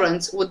other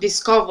parents would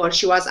discover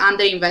she was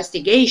under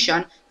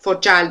investigation for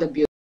child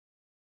abuse.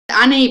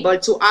 Unable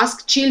to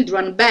ask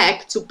children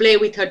back to play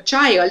with her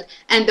child,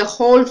 and the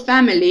whole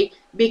family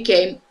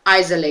became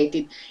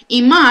isolated.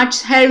 In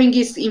March,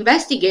 Haringey's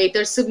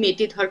investigators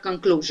submitted her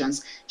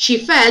conclusions. She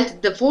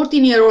felt the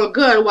 14-year-old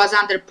girl was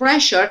under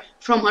pressure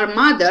from her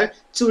mother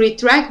to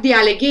retract the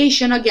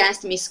allegation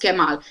against Miss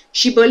Kemal.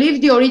 She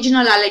believed the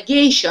original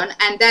allegation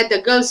and that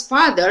the girl's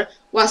father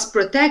was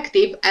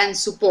protective and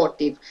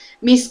supportive.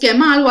 Miss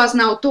Kemal was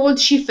now told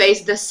she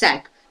faced the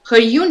sack. Her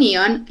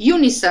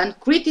unison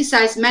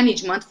criticized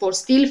management for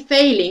still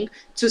failing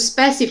to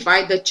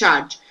specify the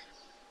charge.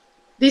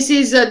 This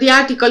is, the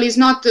article is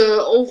not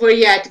over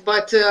yet,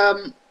 but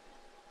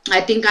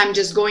I think I'm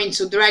just going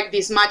to drag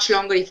this much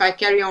longer if I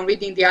carry on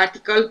reading the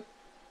article.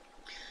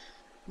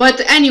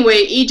 But anyway,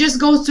 it just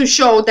goes to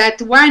show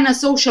that when a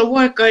social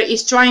worker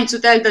is trying to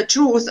tell the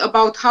truth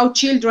about how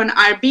children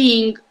are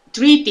being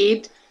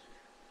treated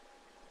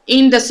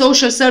in the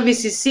social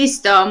services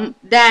system,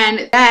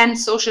 then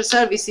social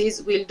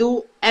services will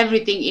do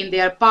everything in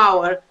their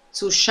power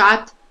to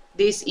shut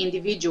these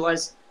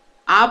individuals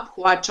up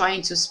who are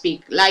trying to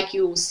speak. Like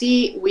you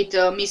see with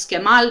Miss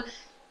Kemal,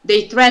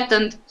 they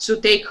threatened to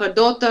take her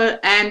daughter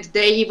and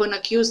they even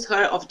accused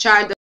her of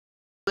child abuse.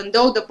 Even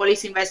though the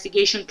police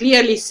investigation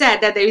clearly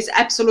said that there is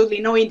absolutely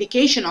no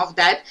indication of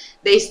that,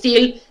 they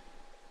still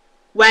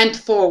went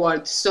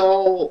forward.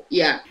 So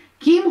yeah.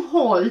 Kim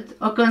Holt,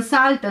 a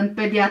consultant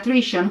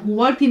pediatrician who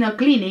worked in a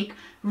clinic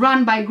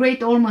run by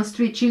Great Ormond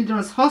Street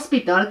Children's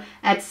Hospital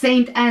at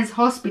St. Anne's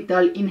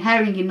Hospital in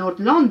Haringey, North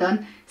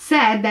London,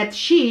 said that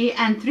she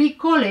and 3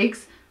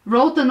 colleagues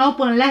wrote an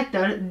open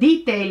letter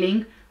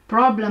detailing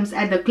problems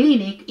at the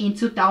clinic in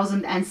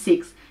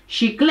 2006.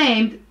 She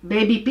claimed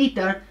baby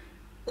Peter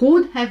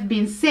could have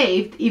been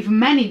saved if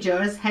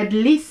managers had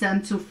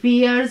listened to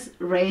fears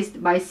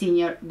raised by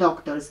senior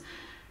doctors.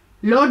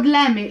 Lord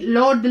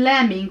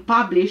Lemming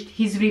published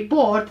his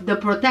report, The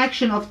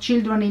Protection of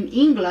Children in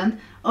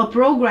England, a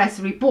progress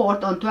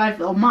report on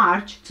 12th of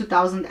March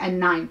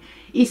 2009.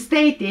 He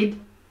stated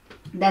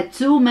that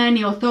too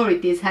many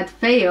authorities had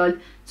failed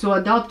to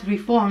adopt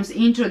reforms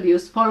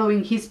introduced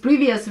following his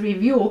previous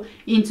review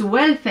into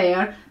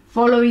welfare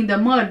following the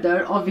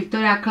murder of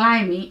Victoria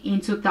Climie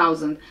in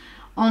 2000.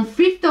 On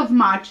 5th of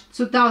March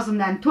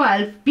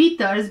 2012,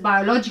 Peter's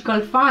biological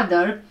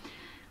father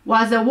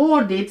was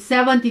awarded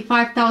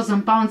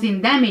 £75,000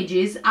 in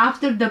damages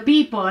after the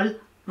People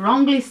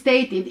wrongly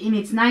stated in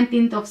its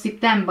 19th of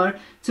September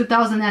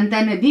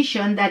 2010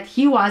 edition that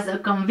he was a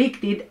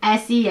convicted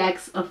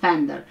SEX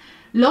offender.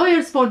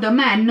 Lawyers for the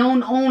man,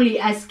 known only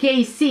as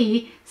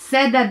KC,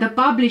 said that the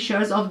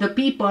publishers of the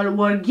People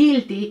were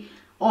guilty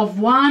of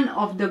one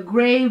of the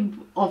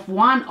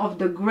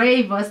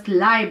gravest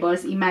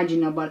libels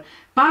imaginable.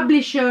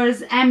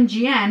 Publishers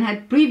MGN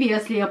had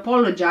previously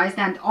apologized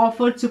and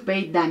offered to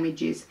pay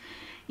damages.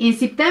 In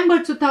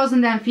September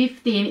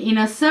 2015, in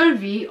a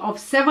survey of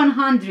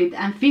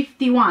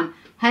 751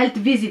 health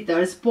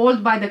visitors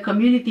polled by the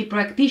Community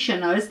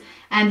Practitioners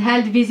and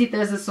Health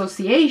Visitors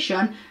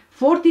Association,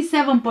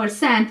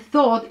 47%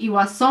 thought it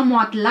was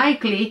somewhat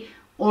likely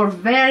or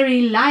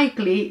very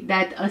likely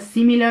that a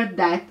similar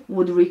death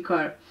would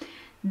recur.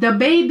 The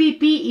baby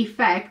P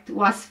effect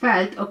was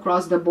felt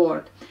across the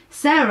board.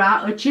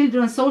 Sarah, a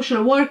children's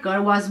social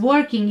worker, was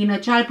working in a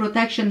child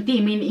protection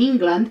team in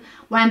England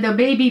when the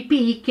baby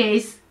P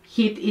case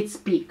hit its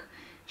peak.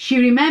 She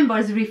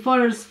remembers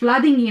referrals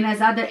flooding in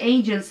as other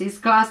agencies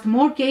classed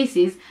more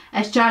cases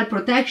as child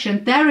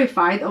protection,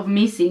 terrified of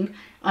missing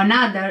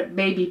another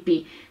baby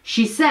P.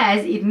 She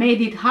says it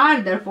made it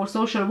harder for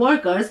social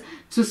workers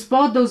to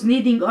spot those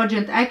needing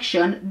urgent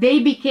action. They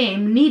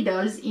became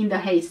needles in the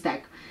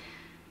haystack.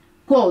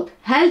 Quote,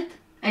 health,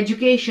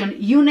 education,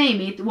 you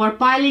name it, were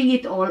piling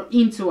it all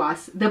into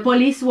us. The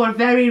police were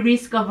very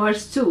risk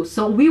averse too,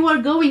 so we were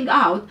going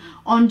out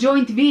on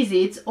joint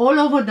visits all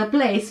over the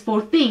place for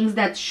things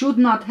that should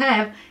not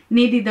have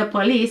needed the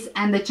police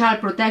and the child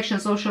protection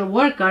social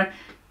worker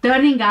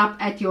turning up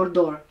at your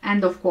door.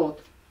 End of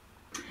quote.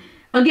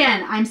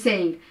 Again, I'm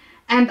saying,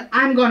 and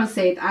I'm gonna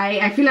say it,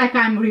 I feel like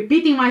I'm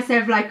repeating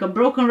myself like a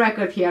broken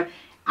record here.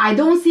 I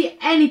don't see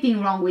anything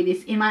wrong with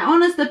this. In my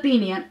honest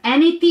opinion,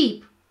 any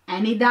tip,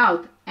 any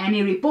doubt,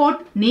 any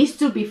report needs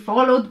to be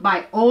followed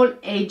by all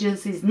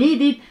agencies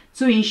needed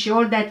to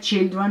ensure that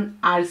children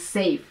are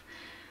safe.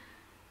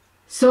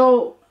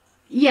 So,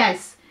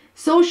 yes,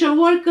 social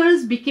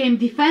workers became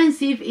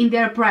defensive in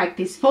their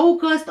practice,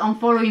 focused on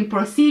following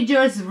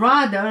procedures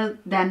rather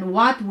than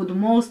what would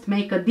most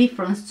make a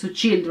difference to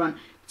children.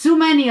 Too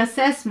many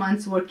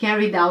assessments were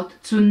carried out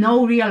to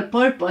no real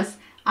purpose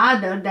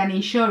other than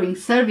ensuring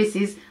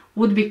services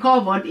would be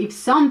covered if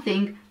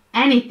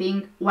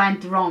anything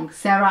went wrong,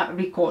 Sarah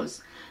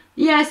recalls.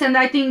 Yes, and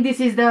I think this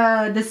is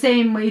the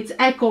same, it's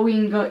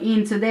echoing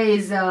in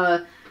today's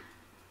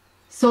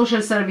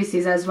social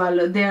services as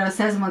well, their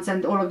assessments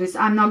and all of this.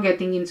 I'm not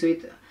getting into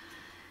it.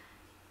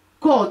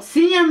 Quote,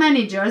 senior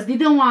managers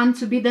didn't want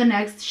to be the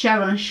next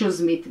Sharon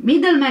Shoesmith.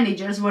 Middle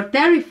managers were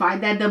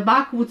terrified that the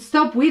buck would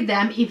stop with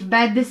them if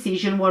bad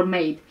decisions were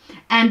made.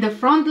 And the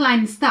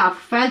frontline staff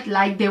felt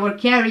like they were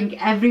carrying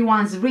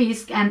everyone's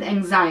risk and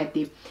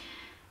anxiety.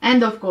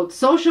 End of quote.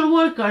 Social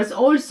workers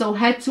also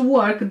had to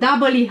work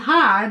doubly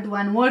hard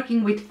when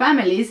working with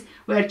families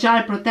where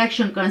child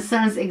protection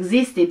concerns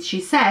existed, she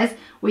says,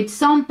 with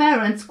some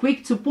parents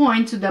quick to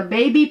point to the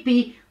baby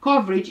P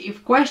coverage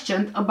if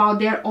questioned about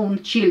their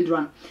own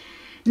children.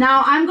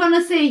 Now, I'm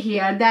gonna say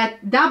here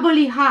that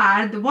doubly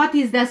hard, what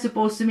is that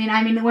supposed to mean?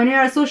 I mean, when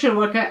you're a social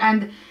worker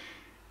and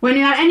when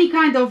you are any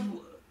kind of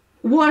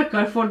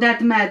worker for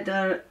that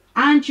matter,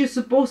 aren't you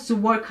supposed to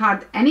work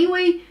hard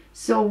anyway?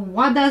 So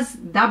what does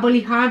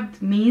doubly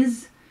hard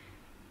means?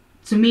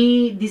 To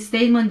me, this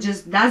statement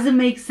just doesn't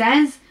make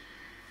sense.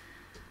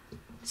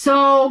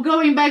 So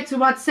going back to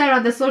what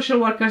Sarah, the social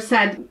worker,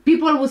 said,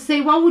 people would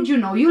say, what would you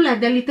know? You let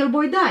the little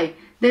boy die.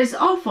 There's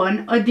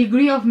often a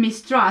degree of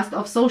mistrust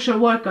of social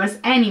workers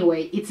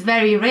anyway. It's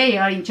very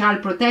rare in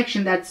child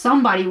protection that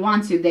somebody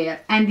wants you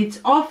there, and it's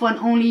often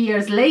only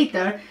years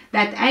later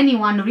that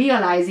anyone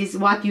realizes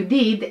what you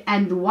did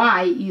and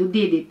why you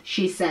did it,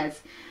 she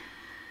says.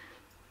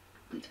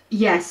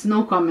 Yes,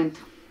 no comment.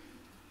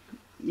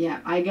 Yeah,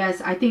 I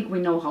think we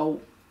know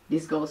how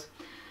this goes.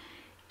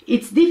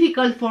 It's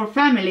difficult for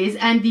families,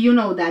 and you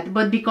know that,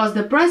 but because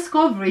the press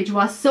coverage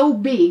was so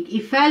big,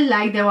 it felt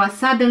like there was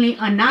suddenly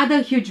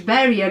another huge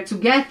barrier to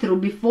get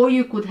through before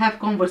you could have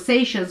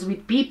conversations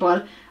with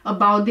people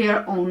about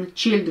their own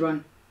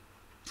children.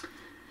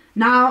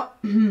 Now,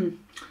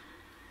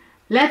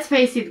 let's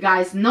face it,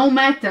 guys, no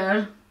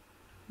matter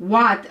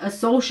what a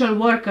social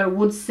worker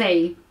would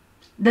say,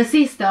 the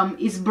system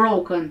is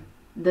broken.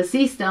 The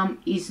system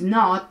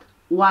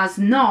was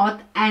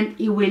not, and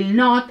it will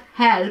not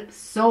help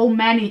so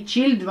many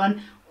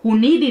children who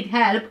needed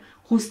help,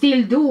 who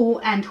still do,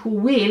 and who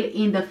will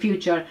in the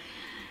future.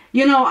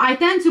 You know, I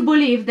tend to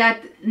believe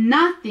that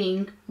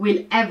nothing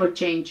will ever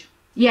change.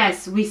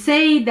 Yes, we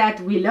say that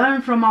we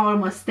learn from our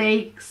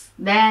mistakes,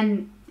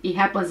 then it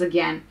happens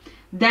again.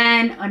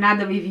 Then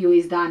another review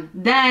is done.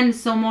 Then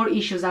some more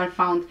issues are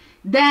found.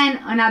 Then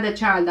another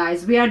child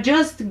dies. We are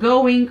just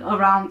going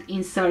around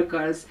in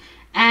circles.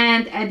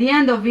 And at the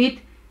end of it,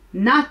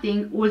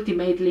 nothing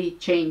ultimately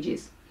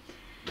changes.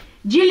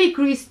 Gilly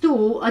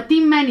Christou, a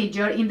team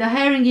manager in the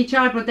Haringey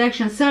Child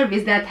Protection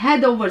Service that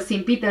had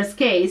overseen Peter's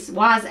case,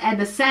 was at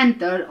the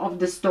center of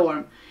the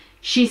storm.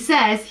 She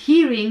says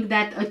hearing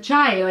that a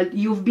child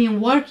you've been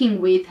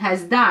working with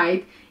has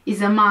died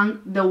is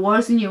among the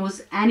worst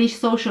news any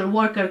social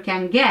worker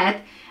can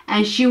get,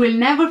 and she will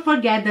never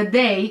forget the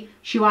day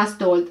she was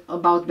told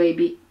about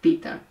baby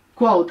Peter.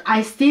 Quote,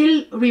 I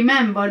still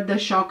remember the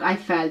shock I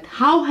felt.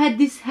 How had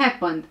this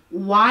happened?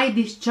 Why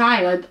this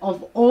child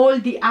of all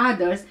the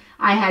others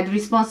I had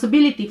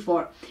responsibility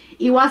for?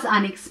 It was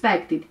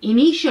unexpected.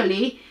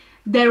 Initially,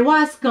 there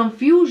was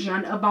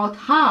confusion about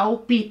how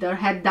Peter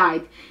had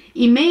died.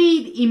 It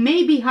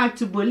may be hard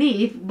to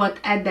believe, but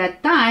at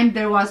that time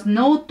there was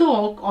no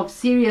talk of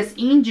serious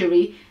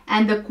injury,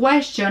 and the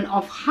question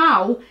of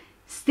how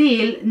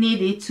still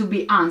needed to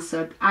be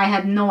answered. I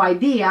had no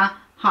idea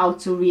how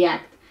to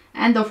react.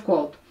 End of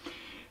quote.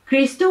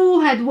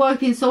 Christou had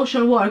worked in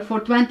social work for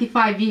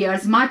 25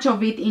 years, much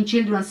of it in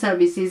children's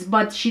services,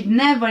 but she'd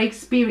never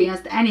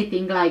experienced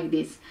anything like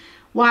this.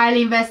 While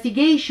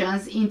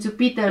investigations into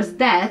Peter's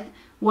death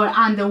were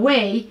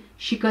underway,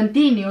 she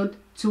continued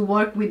to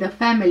work with the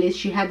families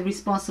she had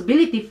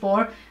responsibility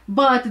for,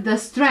 but the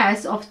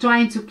stress of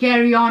trying to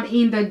carry on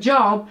in the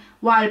job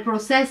while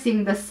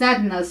processing the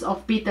sadness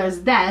of Peter's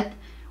death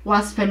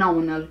was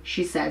phenomenal,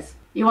 she says.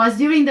 It was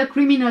during the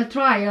criminal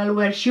trial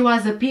where she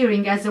was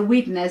appearing as a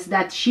witness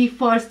that she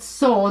first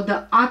saw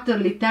the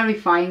utterly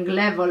terrifying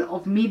level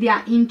of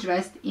media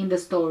interest in the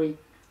story.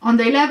 On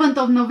the 11th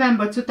of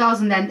November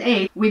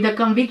 2008, with the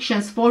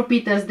convictions for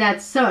Peter's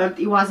death served,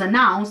 it was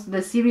announced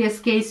the serious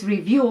case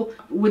review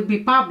would be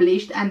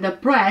published, and the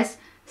press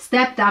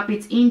stepped up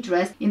its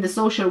interest in the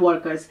social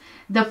workers.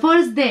 The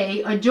first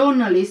day a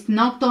journalist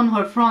knocked on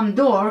her front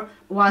door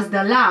was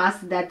the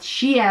last that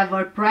she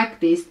ever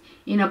practiced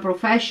in a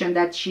profession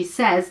that she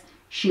says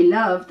she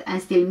loved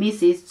and still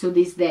misses to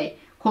this day.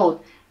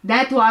 Quote,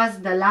 that was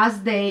the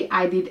last day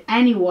I did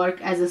any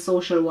work as a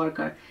social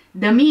worker.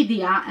 The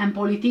media and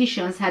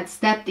politicians had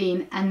stepped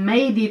in and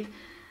made it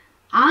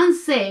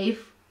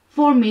unsafe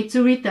for me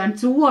to return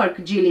to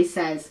work, Gilly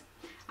says.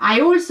 I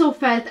also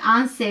felt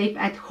unsafe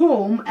at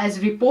home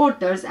as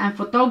reporters and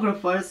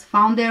photographers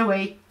found their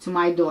way to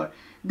my door.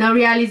 The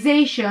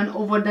realization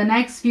over the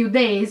next few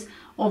days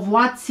of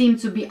what seemed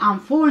to be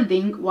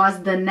unfolding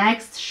was the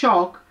next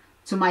shock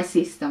to my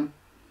system.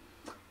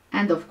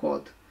 End of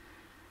quote.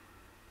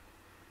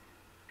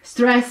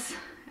 Stress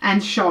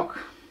and shock.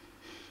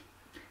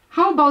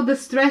 How about the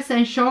stress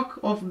and shock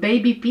of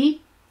baby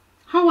P?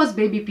 How was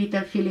baby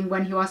Peter feeling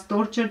when he was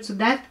tortured to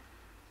death?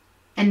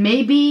 And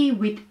maybe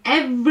with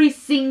every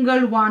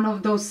single one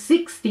of those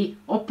 60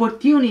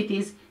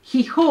 opportunities,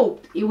 he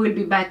hoped it will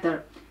be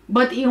better.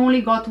 But it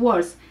only got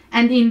worse.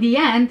 And in the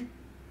end,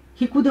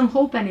 he couldn't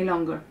hope any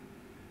longer.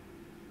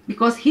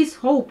 Because his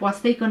hope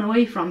was taken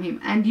away from him.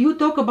 And you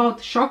talk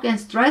about shock and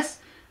stress?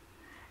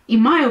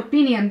 In my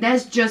opinion,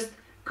 that's just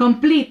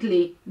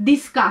completely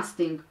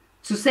disgusting,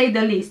 to say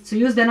the least, to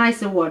use the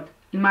nicer word.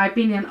 In my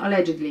opinion,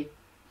 allegedly.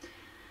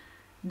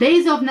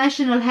 Days of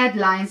national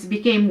headlines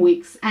became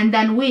weeks, and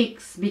then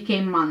weeks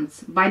became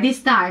months. By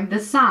this time, The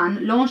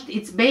Sun launched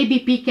its Baby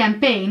P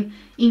campaign,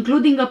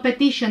 including a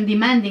petition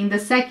demanding the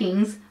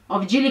sackings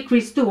of Gilly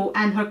Christou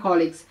and her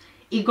colleagues.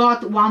 It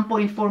got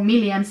 1.4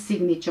 million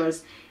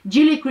signatures.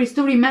 Gilly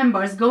Christou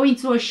remembers going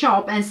to a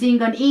shop and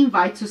seeing an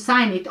invite to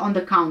sign it on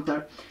the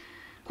counter.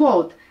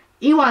 Quote,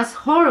 "It was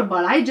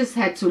horrible, I just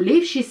had to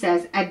leave," she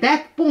says. "At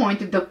that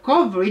point, the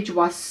coverage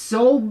was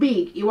so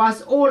big, it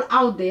was all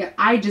out there,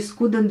 I just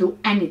couldn't do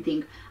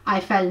anything. I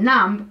felt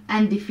numb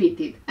and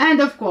defeated." End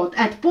of quote.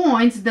 At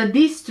points, the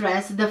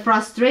distress, the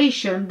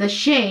frustration, the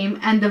shame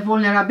and the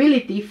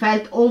vulnerability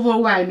felt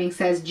overwhelming,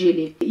 says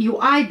Gilly. You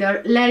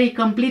either let it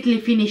completely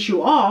finish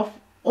you off,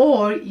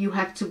 or you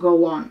have to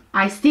go on.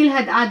 I still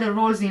had other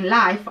roles in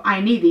life I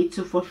needed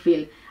to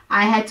fulfill.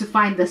 I had to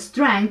find the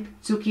strength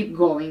to keep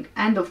going.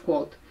 End of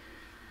quote.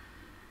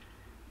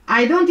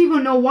 I don't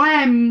even know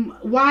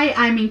why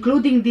I'm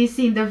including this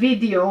in the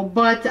video,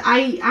 but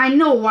I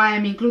know why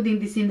I'm including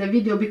this in the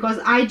video, because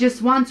I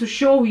just want to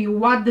show you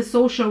what the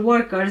social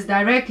workers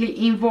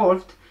directly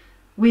involved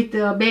with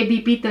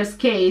baby Peter's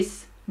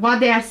case, what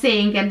they are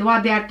saying and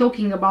what they are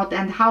talking about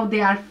and how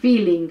they are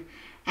feeling,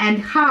 and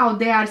how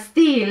they are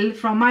still,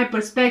 from my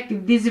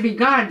perspective,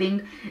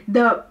 disregarding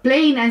the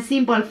plain and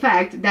simple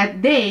fact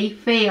that they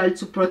failed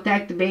to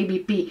protect baby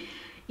P.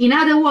 In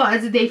other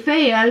words, they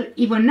fail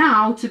even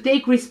now to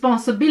take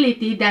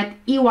responsibility that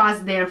it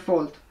was their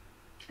fault.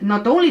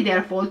 Not only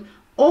their fault,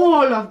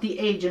 all of the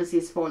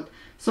agency's fault.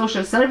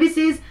 Social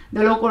services,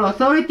 the local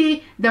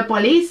authority, the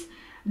police,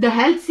 the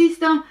health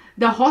system,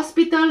 the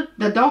hospital,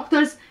 the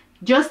doctors,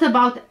 just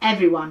about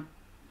everyone.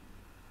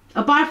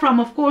 Apart from,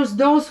 of course,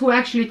 those who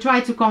actually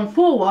tried to come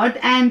forward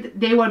and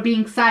they were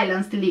being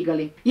silenced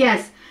legally.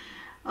 Yes,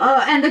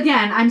 and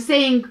again, I'm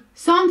saying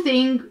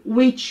something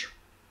which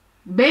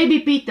baby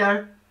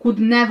Peter could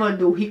never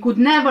do. He could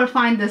never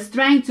find the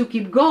strength to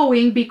keep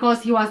going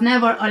because he was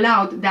never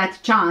allowed that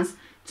chance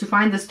to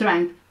find the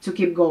strength to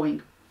keep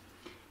going.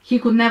 He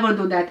could never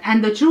do that.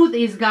 And the truth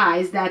is,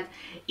 guys, that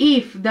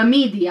if the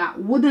media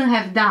wouldn't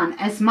have done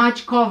as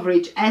much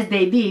coverage as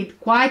they did,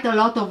 quite a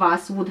lot of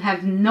us would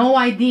have no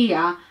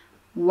idea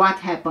what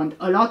happened.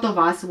 A lot of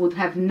us would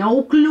have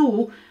no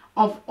clue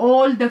of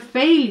all the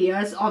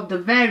failures of the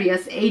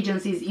various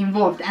agencies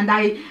involved. And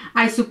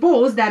I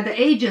suppose that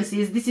the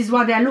agencies, this is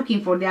what they are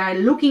looking for. They are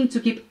looking to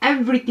keep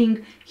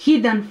everything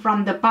hidden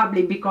from the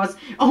public because,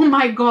 oh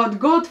my God,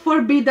 God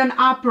forbid an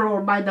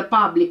uproar by the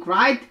public,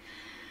 right?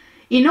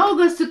 In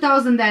August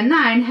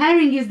 2009,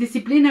 Herring's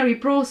disciplinary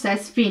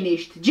process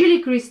finished.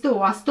 Gilly Christou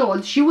was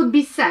told she would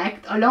be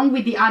sacked along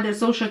with the other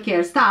social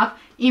care staff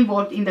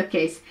involved in the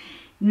case.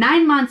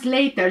 9 months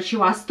later, she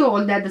was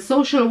told that the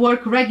social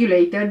work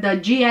regulator, the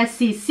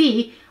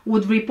GSCC,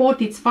 would report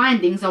its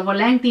findings of a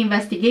lengthy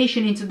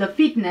investigation into the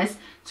fitness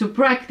to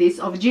practice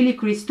of Gilly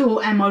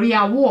Christou and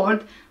Maria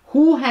Ward,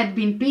 who had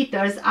been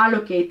Peter's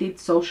allocated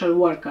social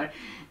worker.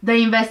 The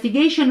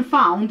investigation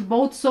found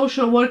both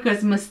social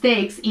workers'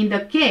 mistakes in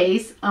the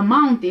case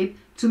amounted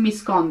to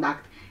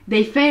misconduct.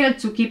 They failed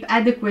to keep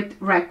adequate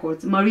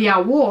records.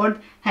 Maria Ward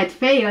had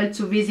failed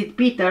to visit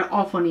Peter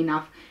often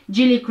enough.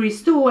 Gilly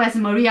Christou, as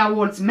Maria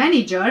Ward's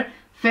manager,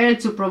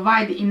 failed to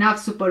provide enough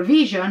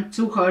supervision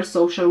to her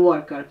social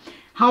worker.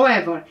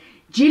 However,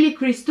 Gilly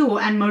Christou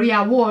and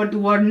Maria Ward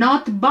were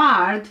not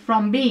barred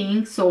from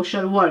being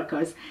social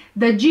workers.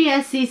 The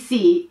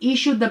GSCC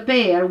issued the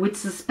pair with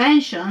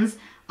suspensions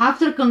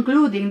after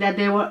concluding that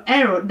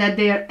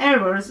their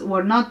errors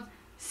were not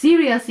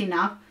serious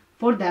enough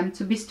for them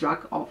to be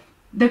struck off.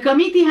 The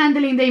committee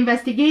handling the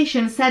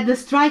investigation said the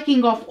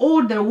striking of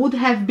order would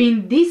have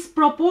been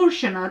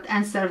disproportionate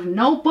and served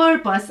no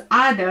purpose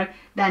other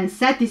than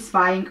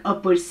satisfying a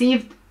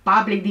perceived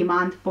public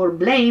demand for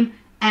blame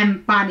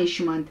and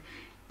punishment.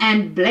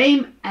 And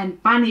blame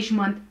and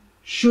punishment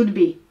should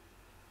be.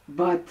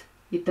 But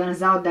it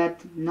turns out that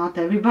not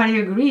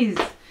everybody agrees.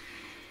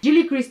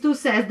 Julie Christou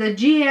says the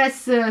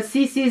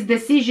GSCC's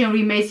decision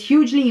remains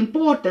hugely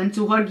important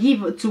to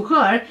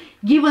her,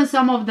 given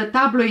some of the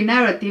tabloid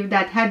narrative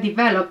that had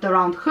developed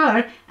around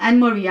her and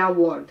Maria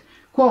Ward.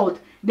 Quote,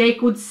 "They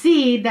could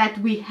see that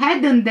we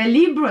hadn't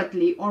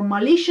deliberately or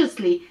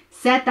maliciously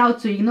set out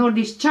to ignore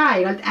this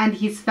child and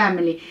his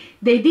family.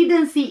 They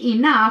didn't see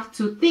enough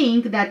to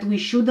think that we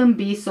shouldn't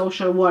be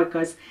social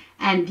workers.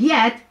 And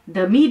yet,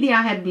 the media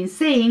had been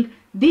saying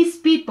these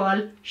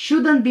people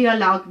shouldn't be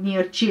allowed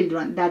near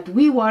children, that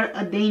we were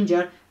a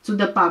danger to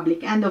the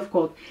public." End of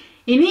quote.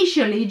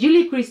 Initially,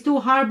 Julie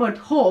Christou harbored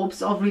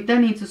hopes of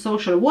returning to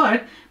social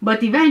work,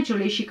 but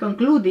eventually she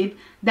concluded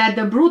that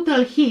the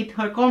brutal hit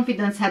her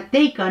confidence had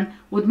taken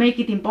would make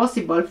it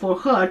impossible for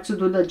her to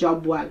do the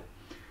job well.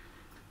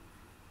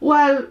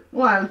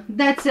 Well,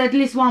 that's at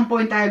least one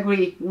point I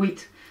agree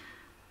with.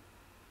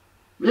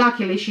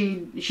 Luckily,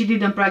 she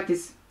didn't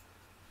practice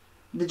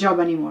the job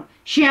anymore.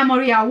 She and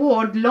Maria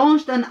Ward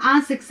launched an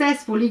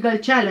unsuccessful legal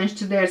challenge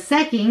to their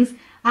sackings,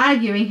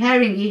 arguing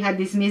Haringey had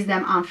dismissed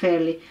them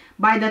unfairly.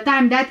 By the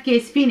time that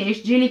case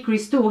finished, Julie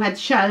Christou had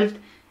shelved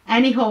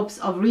any hopes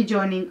of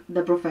rejoining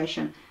the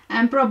profession.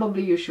 And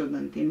probably you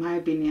shouldn't, in my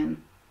opinion.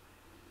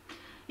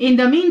 In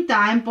the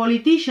meantime,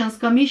 politicians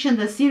commissioned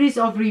a series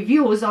of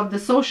reviews of the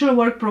social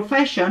work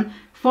profession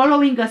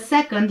following a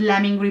second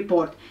Lemming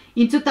report.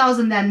 In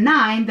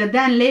 2009, the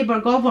then Labour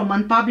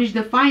government published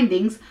the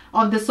findings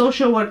of the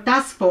Social Work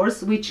Task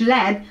Force, which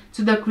led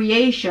to the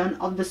creation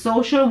of the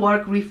Social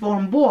Work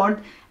Reform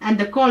Board and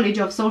the College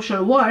of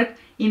Social Work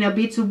in a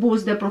bid to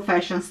boost the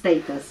profession's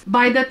status.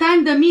 By the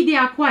time the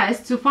media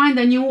quest to find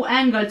a new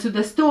angle to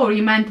the story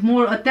meant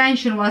more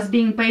attention was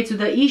being paid to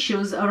the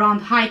issues around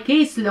high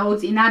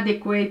caseloads,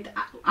 inadequate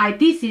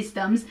IT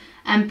systems,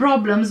 and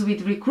problems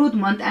with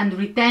recruitment and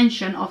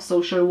retention of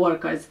social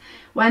workers.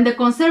 When the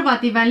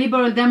Conservative and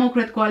Liberal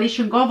Democrat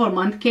coalition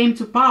government came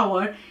to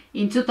power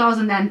in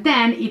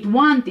 2010, it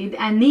wanted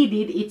and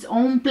needed its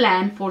own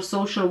plan for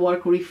social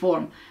work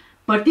reform,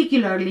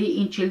 particularly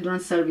in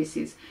children's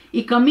services.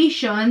 It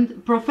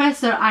commissioned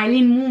Professor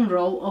Eileen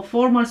Munro, a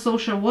former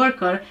social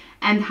worker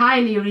and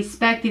highly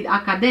respected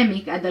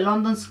academic at the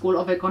London School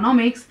of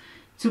Economics,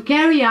 to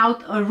carry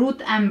out a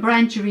root and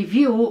branch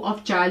review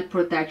of child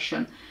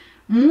protection.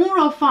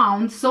 Munro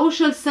found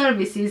social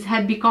services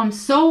had become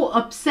so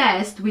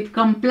obsessed with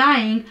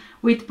complying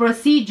with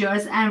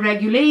procedures and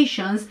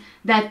regulations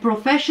that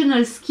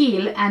professional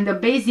skill and a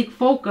basic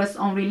focus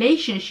on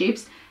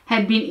relationships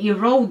had been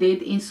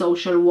eroded in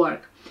social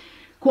work.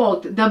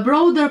 Quote, "The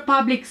broader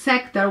public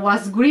sector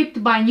was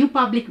gripped by new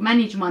public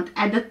management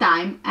at the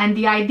time, and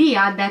the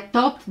idea that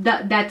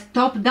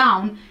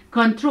top-down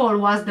control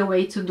was the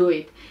way to do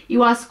it. It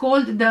was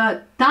called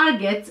the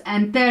targets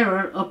and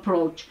terror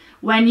approach.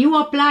 When you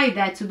apply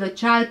that to the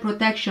child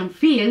protection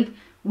field,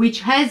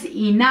 which has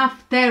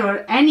enough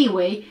terror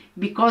anyway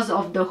because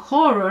of the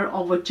horror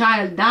of a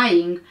child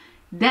dying,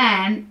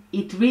 then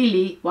it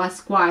really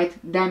was quite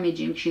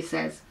damaging," she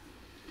says.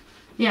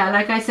 Yeah,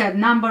 like I said,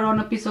 number on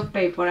a piece of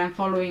paper, I'm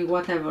following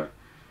whatever.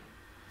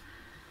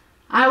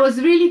 I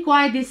was really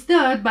quite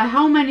disturbed by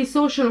how many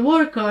social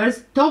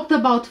workers talked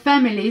about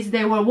families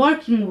they were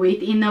working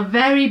with in a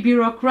very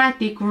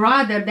bureaucratic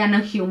rather than a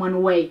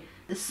human way.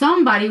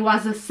 Somebody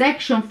was a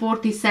Section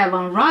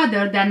 47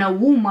 rather than a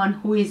woman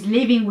who is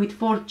living with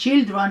 4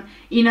 children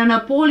in an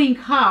appalling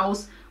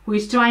house who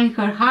is trying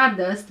her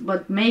hardest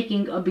but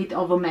making a bit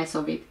of a mess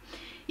of it.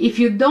 If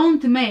you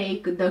don't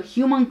make the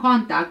human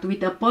contact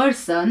with a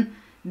person,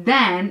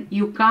 then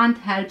you can't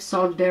help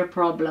solve their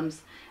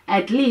problems.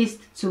 At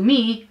least, to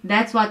me,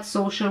 that's what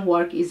social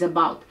work is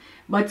about.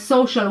 But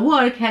social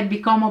work had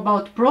become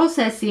about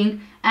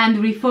processing and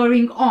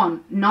referring on,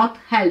 not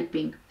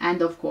helping."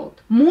 End of quote.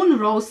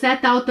 Munro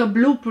set out a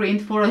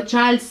blueprint for a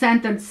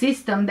child-centered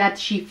system that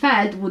she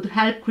felt would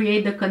help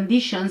create the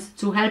conditions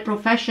to help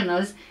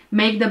professionals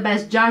make the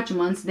best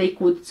judgments they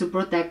could to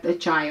protect a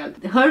child.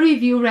 Her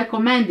review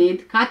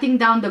recommended cutting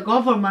down the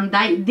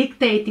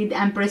government-dictated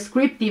and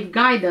prescriptive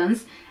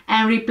guidance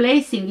and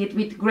replacing it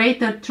with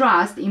greater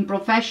trust in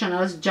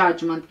professionals'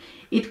 judgment.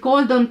 It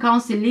called on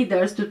council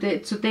leaders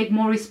to take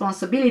more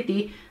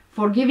responsibility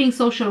for giving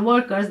social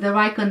workers the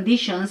right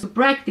conditions to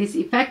practice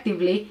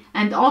effectively,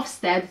 and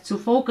Ofsted to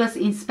focus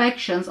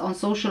inspections on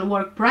social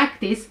work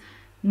practice,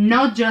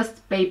 not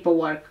just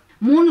paperwork.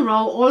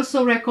 Munro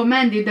also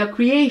recommended the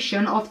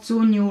creation of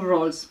 2 new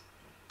roles.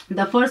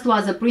 The first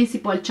was a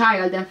principal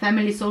child and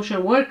family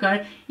social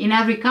worker in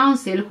every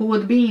council who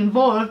would be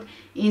involved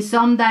in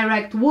some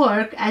direct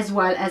work as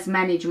well as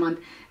management.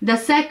 The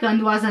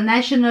second was a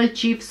national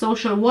chief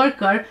social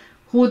worker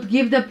who would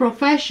give the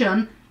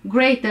profession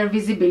greater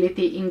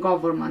visibility in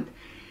government.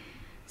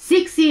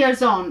 6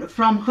 years on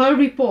from her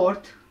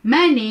report,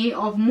 many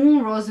of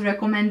Munro's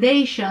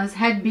recommendations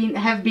have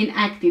been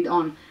acted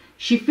on.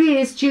 She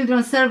feels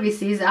children's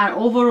services are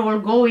overall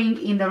going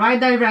in the right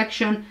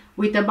direction,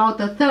 with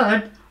about a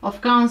third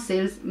of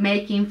councils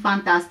making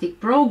fantastic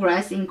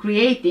progress in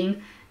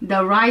creating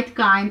the right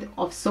kind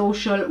of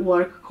social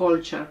work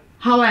culture.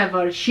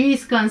 However, she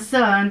is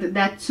concerned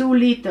that too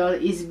little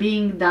is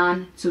being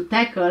done to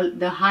tackle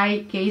the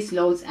high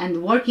caseloads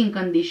and working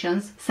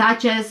conditions,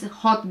 such as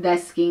hot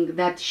desking,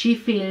 that she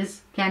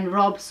feels can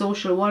rob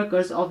social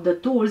workers of the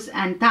tools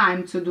and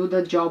time to do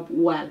the job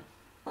well.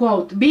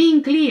 Quote,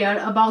 being clear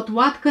about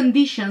what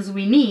conditions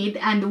we need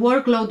and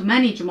workload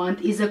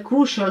management is a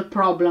crucial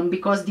problem,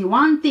 because the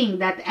one thing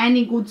that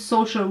any good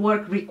social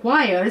work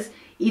requires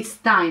is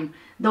time.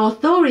 The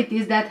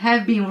authorities that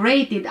have been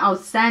rated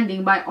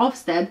outstanding by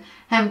Ofsted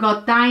have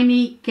got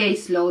tiny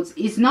caseloads.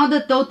 It's not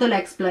a total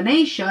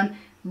explanation,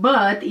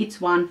 but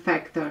it's one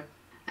factor.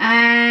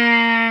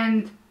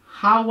 And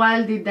how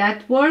well did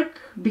that work?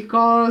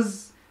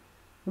 Because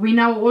we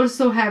now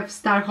also have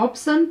Star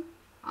Hobson,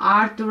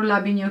 Arthur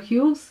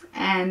Labigno-Hughes,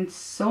 and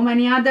so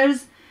many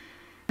others.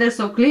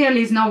 So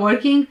clearly it's not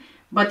working.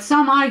 But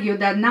some argue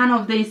that none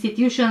of the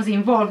institutions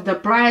involved, the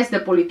press, the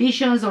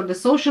politicians, or the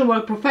social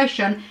work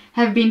profession,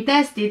 have been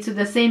tested to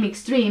the same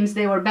extremes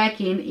they were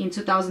back in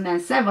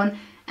 2007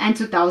 and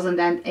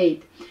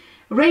 2008.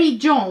 Ray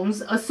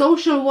Jones, a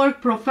social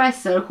work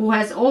professor who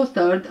has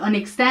authored an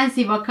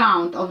extensive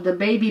account of the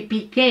Baby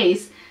P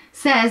case,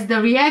 says the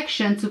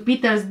reaction to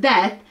Peter's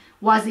death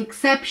was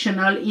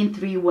exceptional in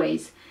three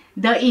ways: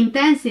 the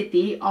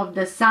intensity of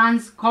the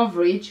Sun's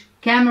coverage,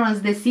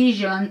 Cameron's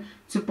decision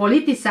to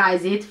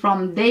politicize it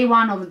from day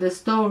one of the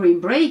story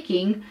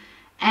breaking,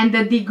 and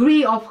the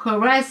degree of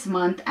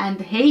harassment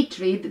and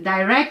hatred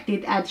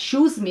directed at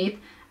Shoesmith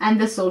and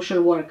the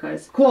social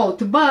workers.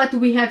 Quote, but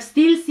we have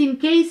still seen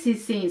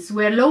cases since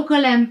where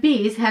local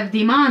MPs have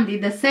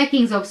demanded the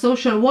sackings of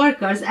social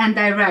workers and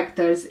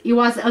directors. It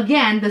was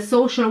again the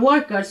social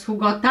workers who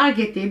got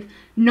targeted,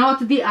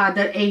 not the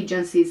other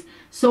agencies.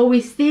 So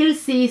we still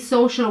see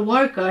social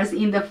workers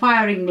in the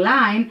firing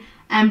line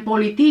and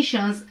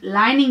politicians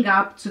lining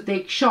up to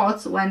take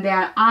shots when they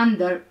are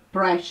under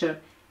pressure,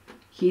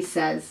 he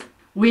says.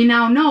 We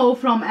now know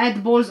from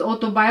Ed Ball's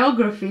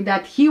autobiography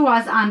that he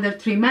was under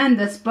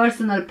tremendous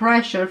personal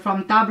pressure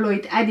from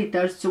tabloid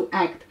editors to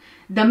act.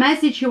 The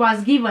message he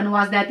was given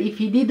was that if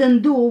he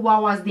didn't do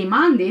what was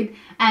demanded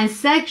and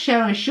sack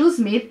Sharon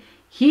Shoesmith,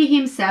 he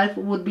himself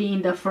would be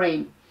in the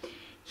frame.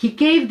 He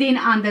caved in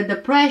under the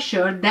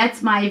pressure,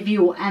 that's my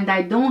view, and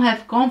I don't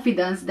have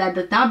confidence that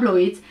the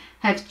tabloids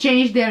have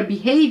changed their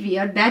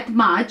behavior that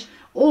much,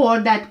 or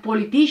that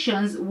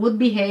politicians would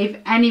behave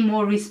any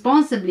more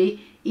responsibly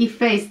if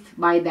faced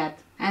by that.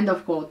 End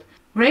of quote.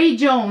 Ray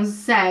Jones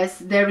says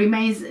there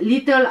remains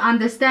little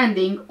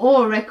understanding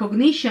or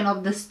recognition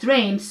of the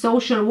strain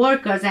social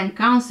workers and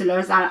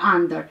counselors are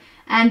under,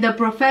 and the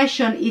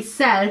profession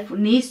itself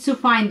needs to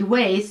find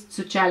ways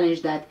to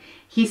challenge that.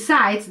 He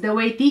cites the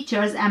way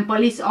teachers and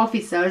police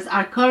officers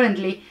are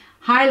currently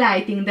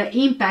highlighting the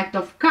impact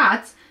of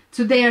cuts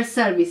to their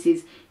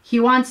services. He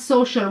wants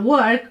social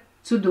work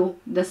to do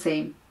the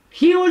same.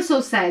 He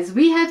also says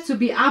we have to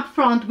be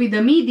upfront with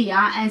the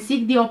media and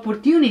seek the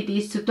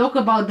opportunities to talk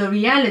about the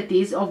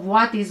realities of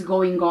what is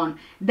going on.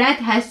 That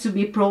has to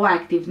be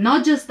proactive,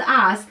 not just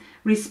us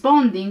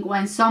responding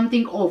when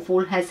something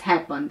awful has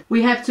happened.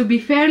 We have to be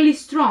fairly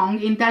strong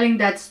in telling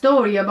that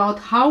story about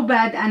how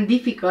bad and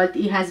difficult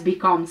it has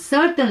become,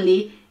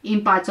 certainly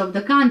in parts of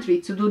the country,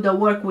 to do the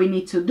work we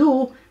need to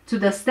do, to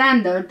the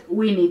standard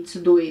we need to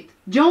do it.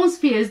 Jones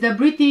feels the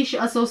British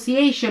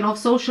Association of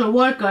Social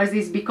Workers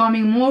is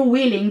becoming more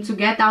willing to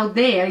get out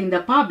there in the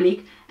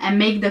public and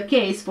make the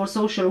case for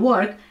social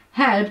work,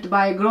 helped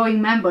by a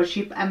growing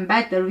membership and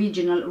better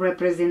regional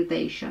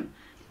representation.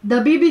 The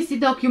BBC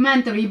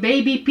documentary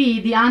Baby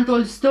P, The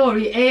Untold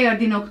Story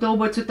aired in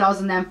October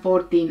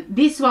 2014.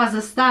 This was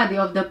a study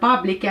of the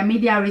public and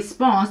media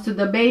response to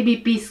the Baby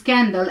P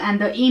scandal and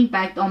the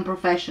impact on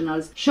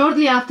professionals.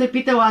 Shortly after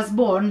Peter was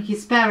born,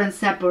 his parents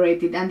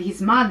separated and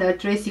his mother,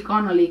 Tracy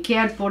Connolly,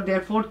 cared for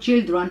their 4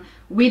 children,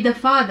 with the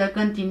father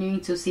continuing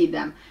to see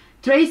them.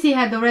 Tracy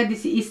had already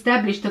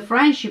established a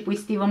friendship with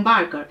Stephen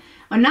Barker.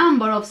 A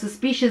number of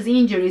suspicious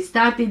injuries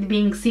started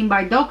being seen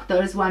by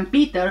doctors when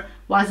Peter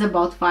was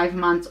about 5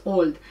 months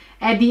old.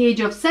 At the age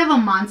of 7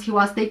 months, he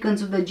was taken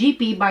to the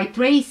GP by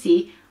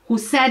Tracy, who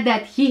said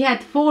that he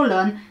had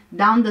fallen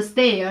down the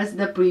stairs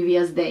the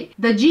previous day.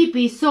 The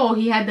GP saw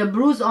he had a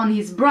bruise on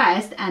his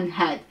breast and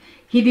head.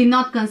 He did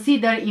not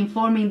consider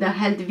informing the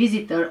health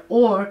visitor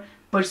or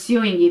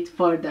pursuing it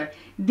further.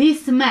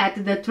 This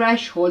met the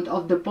threshold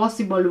of the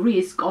possible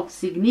risk of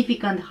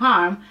significant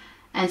harm,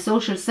 and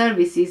social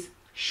services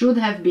should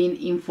have been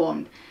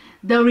informed.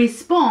 The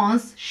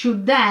response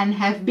should then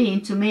have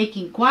been to make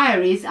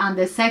inquiries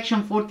under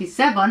Section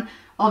 47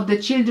 of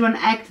the Children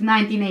Act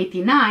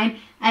 1989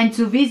 and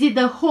to visit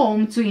the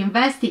home to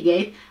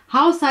investigate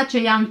how such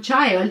a young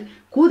child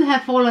could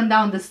have fallen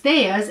down the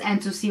stairs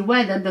and to see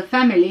whether the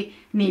family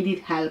needed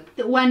help.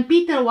 When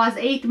Peter was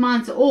 8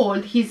 months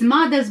old, his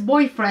mother's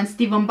boyfriend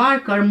Stephen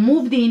Barker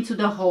moved into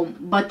the home,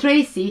 but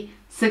Tracy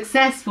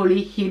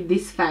successfully hid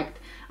this fact.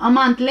 A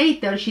month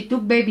later, she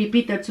took baby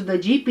Peter to the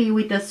GP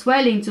with a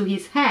swelling to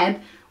his head,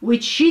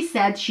 which she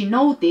said she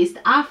noticed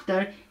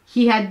after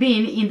he had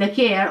been in the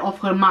care of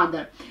her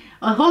mother.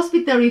 A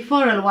hospital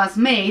referral was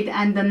made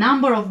and the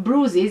number of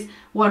bruises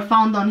were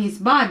found on his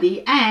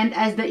body, and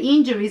as the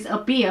injuries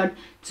appeared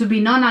to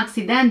be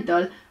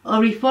non-accidental, a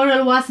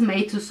referral was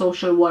made to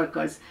social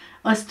workers.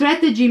 A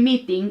strategy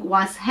meeting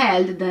was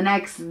held the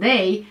next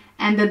day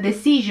and the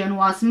decision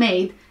was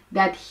made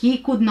that he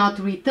could not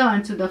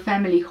return to the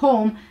family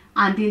home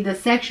until the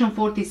Section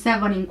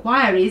 47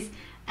 inquiries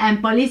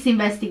and police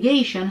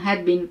investigation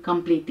had been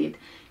completed.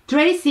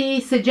 Tracy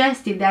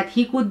suggested that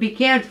he could be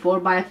cared for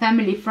by a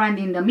family friend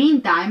in the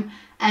meantime,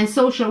 and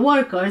social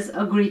workers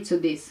agreed to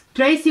this.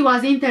 Tracy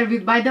was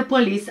interviewed by the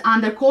police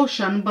under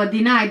caution but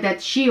denied that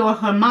she or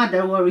her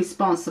mother were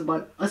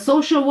responsible. A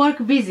social work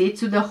visit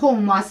to the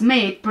home was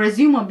made,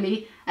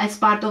 presumably as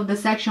part of the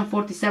Section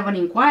 47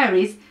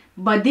 inquiries,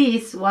 but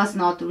this was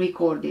not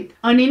recorded.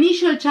 An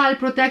initial child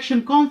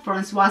protection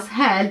conference was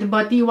held,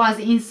 but it was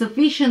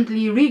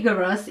insufficiently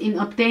rigorous in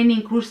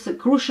obtaining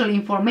crucial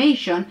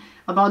information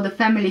about the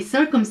family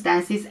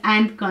circumstances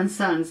and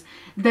concerns.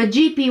 The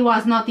GP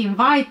was not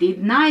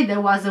invited,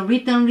 neither was a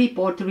written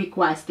report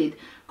requested.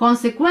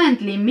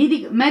 Consequently,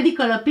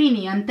 medical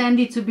opinion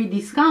tended to be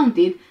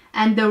discounted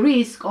and the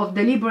risk of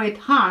deliberate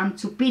harm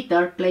to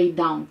Peter played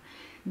down.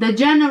 The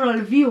general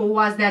view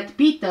was that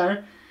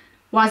Peter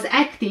was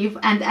active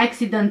and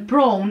accident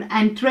prone,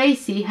 and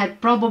Tracy had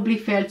probably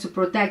failed to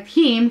protect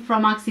him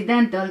from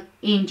accidental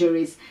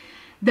injuries.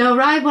 The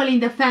arrival in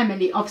the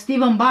family of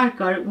Stephen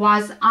Barker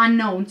was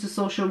unknown to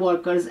social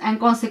workers, and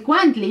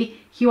consequently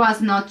he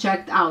was not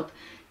checked out.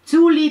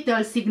 Too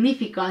little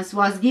significance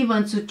was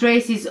given to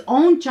Tracy's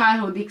own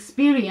childhood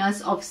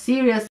experience of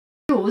serious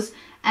abuse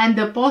and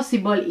the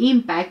possible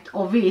impact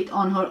of it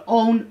on her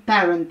own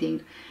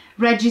parenting.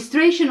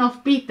 Registration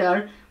of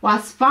Peter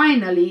was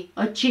finally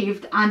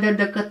achieved under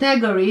the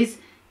categories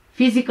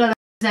physical abuse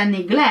and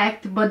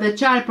neglect, but the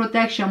child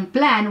protection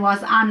plan was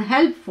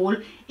unhelpful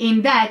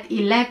in that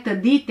it lacked a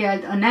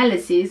detailed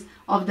analysis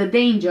of the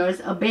dangers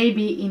a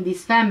baby in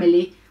this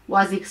family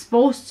was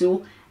exposed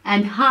to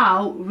and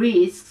how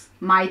risks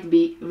might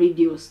be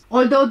reduced.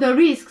 Although the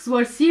risks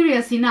were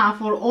serious enough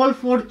for all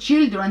 4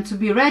 children to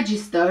be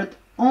registered,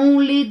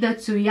 only the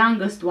 2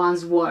 youngest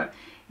ones were.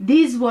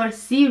 These were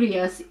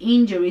serious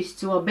injuries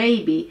to a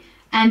baby,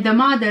 and the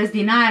mother's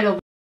denial of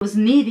abuse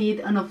needed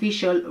an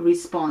official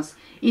response.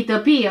 It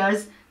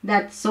appears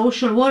that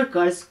social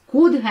workers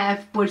could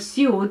have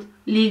pursued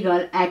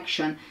legal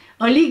action.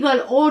 A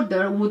legal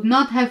order would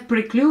not have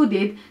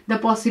precluded the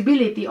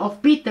possibility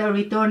of Peter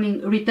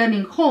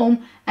returning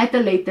home at a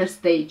later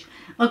stage.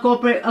 A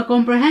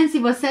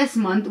comprehensive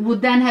assessment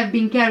would then have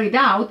been carried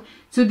out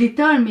to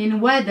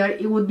determine whether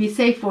it would be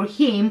safe for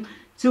him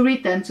to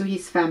return to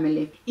his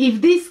family. If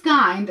this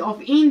kind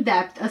of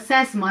in-depth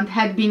assessment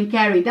had been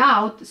carried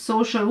out,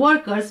 social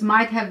workers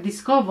might have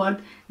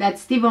discovered that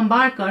Stephen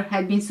Barker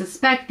had been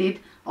suspected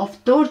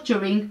of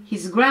torturing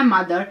his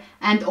grandmother,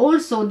 and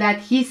also that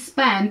he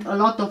spent a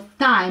lot of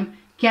time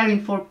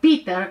caring for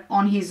Peter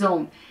on his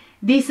own.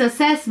 This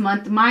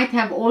assessment might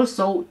have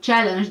also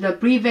challenged the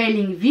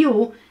prevailing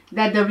view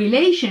that the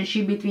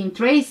relationship between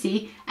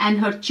Tracy and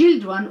her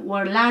children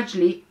were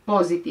largely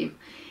positive.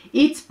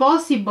 It's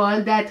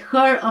possible that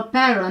her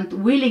apparent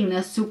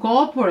willingness to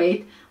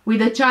cooperate with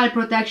the child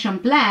protection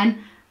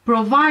plan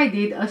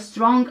provided a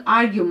strong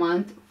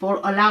argument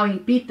for allowing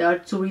Peter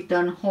to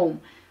return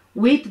home,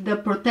 with the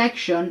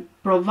protection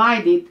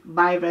provided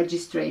by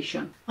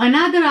registration.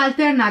 Another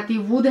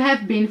alternative would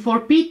have been for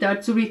Peter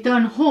to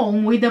return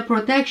home with the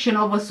protection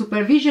of a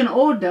supervision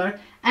order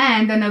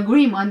and an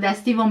agreement that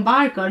Stephen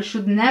Barker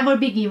should never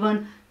be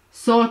given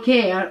sole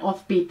care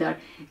of Peter.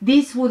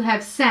 This would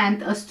have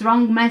sent a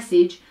strong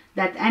message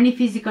that any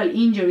physical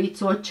injury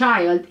to a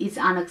child is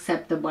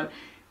unacceptable.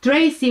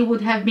 Tracy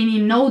would have been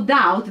in no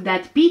doubt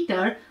that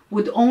Peter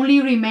would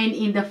only remain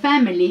in the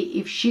family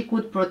if she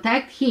could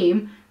protect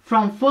him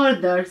from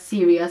further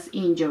serious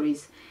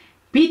injuries.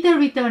 Peter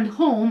returned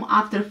home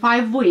after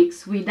 5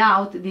 weeks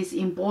without this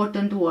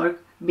important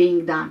work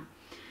being done.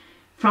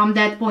 From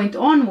that point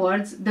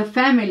onwards, the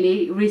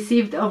family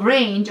received a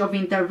range of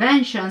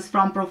interventions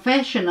from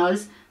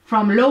professionals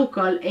from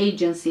local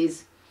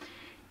agencies.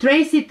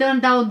 Tracy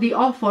turned down the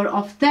offer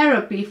of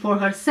therapy for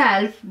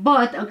herself,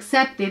 but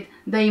accepted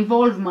the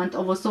involvement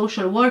of a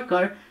social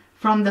worker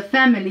from the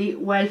Family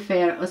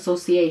Welfare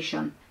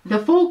Association. The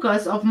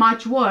focus of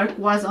much work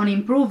was on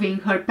improving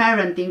her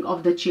parenting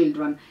of the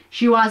children.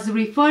 She was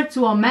referred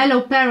to a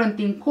mellow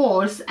parenting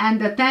course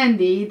and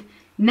attended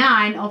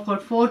 9 of her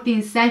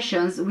 14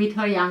 sessions with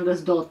her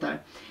youngest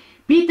daughter.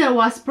 Peter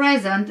was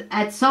present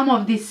at some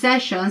of these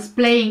sessions,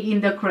 playing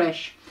in the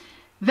creche.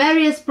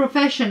 Various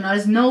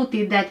professionals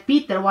noted that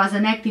Peter was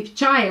an active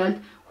child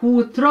who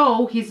would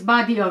throw his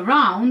body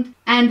around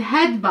and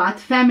headbutt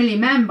family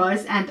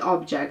members and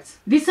objects.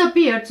 This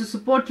appeared to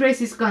support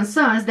Tracy's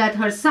concerns that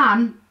her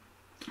son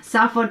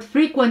suffered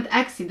frequent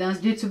accidents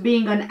due to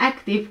being an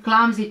active,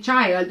 clumsy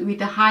child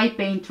with a high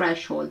pain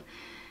threshold.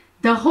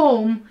 The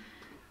home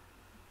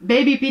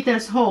Baby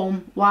Peter's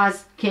home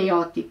was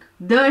chaotic,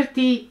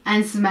 dirty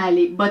and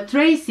smelly, but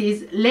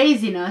Tracy's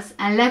laziness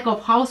and lack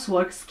of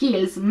housework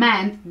skills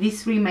meant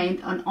this remained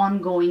an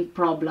ongoing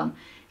problem.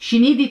 She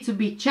needed to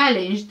be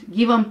challenged,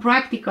 given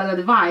practical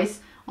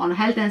advice on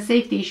health and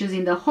safety issues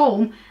in the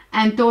home,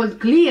 and told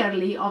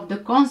clearly of the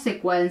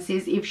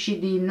consequences if she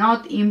did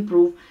not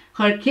improve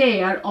her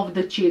care of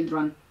the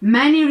children.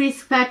 Many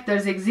risk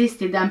factors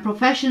existed, and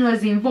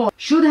professionals involved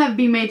should have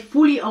been made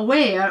fully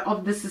aware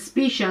of the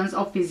suspicions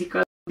of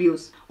physical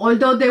abuse.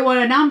 Although there were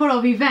a number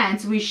of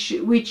events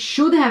which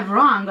should have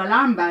rung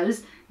alarm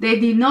bells, they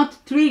did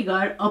not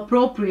trigger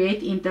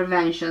appropriate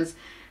interventions.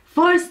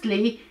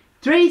 Firstly,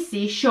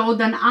 Tracy showed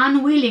an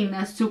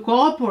unwillingness to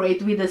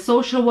cooperate with the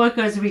social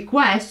worker's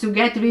request to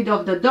get rid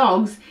of the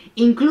dogs,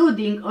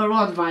 including a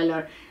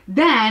Rottweiler.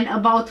 Then,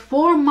 about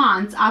 4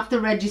 months after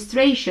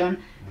registration,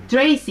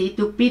 Tracy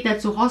took Peter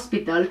to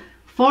hospital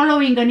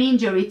following an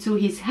injury to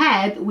his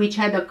head which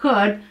had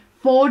occurred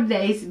 4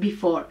 days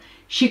before.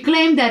 She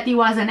claimed that it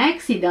was an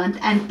accident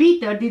and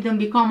Peter didn't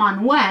become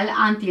unwell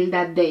until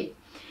that day.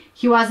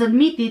 He was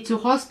admitted to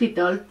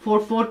hospital for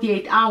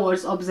 48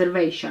 hours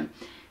observation.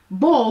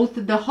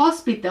 Both the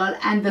hospital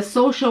and the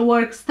social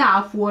work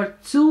staff were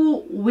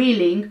too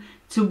willing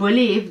to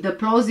believe the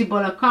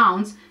plausible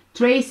accounts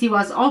Tracy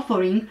was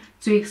offering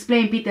to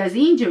explain Peter's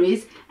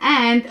injuries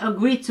and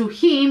agreed to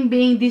him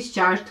being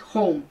discharged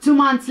home. 2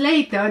 months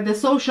later, the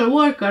social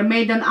worker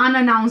made an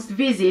unannounced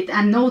visit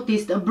and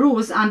noticed a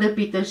bruise under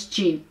Peter's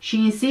chin.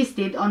 She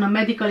insisted on a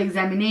medical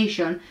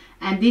examination,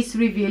 and this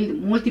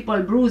revealed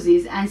multiple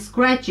bruises and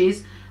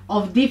scratches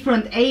of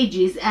different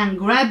ages and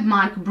grab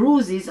mark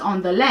bruises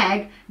on the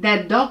leg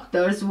that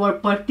doctors were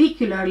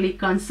particularly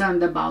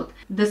concerned about.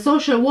 The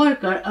social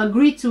worker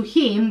agreed to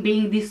him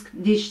being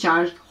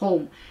discharged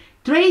home.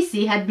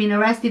 Tracy had been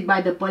arrested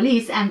by the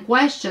police and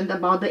questioned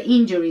about the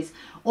injuries.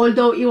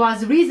 Although it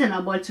was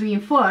reasonable to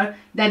infer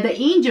that the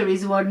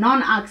injuries were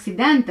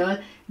non-accidental,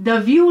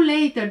 the view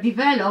later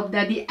developed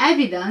that the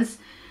evidence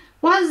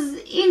was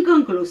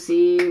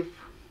inconclusive.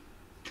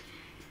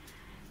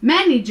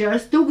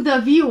 Managers took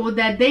the view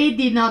that they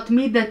did not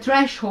meet the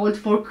threshold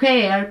for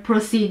care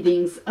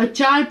proceedings. A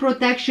child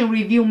protection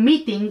review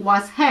meeting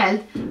was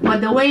held,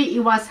 but the way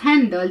it was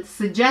handled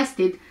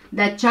suggested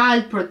that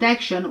child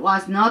protection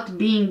was not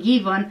being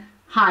given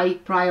high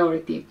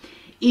priority.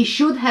 It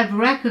should have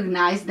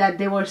recognized that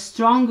there were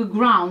strong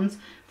grounds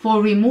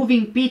for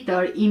removing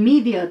Peter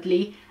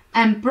immediately,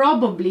 and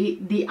probably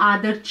the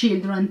other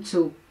children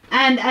too.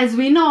 And as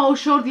we know,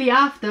 shortly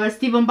after,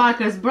 Stephen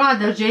Barker's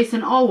brother,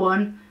 Jason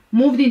Owen,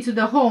 moved into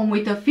the home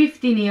with a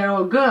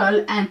 15-year-old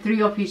girl and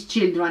 3 of his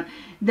children.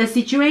 The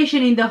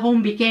situation in the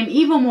home became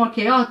even more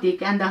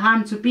chaotic, and the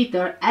harm to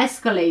Peter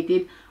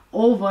escalated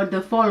over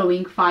the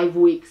following 5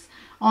 weeks.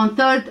 On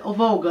 3rd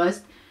of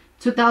August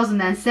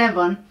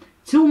 2007,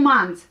 2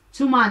 months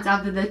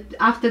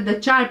after the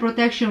child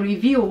protection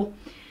review,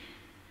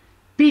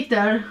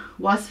 Peter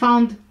was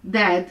found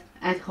dead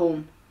at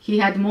home. He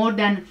had more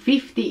than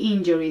 50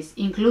 injuries,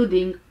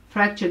 including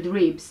fractured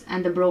ribs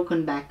and a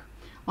broken back.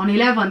 On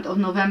 11th of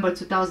November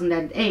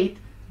 2008,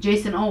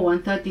 Jason Owen,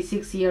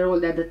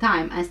 36-year-old at the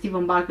time, and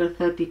Stephen Barker,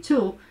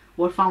 32,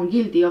 were found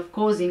guilty of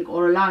causing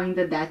or allowing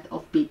the death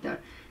of Peter.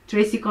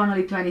 Tracy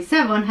Connolly,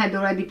 27, had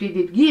already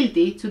pleaded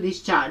guilty to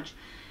this charge.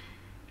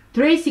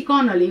 Tracy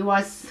Connolly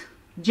was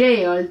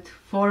jailed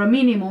for a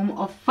minimum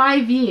of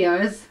 5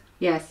 years,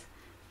 yes,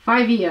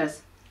 5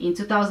 years, in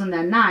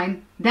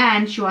 2009.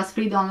 Then she was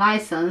freed on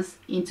license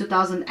in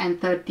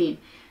 2013.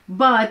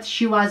 But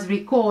she was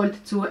recalled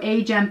to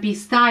HMP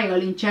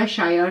Style in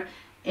Cheshire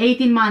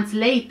 18 months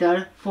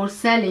later for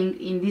selling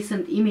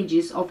indecent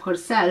images of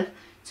herself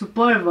to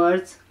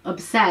perverts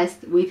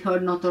obsessed with her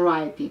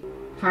notoriety.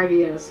 5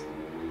 years.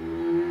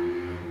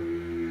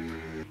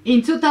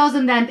 In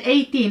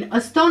 2018,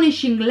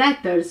 astonishing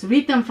letters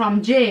written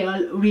from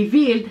jail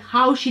revealed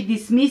how she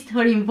dismissed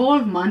her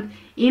involvement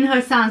in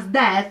her son's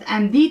death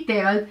and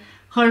detailed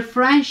her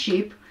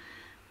friendship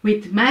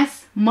with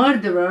mass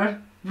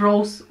murderer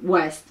Rose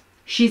West.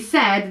 She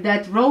said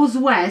that Rose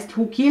West,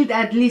 who killed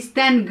at least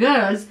 10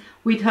 girls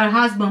with her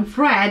husband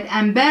Fred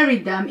and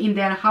buried them in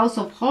their house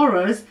of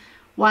horrors,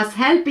 was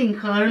helping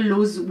her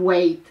lose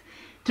weight.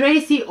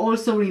 Tracy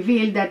also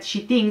revealed that she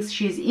thinks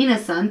she is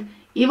innocent,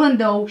 even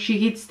though she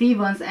hid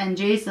Stephen's and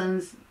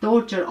Jason's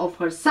torture of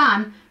her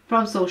son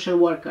from social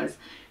workers.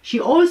 She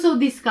also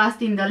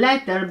discussed in the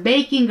letter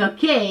baking a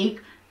cake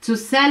to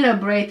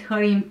celebrate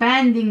her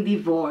impending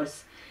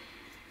divorce.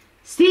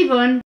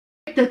 Stephen,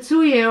 a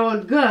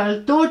 2-year-old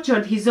girl,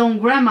 tortured his own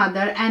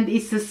grandmother and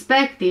is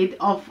suspected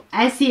of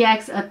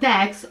sex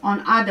attacks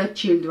on other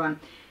children.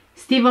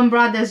 Stephen's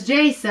brother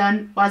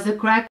Jason was a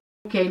crack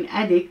cocaine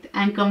addict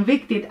and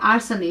convicted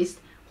arsonist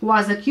who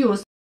was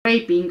accused of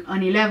raping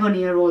an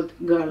 11-year-old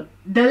girl.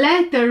 The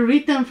letter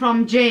written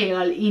from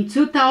jail in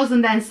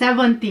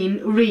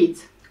 2017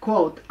 reads,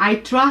 quote, "I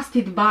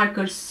trusted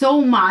Barker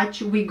so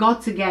much we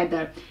got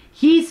together.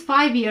 He's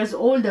 5 years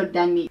older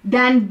than me.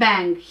 Then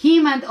bang,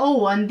 him and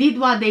Owen did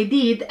what they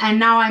did and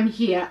now I'm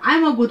here.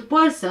 I'm a good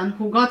person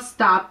who got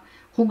stopped,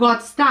 who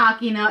got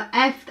stuck in a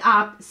effed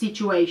up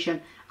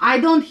situation. I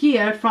don't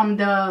hear from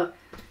the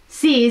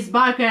C's,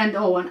 Barker and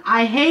Owen.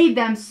 I hate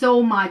them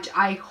so much.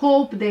 I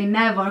hope they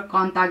never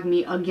contact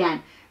me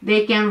again.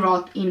 They can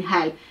rot in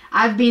hell.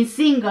 I've been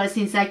single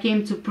since I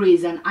came to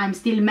prison. I'm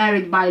still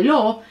married by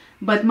law,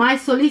 but my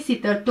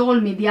solicitor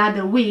told me the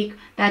other week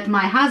that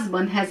my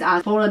husband has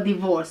asked for a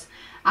divorce.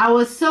 I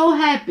was so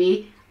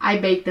happy I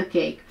baked a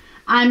cake.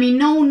 I'm in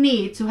no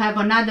need to have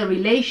another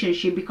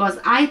relationship because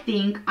I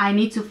think I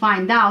need to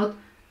find out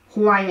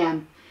who I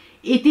am.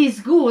 It is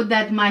good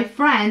that my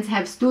friends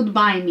have stood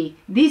by me.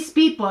 These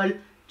people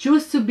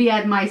choose to be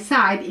at my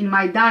side in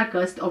my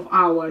darkest of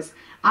hours.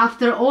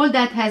 After all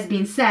that has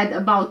been said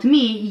about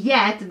me,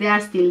 yet they are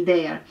still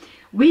there.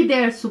 With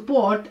their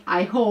support,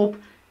 I hope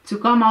to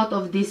come out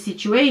of this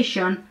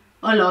situation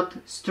a lot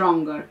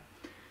stronger.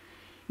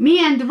 Me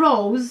and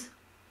Rose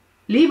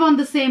live on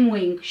the same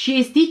wing. She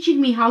is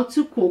teaching me how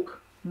to cook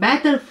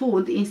better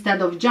food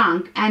instead of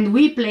junk, and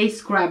we play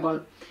Scrabble.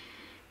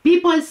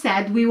 People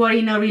said we were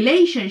in a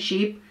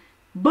relationship,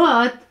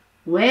 but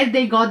where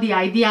they got the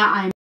idea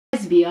I'm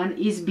lesbian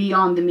is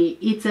beyond me.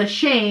 It's a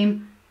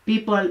shame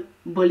people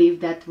believe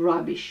that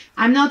rubbish.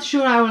 I'm not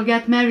sure I will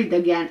get married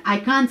again. I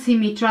can't see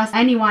me trust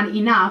anyone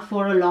enough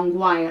for a long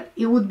while.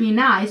 It would be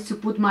nice to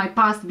put my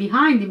past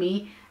behind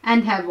me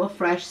and have a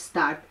fresh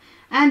start.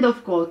 End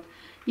of quote.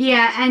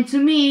 Yeah, and to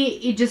me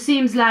it just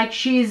seems like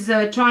she's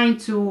trying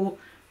to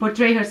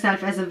portray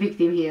herself as a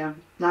victim here.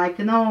 Like,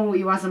 no,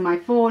 it wasn't my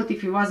fault.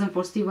 If it wasn't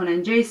for Steven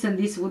and Jason,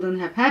 this wouldn't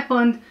have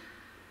happened.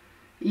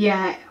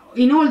 Yeah,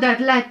 in all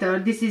that letter,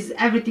 this is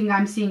everything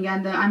I'm seeing,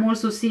 and I'm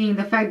also seeing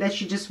the fact that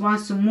she just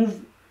wants to move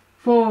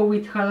forward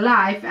with her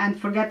life and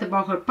forget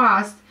about her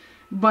past,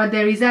 but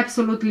there is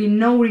absolutely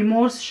no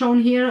remorse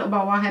shown here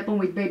about what happened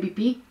with baby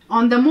P.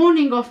 On the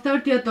morning of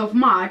 30th of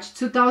March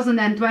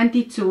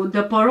 2022,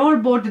 the parole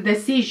board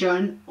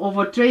decision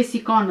over Tracy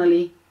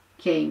Connolly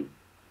came.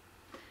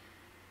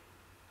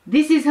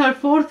 This is her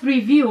fourth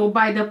review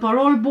by the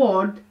parole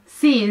board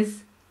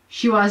since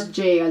she was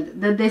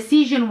jailed. The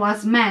decision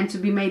was meant to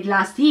be made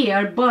last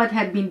year, but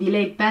had been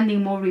delayed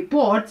pending more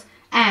reports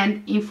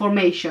and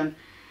information.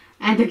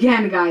 And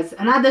again, guys,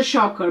 another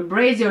shocker,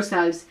 brace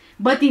yourselves.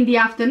 But in the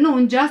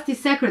afternoon, Justice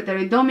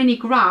Secretary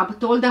Dominic Raab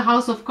told the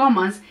House of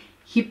Commons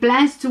he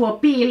plans to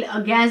appeal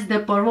against the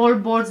parole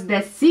board's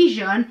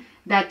decision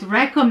that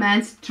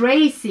recommends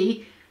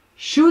Tracy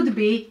should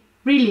be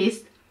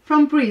released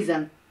from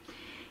prison.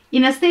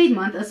 In a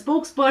statement, a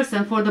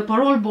spokesperson for the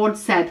parole board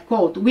said,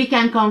 quote, "We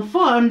can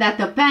confirm that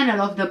a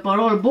panel of the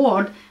parole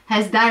board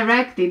has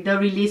directed the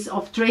release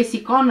of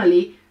Tracy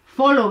Connolly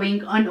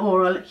following an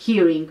oral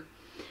hearing.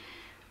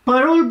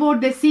 Parole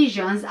board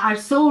decisions are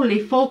solely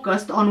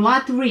focused on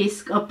what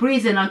risk a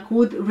prisoner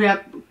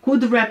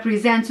could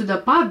represent to the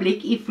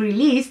public if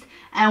released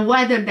and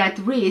whether that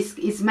risk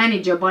is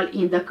manageable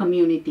in the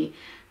community.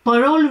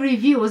 Parole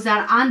reviews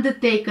are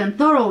undertaken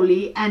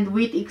thoroughly and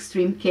with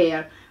extreme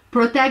care.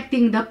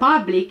 Protecting the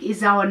public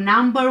is our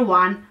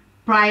 #1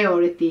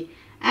 priority."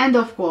 End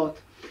of quote.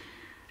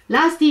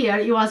 Last year,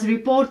 it was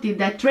reported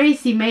that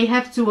Tracy may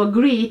have to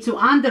agree to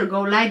undergo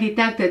lie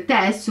detector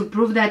tests to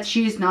prove that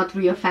she is not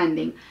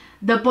reoffending.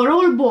 The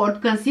parole board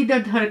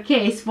considered her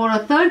case for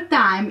a third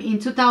time in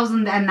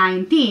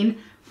 2019,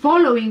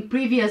 following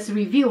previous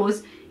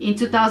reviews in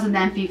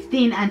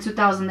 2015 and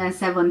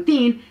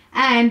 2017,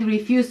 and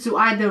refused to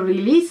either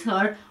release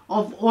her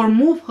or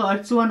move her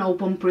to an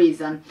open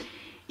prison.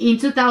 In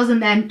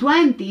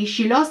 2020,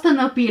 she lost an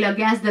appeal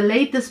against the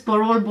latest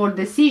parole board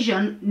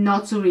decision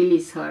not to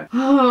release her.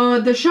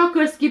 Oh, the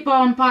shockers keep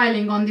on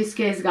piling on this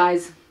case,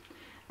 guys.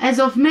 As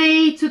of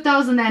May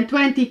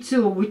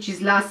 2022, which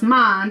is last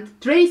month,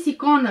 Tracy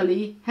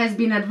Connolly has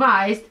been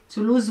advised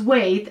to lose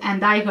weight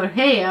and dye her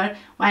hair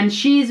when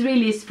she is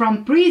released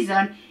from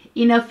prison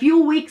in a few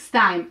weeks'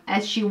 time,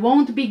 as she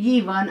won't be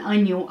given a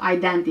new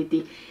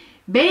identity.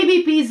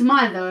 Baby P's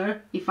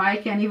mother, if I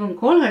can even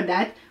call her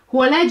that,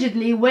 who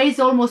allegedly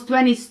weighs almost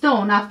 20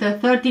 stone after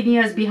 13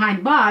 years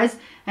behind bars,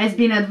 has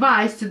been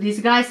advised to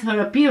disguise her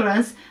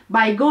appearance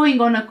by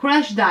going on a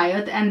crash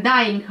diet and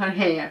dyeing her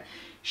hair.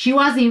 She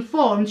was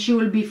informed she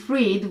will be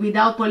freed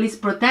without police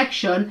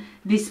protection,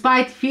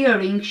 despite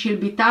fearing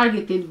she'll be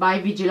targeted by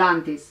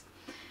vigilantes.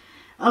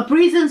 A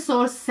prison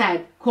source said,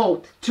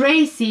 quote,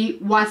 "Tracy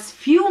was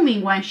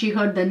fuming when she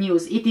heard the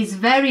news. It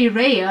is very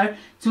rare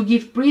to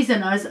give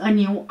prisoners a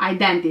new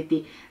identity.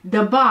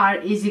 The bar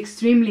is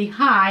extremely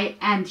high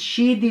and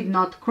she did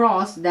not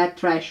cross that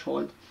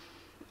threshold."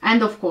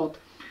 End of quote.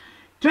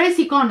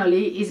 Tracy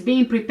Connolly is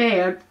being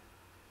prepared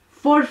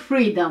for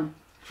freedom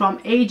from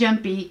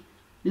HMP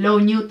Low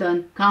Newton,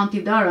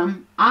 County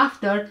Durham,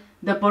 after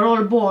the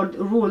parole board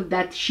ruled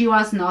that she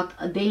was not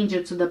a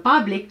danger to the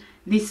public,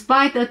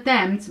 despite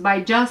attempts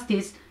by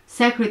Justice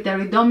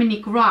Secretary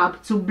Dominic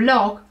Raab to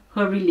block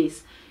her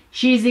release.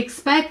 She is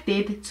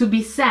expected to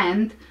be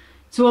sent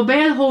to a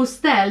bail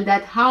hostel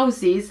that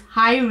houses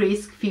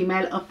high-risk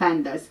female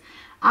offenders.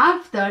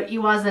 After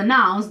it was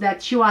announced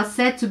that she was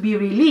set to be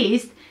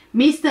released,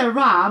 Mr.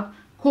 Raab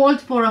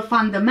called for a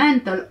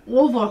fundamental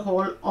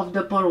overhaul of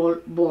the parole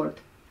board.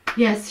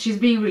 Yes, she's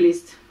being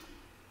released.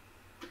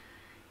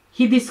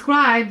 He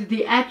described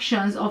the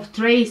actions of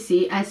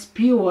Tracy as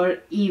pure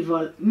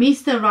evil.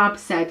 Mr. Rupp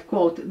said,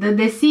 quote, "The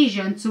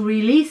decision to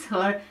release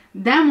her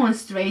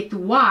demonstrates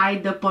why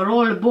the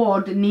parole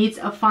board needs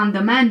a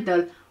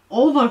fundamental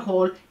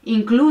overhaul,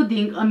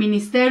 including a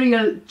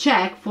ministerial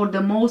check for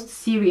the most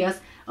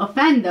serious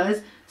offenders,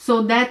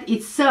 so that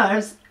it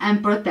serves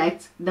and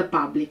protects the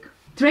public."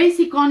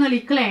 Tracy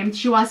Connolly claimed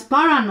she was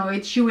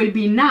paranoid she will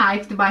be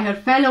knifed by her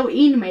fellow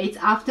inmates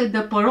after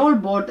the parole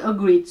board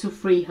agreed to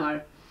free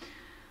her.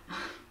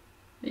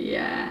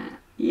 Yeah.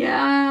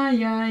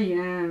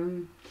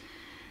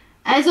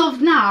 As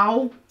of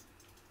now,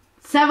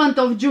 7th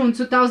of June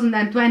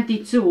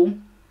 2022,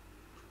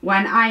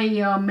 when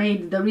I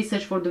made the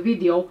research for the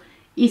video,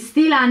 it's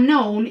still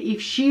unknown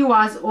if she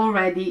was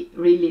already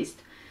released.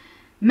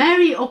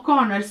 Mary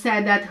O'Connor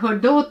said that her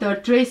daughter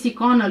Tracy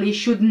Connolly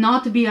should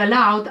not be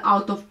allowed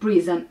out of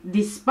prison,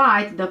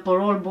 despite the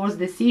parole board's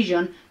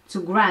decision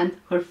to grant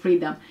her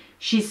freedom.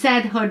 She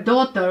said her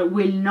daughter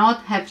will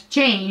not have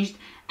changed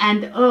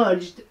and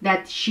urged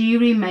that she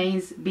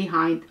remains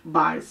behind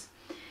bars.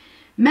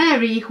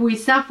 Mary, who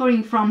is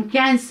suffering from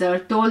cancer,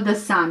 told the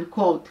Sun,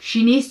 quote,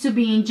 "She needs to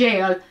be in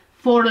jail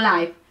for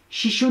life.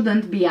 She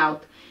shouldn't be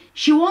out.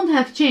 She won't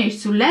have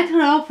changed. To let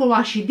her out for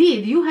what she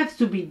did, you have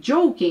to be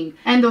joking."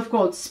 End of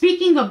quote.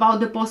 Speaking about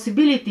the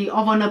possibility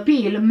of an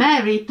appeal,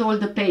 Mary told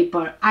the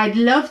paper, "I'd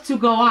love to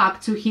go up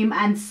to him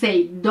and say,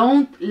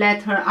 don't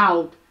let her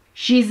out.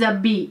 She's a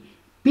B.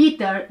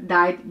 Peter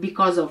died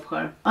because of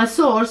her." A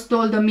source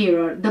told the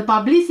Mirror, "The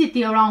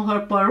publicity around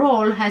her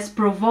parole has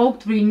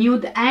provoked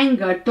renewed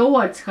anger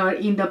towards her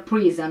in the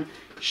prison.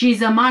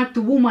 She's a marked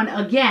woman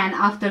again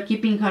after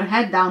keeping her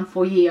head down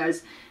for years.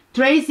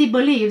 Tracy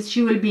believes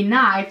she will be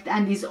knifed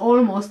and is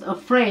almost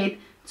afraid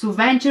to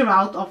venture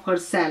out of her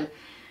cell."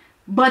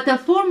 But a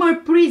former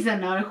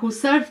prisoner who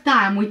served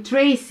time with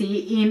Tracy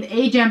in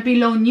HMP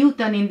Low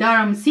Newton in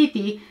Durham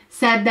City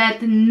said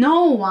that no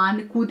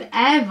one could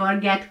ever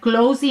get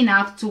close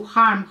enough to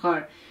harm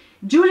her.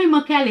 Julie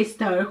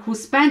McAllister, who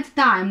spent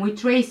time with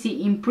Tracy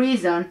in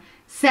prison,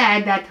 said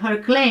that her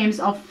claims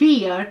of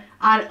fear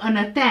are an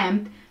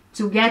attempt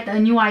to get a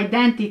new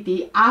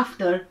identity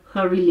after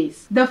her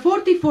release. The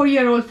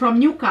 44-year-old from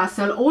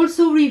Newcastle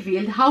also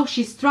revealed how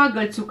she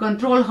struggled to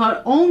control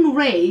her own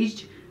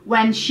rage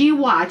when she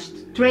watched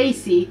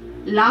Tracy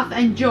laugh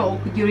and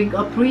joke during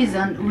a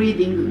prison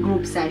reading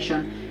group session.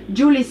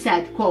 Julie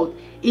said, quote,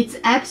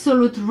 "It's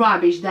absolute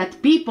rubbish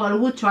that people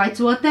would try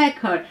to attack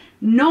her.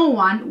 No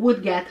one would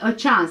get a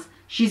chance.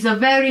 She's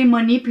a very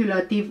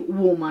manipulative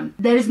woman.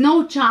 There's no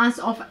chance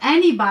of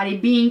anybody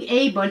being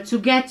able to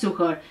get to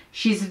her.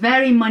 She's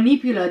very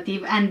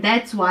manipulative, and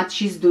that's what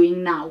she's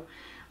doing now."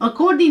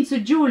 According to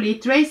Julie,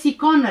 Tracy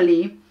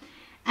Connolly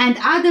and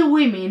other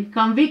women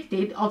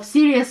convicted of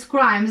serious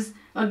crimes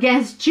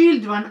against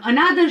children,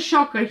 another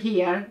shocker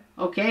here,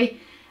 okay,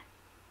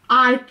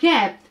 are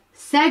kept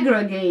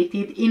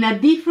segregated in a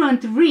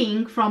different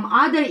ring from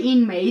other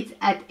inmates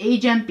at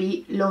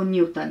HMP Low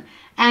Newton.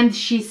 And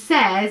she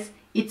says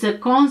it's a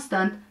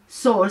constant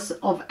source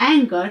of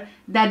anger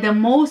that the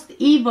most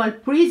evil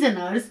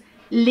prisoners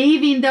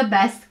live in the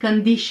best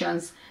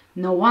conditions.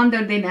 No wonder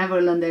they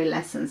never learn their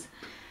lessons.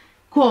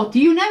 Quote,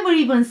 "You never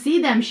even see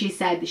them," she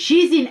said.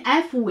 "She's in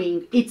F-wing.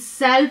 It's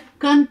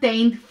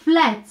self-contained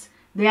flats.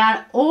 They are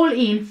all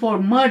in for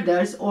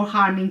murders or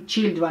harming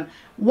children.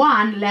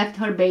 One left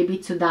her baby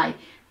to die.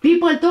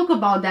 People talk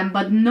about them,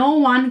 but no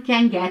one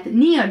can get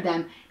near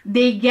them.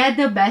 They get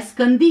the best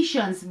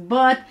conditions,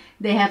 but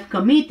they have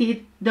committed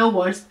the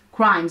worst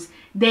crimes.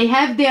 They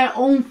have their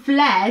own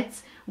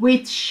flats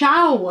with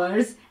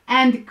showers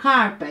and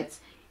carpets.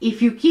 If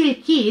you kill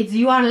kids,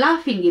 you are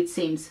laughing, it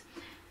seems."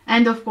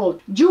 End of quote.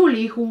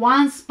 Julie, who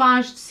once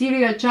punched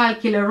serial child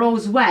killer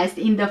Rose West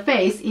in the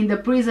face in the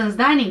prison's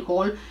dining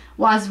hall,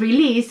 was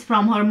released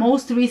from her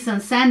most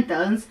recent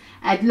sentence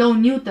at Low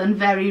Newton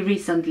very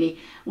recently.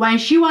 When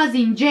she was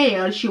in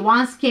jail, she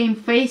once came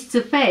face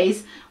to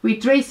face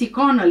with Tracy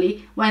Connolly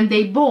when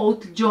they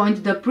both joined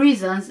the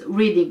prison's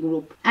reading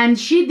group. And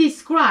she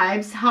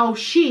describes how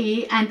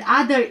she and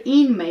other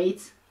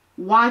inmates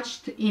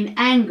watched in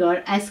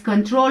anger as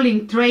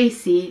controlling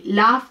Tracy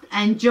laughed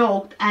and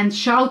joked and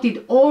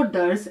shouted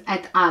orders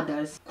at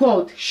others.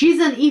 Quote, "She's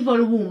an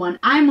evil woman.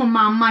 I'm a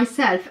mom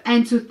myself,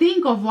 and to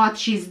think of what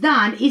she's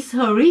done is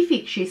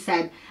horrific," she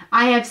said.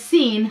 "I have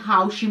seen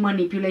how she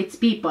manipulates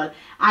people.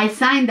 I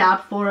signed up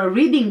for a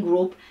reading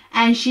group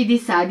and she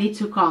decided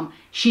to come.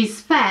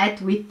 She's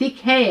fat with thick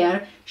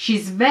hair.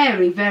 She's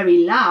very, very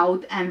loud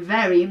and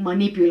very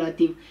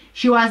manipulative.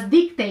 She was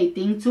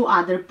dictating to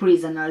other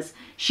prisoners.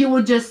 She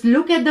would just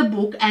look at the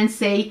book and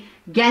say,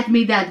 'Get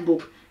me that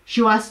book.'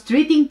 She was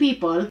treating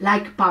people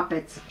like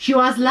puppets. She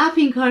was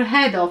laughing her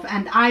head off,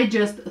 and I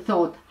just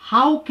thought,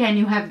 how can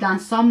you have done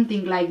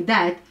something like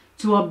that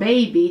to a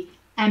baby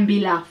and be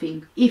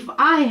laughing? If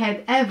I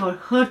had ever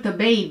hurt a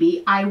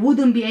baby, I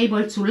wouldn't be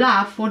able to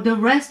laugh for the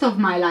rest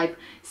of my life.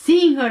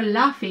 Seeing her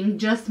laughing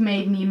just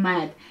made me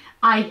mad.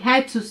 I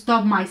had to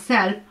stop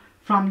myself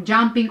from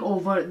jumping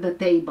over the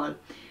table.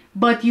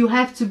 But you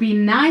have to be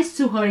nice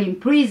to her in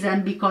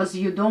prison because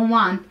you don't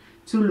want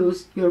to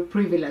lose your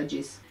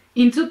privileges.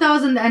 In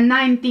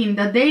 2019,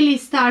 the Daily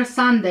Star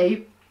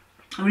Sunday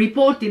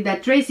reported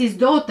that Tracy's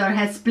daughter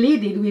has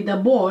pleaded with the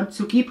board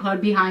to keep her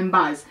behind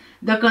bars.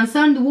 The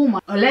concerned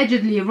woman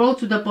allegedly wrote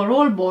to the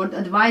parole board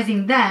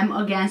advising them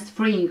against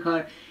freeing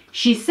her.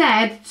 She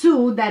said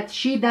too that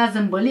she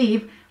doesn't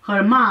believe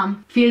her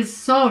mom feels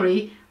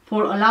sorry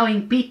for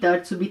allowing Peter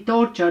to be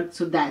tortured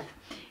to death.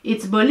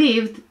 It's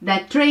believed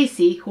that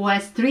Tracy, who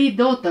has 3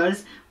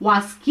 daughters,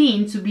 was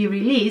keen to be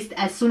released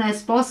as soon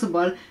as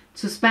possible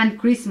to spend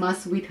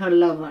Christmas with her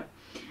lover.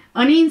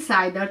 An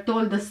insider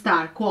told the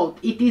Star, quote,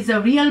 "It is a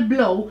real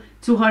blow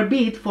to her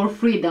bid for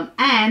freedom,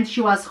 and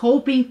she was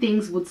hoping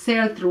things would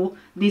sail through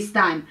this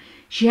time.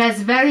 She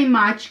has very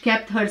much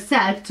kept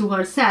herself to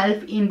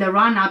herself in the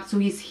run-up to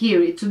this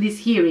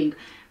hearing,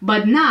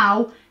 but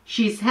now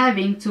she's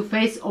having to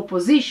face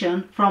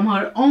opposition from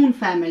her own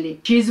family.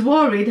 She's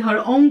worried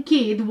her own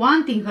kid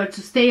wanting her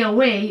to stay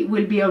away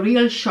will be a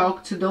real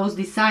shock to those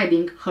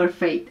deciding her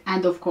fate."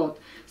 End of quote.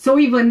 So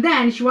even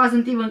then, she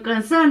wasn't even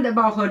concerned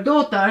about her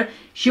daughter.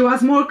 She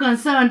was more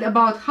concerned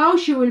about how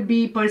she will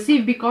be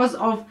perceived because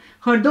of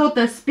her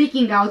daughter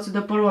speaking out to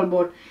the parole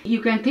board. You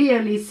can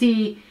clearly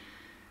see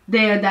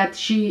there that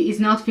she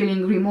is not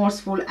feeling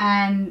remorseful,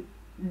 and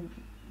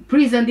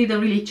prison didn't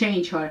really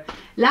change her.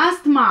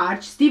 Last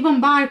March,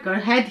 Stephen Barker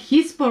had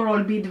his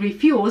parole bid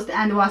refused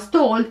and was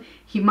told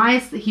he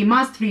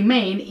must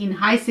remain in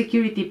high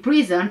security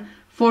prison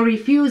for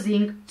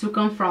refusing to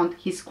confront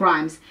his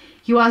crimes.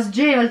 He was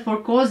jailed for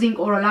causing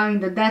or allowing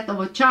the death of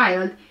a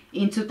child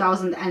in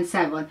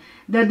 2007.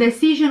 The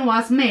decision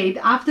was made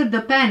after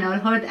the panel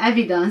heard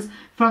evidence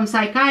from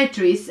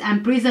psychiatrists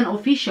and prison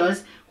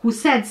officials who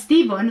said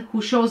Stephen,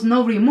 who shows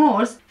no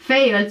remorse,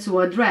 failed to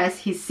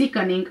address his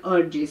sickening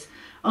urges.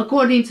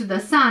 According to The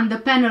Sun, the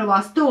panel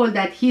was told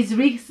that his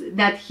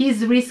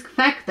risk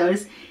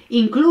factors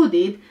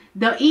included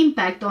the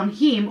impact on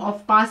him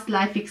of past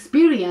life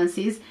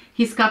experiences,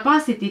 his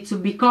capacity to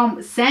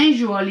become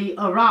sensually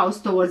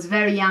aroused towards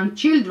very young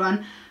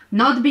children,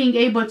 not being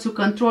able to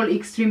control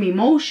extreme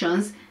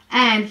emotions,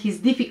 and his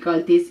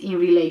difficulties in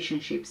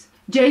relationships.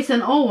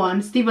 Jason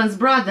Owen, Stephen's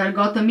brother,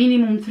 got a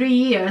minimum 3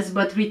 years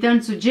but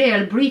returned to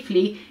jail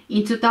briefly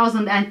in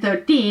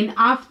 2013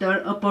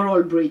 after a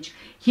parole breach.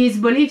 He is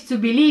believed to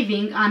be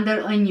living under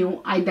a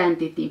new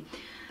identity.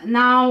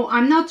 Now,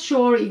 I'm not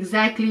sure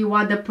exactly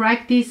what the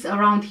practice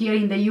around here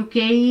in the UK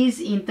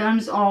is in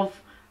terms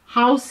of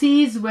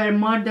houses where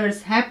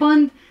murders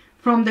happened.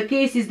 From the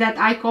cases that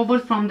I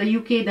covered from the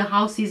UK, the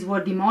houses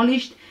were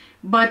demolished,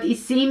 but it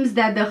seems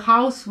that the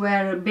house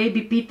where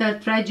baby Peter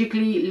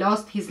tragically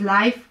lost his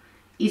life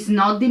is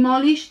not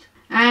demolished.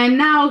 And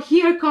now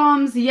here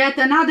comes yet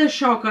another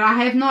shocker. I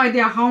have no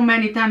idea how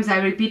many times I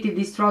repeated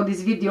this throughout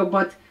this video,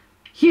 but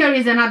here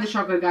is another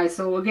shocker, guys.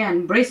 So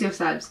again, brace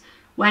yourselves.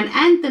 When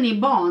Anthony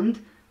Bond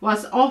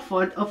was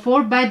offered a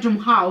 4-bedroom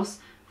house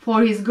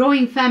for his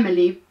growing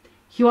family,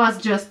 he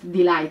was just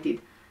delighted.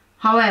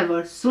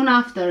 However, soon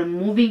after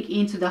moving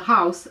into the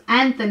house,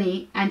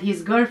 Anthony and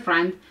his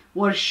girlfriend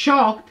were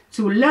shocked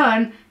to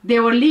learn they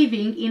were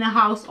living in a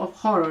house of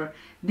horror.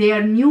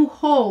 Their new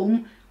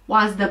home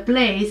was the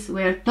place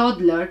where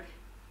toddler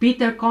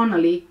Peter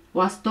Connolly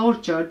was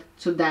tortured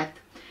to death.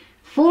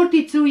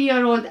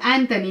 42-year-old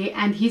Anthony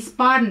and his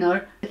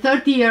partner,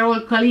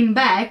 30-year-old Colleen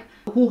Beck,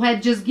 who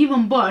had just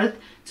given birth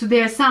to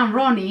their son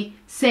Ronnie,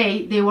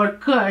 say they were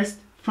cursed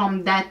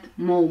from that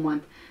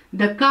moment.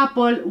 The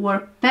couple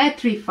were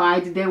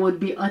petrified they would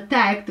be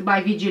attacked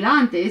by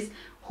vigilantes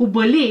who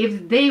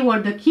believed they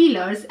were the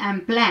killers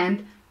and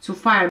planned to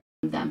firebomb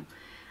them.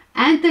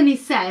 Anthony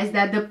says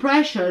that the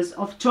pressures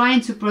of trying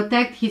to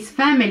protect his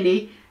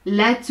family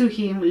led to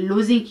him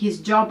losing his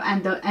job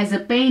as a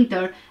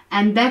painter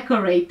and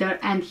decorator,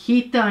 and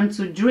he turned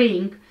to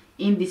drink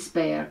in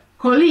despair.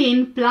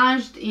 Colleen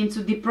plunged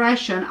into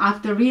depression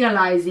after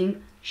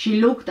realizing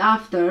she looked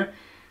after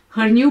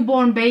her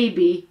newborn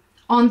baby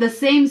on the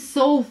same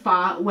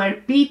sofa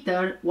where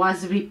Peter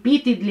was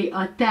repeatedly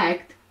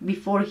attacked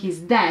before his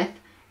death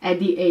at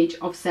the age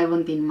of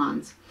 17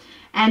 months.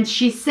 And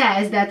she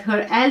says that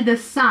her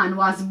eldest son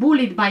was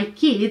bullied by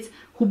kids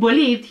who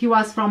believed he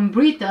was from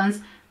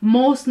Britain's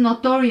most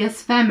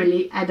notorious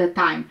family at the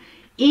time.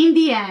 In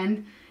the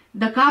end,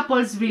 the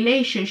couple's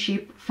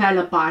relationship fell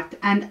apart,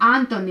 and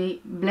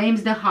Anthony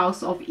blames the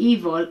House of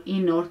Evil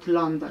in North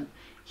London.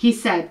 He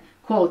said,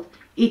 quote,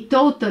 "It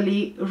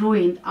totally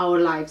ruined our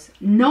lives.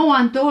 No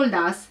one told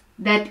us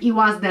that it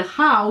was the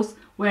house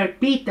where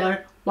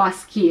Peter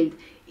was killed.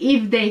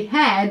 If they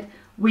had,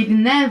 we'd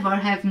never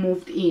have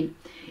moved in.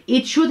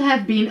 It should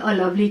have been a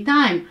lovely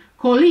time.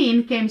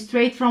 Colleen came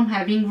straight from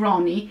having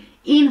Ronnie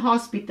in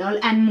hospital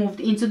and moved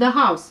into the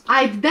house.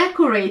 I'd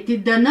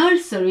decorated the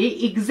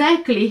nursery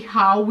exactly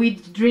how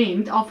we'd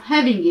dreamed of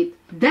having it.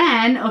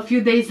 Then, a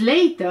few days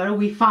later,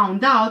 we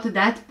found out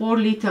that poor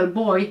little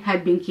boy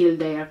had been killed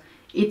there.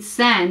 It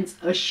sends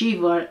a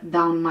shiver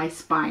down my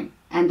spine."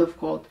 End of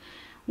quote.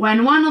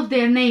 When one of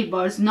their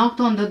neighbors knocked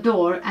on the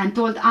door and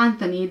told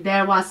Anthony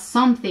there was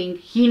something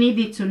he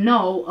needed to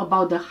know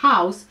about the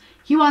house,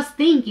 he was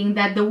thinking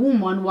that the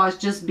woman was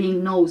just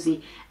being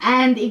nosy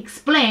and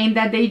explained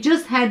that they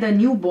just had a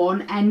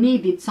newborn and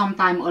needed some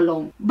time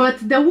alone.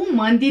 But the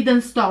woman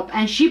didn't stop,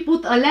 and she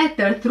put a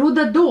letter through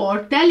the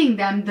door telling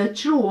them the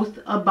truth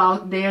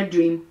about their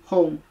dream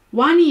home.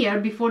 1 year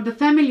before the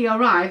family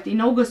arrived, in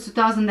August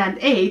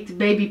 2008,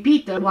 baby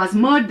Peter was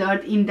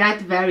murdered in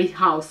that very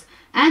house.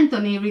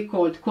 Anthony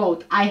recalled,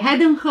 quote, "I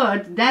hadn't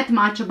heard that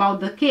much about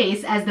the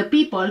case as the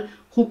people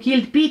who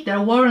killed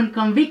Peter weren't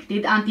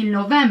convicted until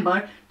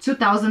November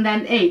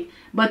 2008,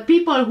 but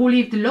people who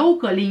lived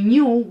locally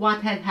knew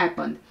what had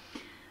happened."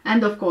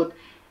 End of quote.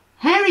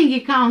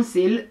 Haringey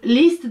Council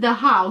leased the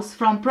house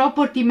from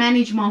property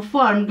management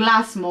firm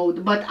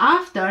Glassmode, but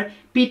after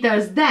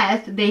Peter's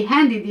death they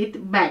handed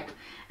it back.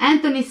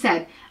 Anthony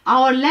said,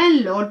 "Our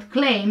landlord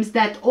claims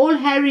that all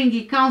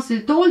Haringey Council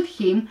told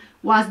him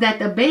was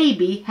that a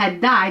baby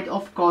had died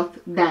of cold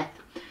death.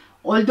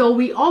 Although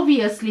we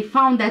obviously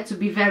found that to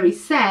be very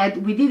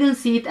sad, we didn't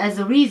see it as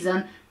a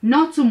reason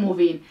not to move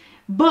in.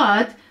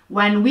 But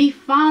when we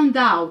found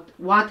out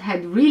what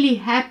had really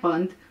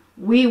happened,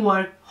 we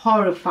were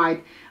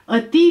horrified.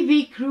 A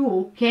TV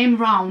crew came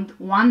round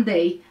one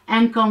day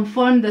and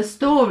confirmed the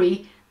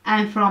story,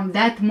 and from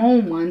that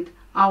moment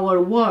our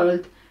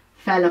world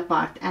fell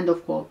apart." End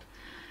of quote.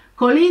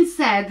 Colleen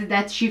said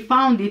that she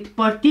found it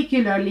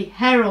particularly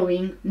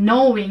harrowing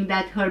knowing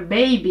that her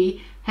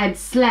baby had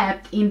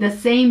slept in the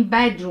same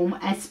bedroom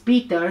as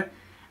Peter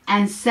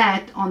and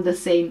sat on the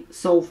same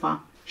sofa.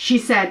 She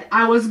said,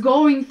 "I was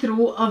going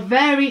through a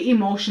very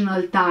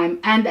emotional time,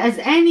 and as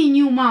any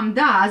new mom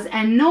does,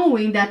 and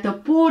knowing that a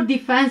poor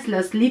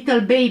defenseless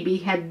little baby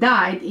had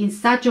died in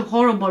such a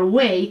horrible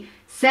way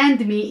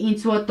sent me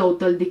into a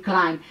total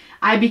decline.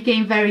 I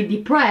became very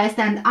depressed,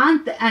 and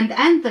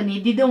Anthony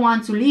didn't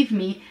want to leave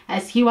me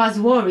as he was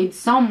worried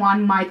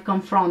someone might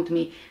confront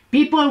me.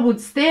 People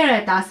would stare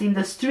at us in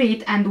the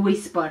street and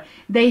whisper.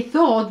 They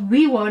thought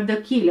we were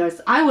the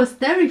killers. I was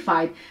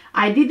terrified.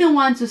 I didn't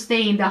want to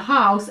stay in the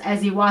house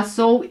as it was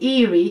so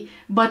eerie,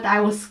 but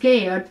I was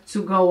scared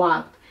to go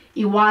out.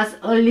 It was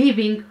a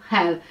living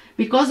hell.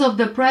 Because of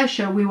the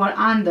pressure we were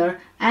under,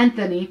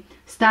 Anthony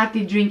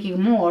started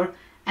drinking more,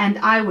 and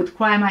I would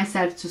cry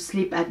myself to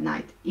sleep at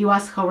night. It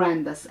was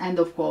horrendous." End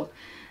of quote.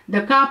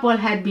 The couple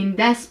had been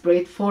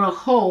desperate for a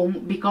home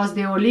because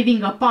they were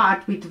living apart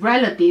with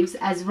relatives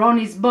as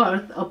Ronnie's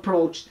birth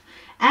approached.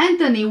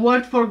 Anthony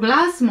worked for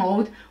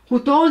Glassmode, who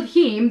told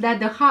him that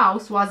the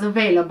house was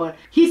available.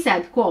 He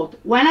said, quote,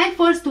 "When I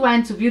first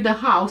went to view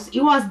the house,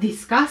 it was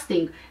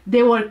disgusting.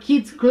 There were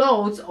kids'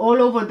 clothes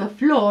all over the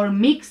floor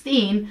mixed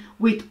in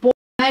with porn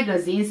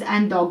magazines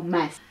and dog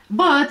mess.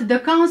 But the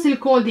council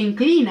called in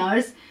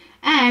cleaners,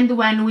 and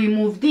when we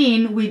moved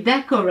in, we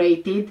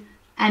decorated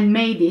and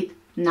made it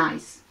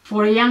nice.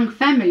 For a young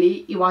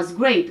family, it was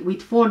great,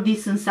 with 4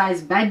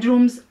 decent-sized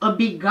bedrooms, a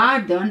big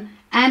garden,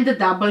 and a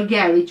double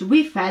garage.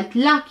 We felt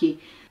lucky.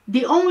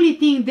 The only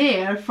thing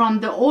there from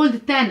the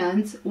old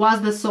tenants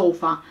was the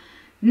sofa.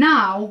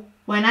 Now,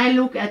 when I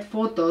look at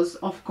photos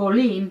of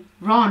Colleen,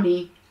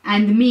 Ronnie,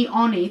 and me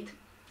on it,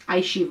 I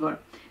shiver.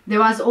 There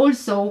was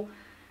also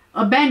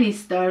a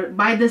banister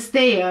by the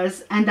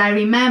stairs, and I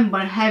remember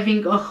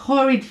having a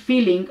horrid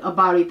feeling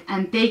about it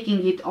and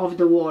taking it off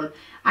the wall.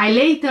 I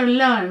later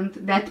learned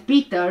that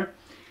Peter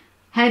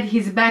had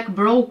his back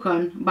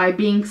broken by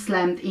being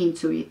slammed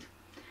into it."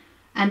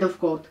 End of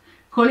quote.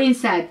 Colleen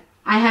said,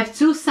 "I have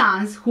 2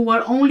 sons who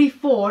were only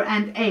 4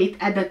 and 8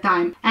 at the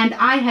time, and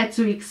I had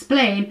to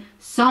explain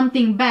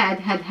something bad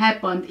had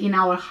happened in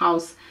our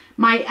house.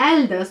 My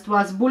eldest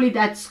was bullied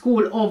at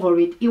school over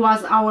it. It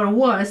was our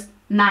worst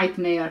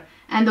nightmare."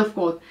 End of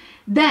quote.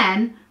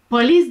 Then,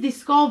 police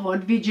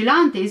discovered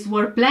vigilantes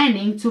were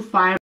planning to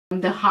fire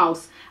the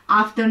house.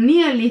 After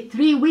nearly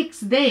 3 weeks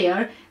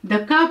there, the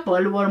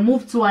couple were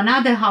moved to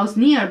another house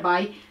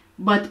nearby,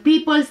 but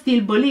people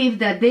still believe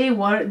that they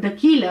were the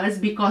killers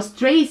because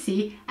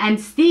Tracy and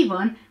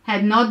Stephen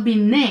had not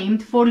been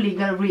named for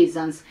legal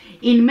reasons.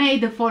 In May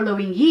the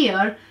following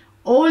year,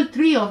 all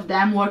 3 of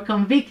them were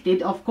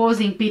convicted of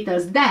causing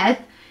Peter's death.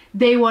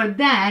 They were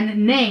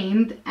then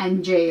named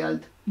and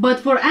jailed. But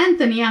for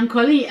Anthony and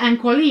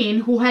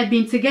Colleen, who had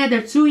been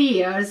together 2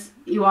 years,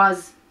 it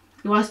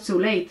was too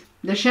late.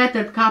 The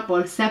shattered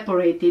couple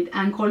separated,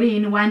 and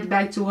Colleen went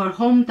back to her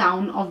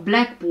hometown of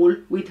Blackpool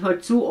with her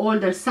 2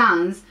 older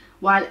sons,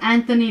 while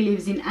Anthony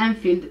lives in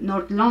Enfield,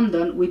 North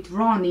London, with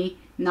Ronnie,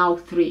 now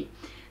 3.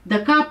 The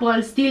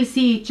couple still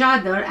see each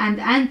other, and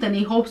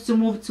Anthony hopes to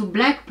move to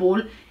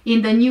Blackpool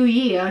in the new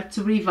year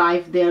to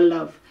revive their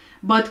love.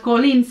 But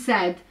Colleen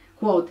said,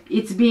 quote,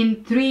 "It's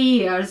been 3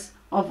 years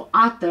of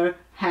utter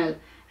hell,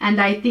 and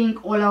I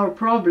think all our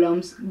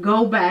problems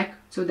go back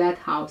to that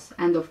house."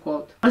 End of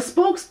quote. A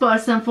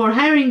spokesperson for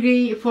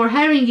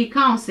Haringey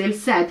Council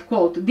said,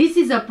 quote, "This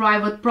is a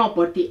private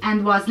property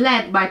and was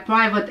led by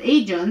private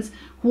agents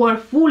who were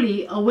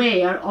fully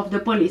aware of the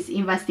police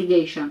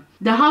investigation.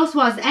 The house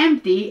was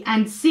empty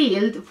and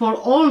sealed for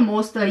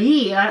almost a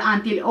year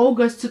until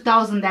August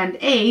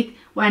 2008,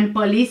 when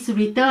police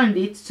returned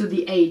it to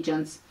the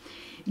agents.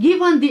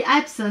 Given the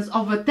absence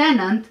of a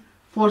tenant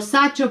for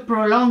such a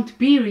prolonged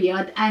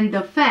period and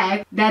the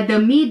fact that the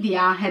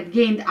media had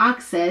gained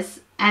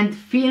access and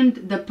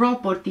filmed the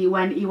property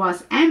when it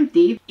was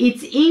empty,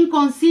 it's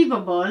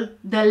inconceivable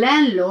the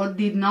landlord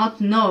did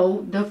not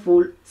know the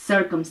full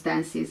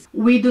circumstances.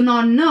 We do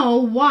not know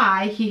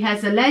why he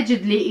has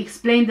allegedly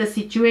explained the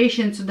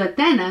situation to the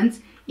tenants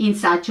in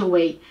such a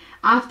way.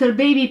 After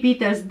baby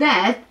Peter's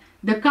death,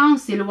 the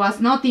council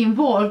was not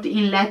involved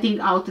in letting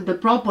out the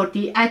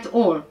property at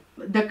all.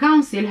 The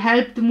council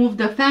helped move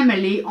the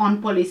family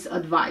on police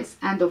advice.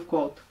 End of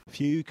quote.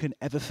 Few can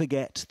ever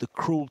forget the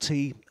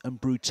cruelty and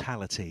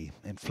brutality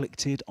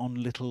inflicted on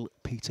little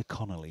Peter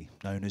Connolly,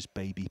 known as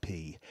Baby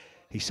P.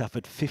 He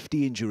suffered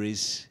 50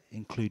 injuries,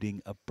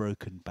 including a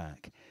broken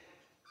back.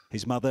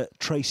 His mother,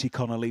 Tracy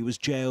Connolly, was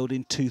jailed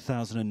in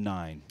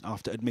 2009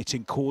 after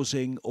admitting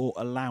causing or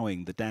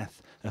allowing the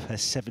death of her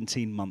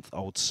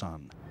 17-month-old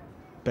son.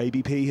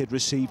 Baby P had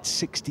received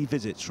 60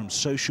 visits from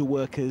social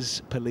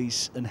workers,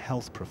 police and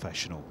health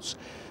professionals.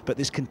 But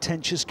this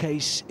contentious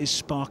case is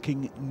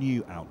sparking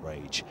new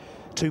outrage.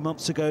 2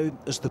 months ago,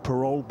 as the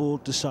parole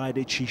board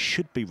decided she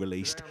should be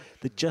released,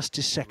 the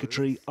Justice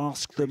Secretary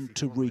asked them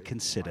to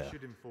reconsider. I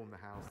should inform the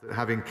House that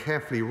having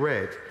carefully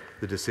read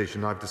the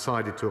decision, I've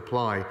decided to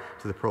apply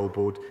to the parole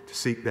board to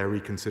seek their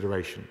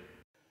reconsideration.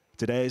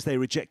 Today, as they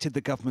rejected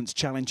the government's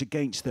challenge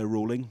against their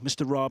ruling,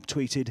 Mr Raab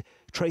tweeted,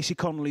 "Tracy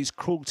Connolly's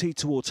cruelty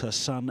towards her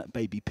son,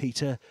 baby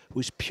Peter,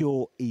 was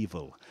pure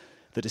evil.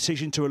 The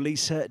decision to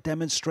release her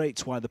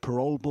demonstrates why the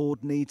parole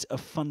board needs a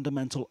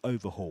fundamental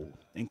overhaul,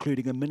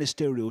 including a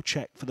ministerial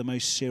check for the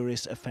most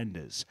serious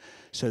offenders,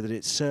 so that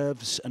it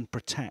serves and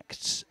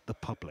protects the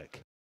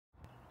public."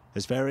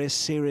 As various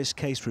serious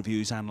case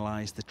reviews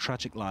analysed the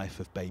tragic life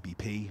of baby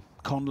P,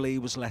 Connolly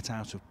was let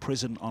out of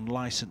prison on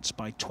licence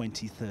by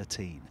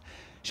 2013.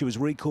 She was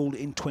recalled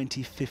in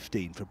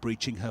 2015 for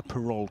breaching her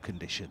parole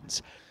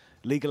conditions.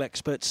 Legal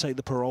experts say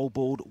the parole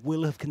board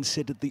will have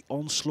considered the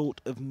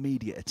onslaught of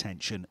media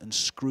attention and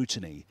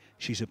scrutiny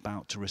she's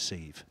about to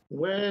receive.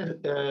 Where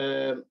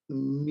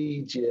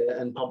media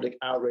and public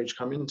outrage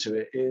come into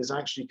it is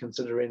actually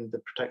considering the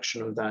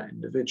protection of that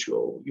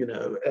individual,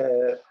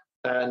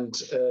 and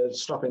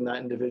stopping that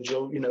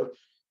individual,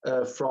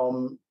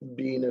 from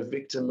being a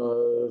victim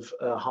of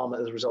harm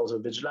as a result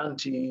of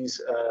vigilantes,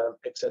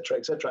 etc.,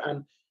 etc.,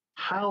 and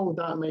how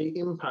that may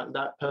impact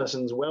that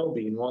person's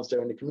well-being once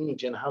they're in the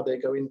community and how they're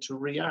going to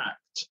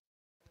react.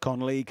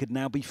 Connolly could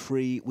now be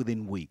free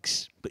within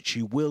weeks, but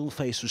she will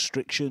face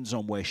restrictions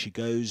on where she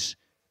goes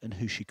and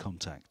who she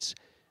contacts.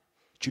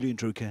 Julian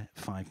Drucker,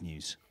 5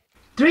 News.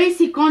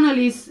 Tracy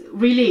Connolly's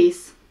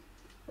release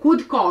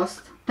could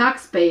cost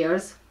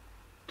taxpayers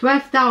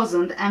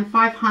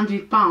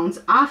 £12,500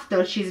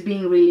 after she's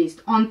being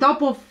released, on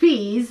top of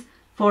fees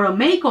for a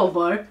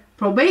makeover,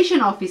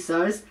 probation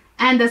officers,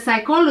 and a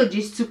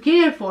psychologist to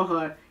care for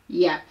her.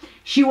 Yeah,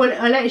 she will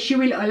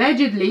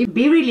allegedly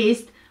be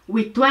released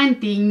with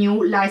 20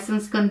 new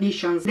license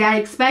conditions. They are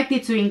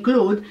expected to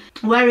include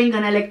wearing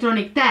an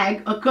electronic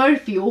tag, a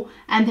curfew,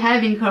 and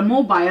having her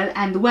mobile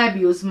and web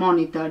use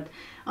monitored.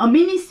 A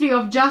Ministry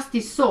of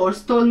Justice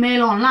source told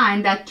Mail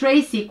Online that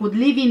Tracy could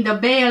live in the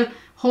bail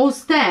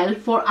hostel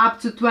for up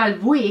to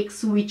 12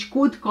 weeks, which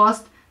could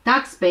cost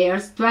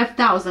taxpayers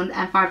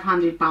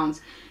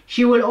 £12,500.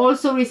 She will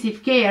also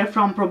receive care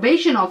from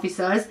probation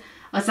officers,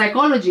 a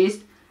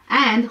psychologist,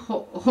 and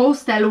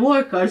hostel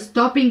workers,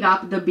 topping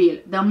up the bill.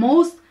 The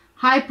most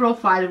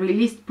high-profile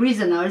released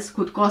prisoners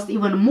could cost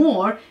even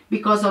more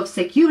because of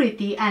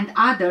security and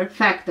other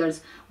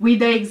factors, with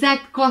the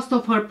exact cost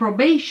of her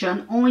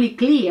probation only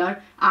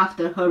clear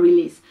after her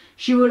release.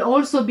 She will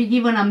also be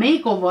given a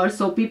makeover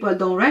so people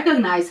don't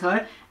recognize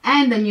her,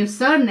 and a new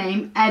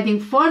surname,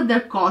 adding further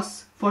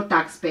costs for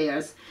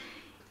taxpayers.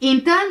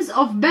 In terms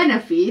of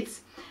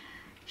benefits,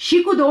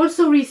 she could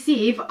also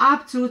receive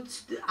up to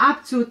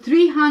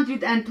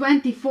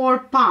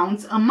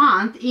 £324 a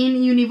month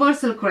in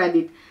universal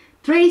credit.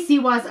 Tracy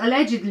was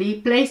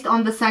allegedly placed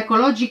on the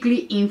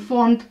psychologically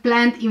informed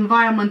plant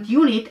environment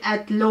unit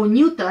at Low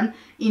Newton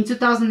in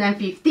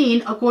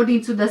 2015,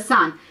 according to The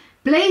Sun.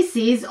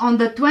 Places on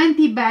the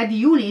 20-bed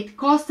unit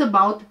cost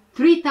about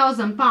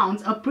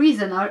 £3,000 a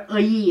prisoner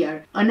a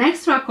year. An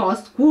extra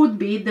cost could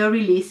be the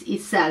release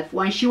itself.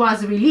 When she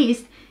was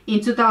released in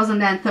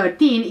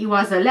 2013, it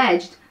was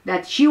alleged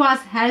that she was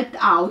helped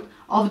out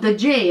of the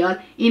jail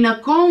in a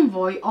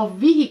convoy of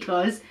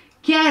vehicles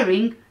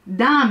carrying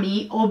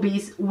dummy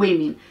obese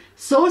women.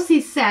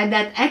 Sources said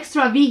that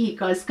extra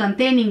vehicles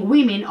containing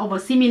women of a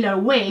similar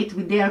weight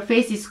with their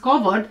faces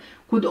covered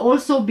could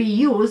also be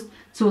used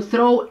to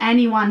throw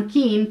anyone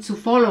keen to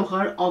follow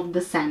her off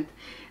the scent.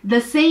 The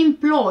same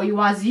ploy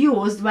was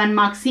used when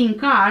Maxine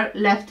Carr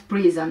left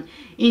prison.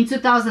 In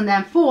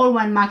 2004,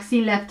 when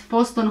Maxine left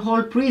Foston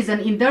Hall Prison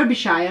in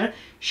Derbyshire,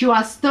 she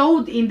was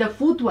stowed in the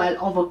footwell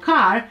of a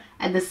car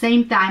at the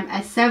same time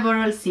as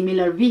several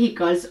similar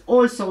vehicles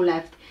also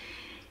left.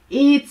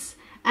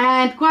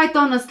 And quite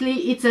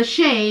honestly, it's a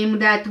shame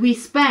that we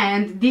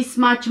spend this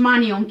much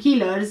money on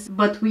killers,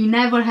 but we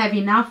never have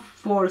enough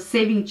for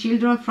saving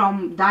children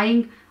from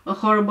dying a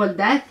horrible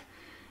death.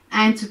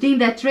 And to think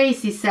that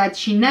Tracy said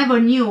she never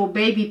knew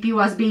baby P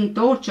was being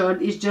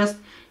tortured is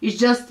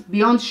just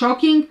beyond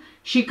shocking.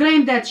 She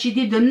claimed that she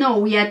didn't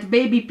know, yet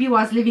baby P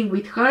was living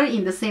with her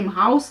in the same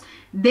house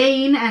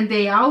day in and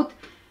day out.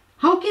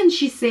 How can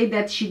she say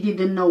that she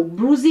didn't know?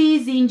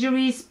 Bruises,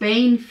 injuries,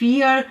 pain,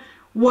 fear,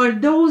 were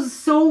those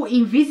so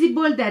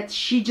invisible that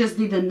she just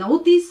didn't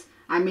notice?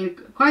 I mean,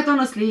 quite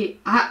honestly,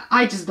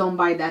 I just don't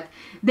buy that.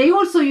 They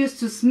also used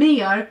to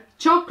smear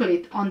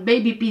chocolate on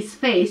baby P's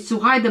face to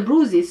hide the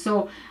bruises,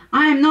 so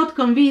I am not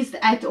convinced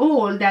at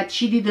all that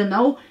she didn't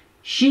know.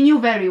 She knew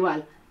very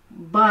well,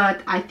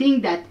 but I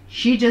think that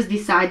she just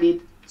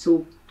decided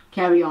to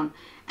carry on.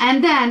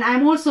 And then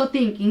I'm also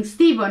thinking,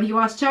 Stephen, he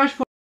was charged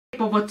for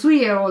rape of a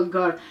 2-year-old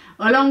girl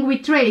along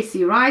with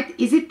Tracy, right?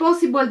 Is it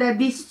possible that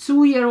this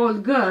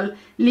 2-year-old girl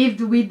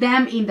lived with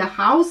them in the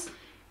house?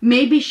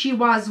 Maybe she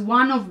was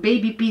one of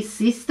baby P's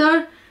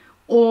sister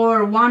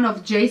or one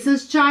of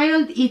Jason's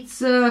child.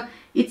 It's a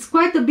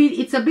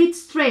bit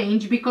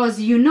strange because,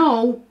 you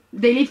know,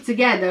 they live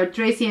together,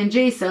 Tracy and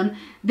Jason.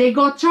 They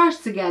got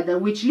charged together,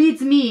 which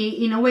leads me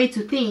in a way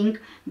to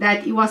think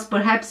that it was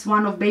perhaps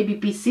one of baby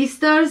P's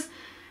sisters.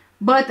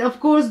 But of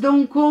course,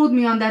 don't quote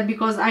me on that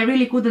because I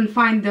really couldn't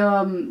find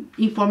the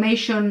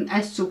information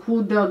as to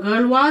who the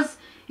girl was.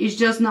 It's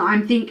just not,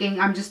 I'm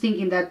just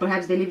thinking that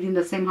perhaps they lived in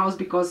the same house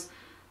because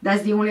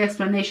that's the only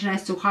explanation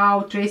as to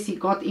how Tracy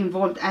got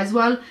involved as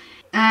well.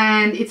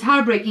 And it's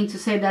heartbreaking to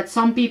say that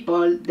some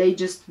people, they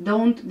just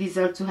don't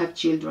deserve to have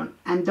children.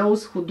 And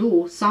those who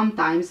do,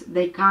 sometimes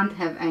they can't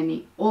have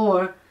any,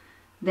 or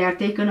they are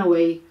taken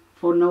away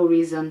for no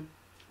reason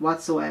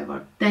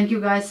whatsoever. Thank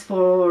you guys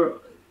for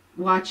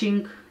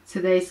watching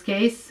today's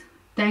case.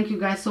 Thank you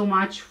guys so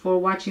much for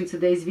watching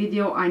today's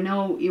video. I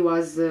know it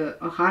was a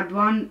hard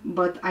one,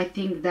 but I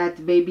think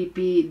that baby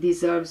P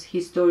deserves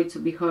his story to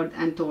be heard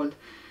and told.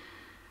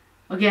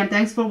 Again,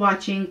 thanks for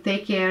watching.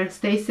 Take care,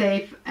 stay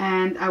safe,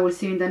 and I will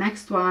see you in the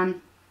next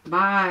one.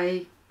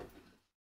 Bye.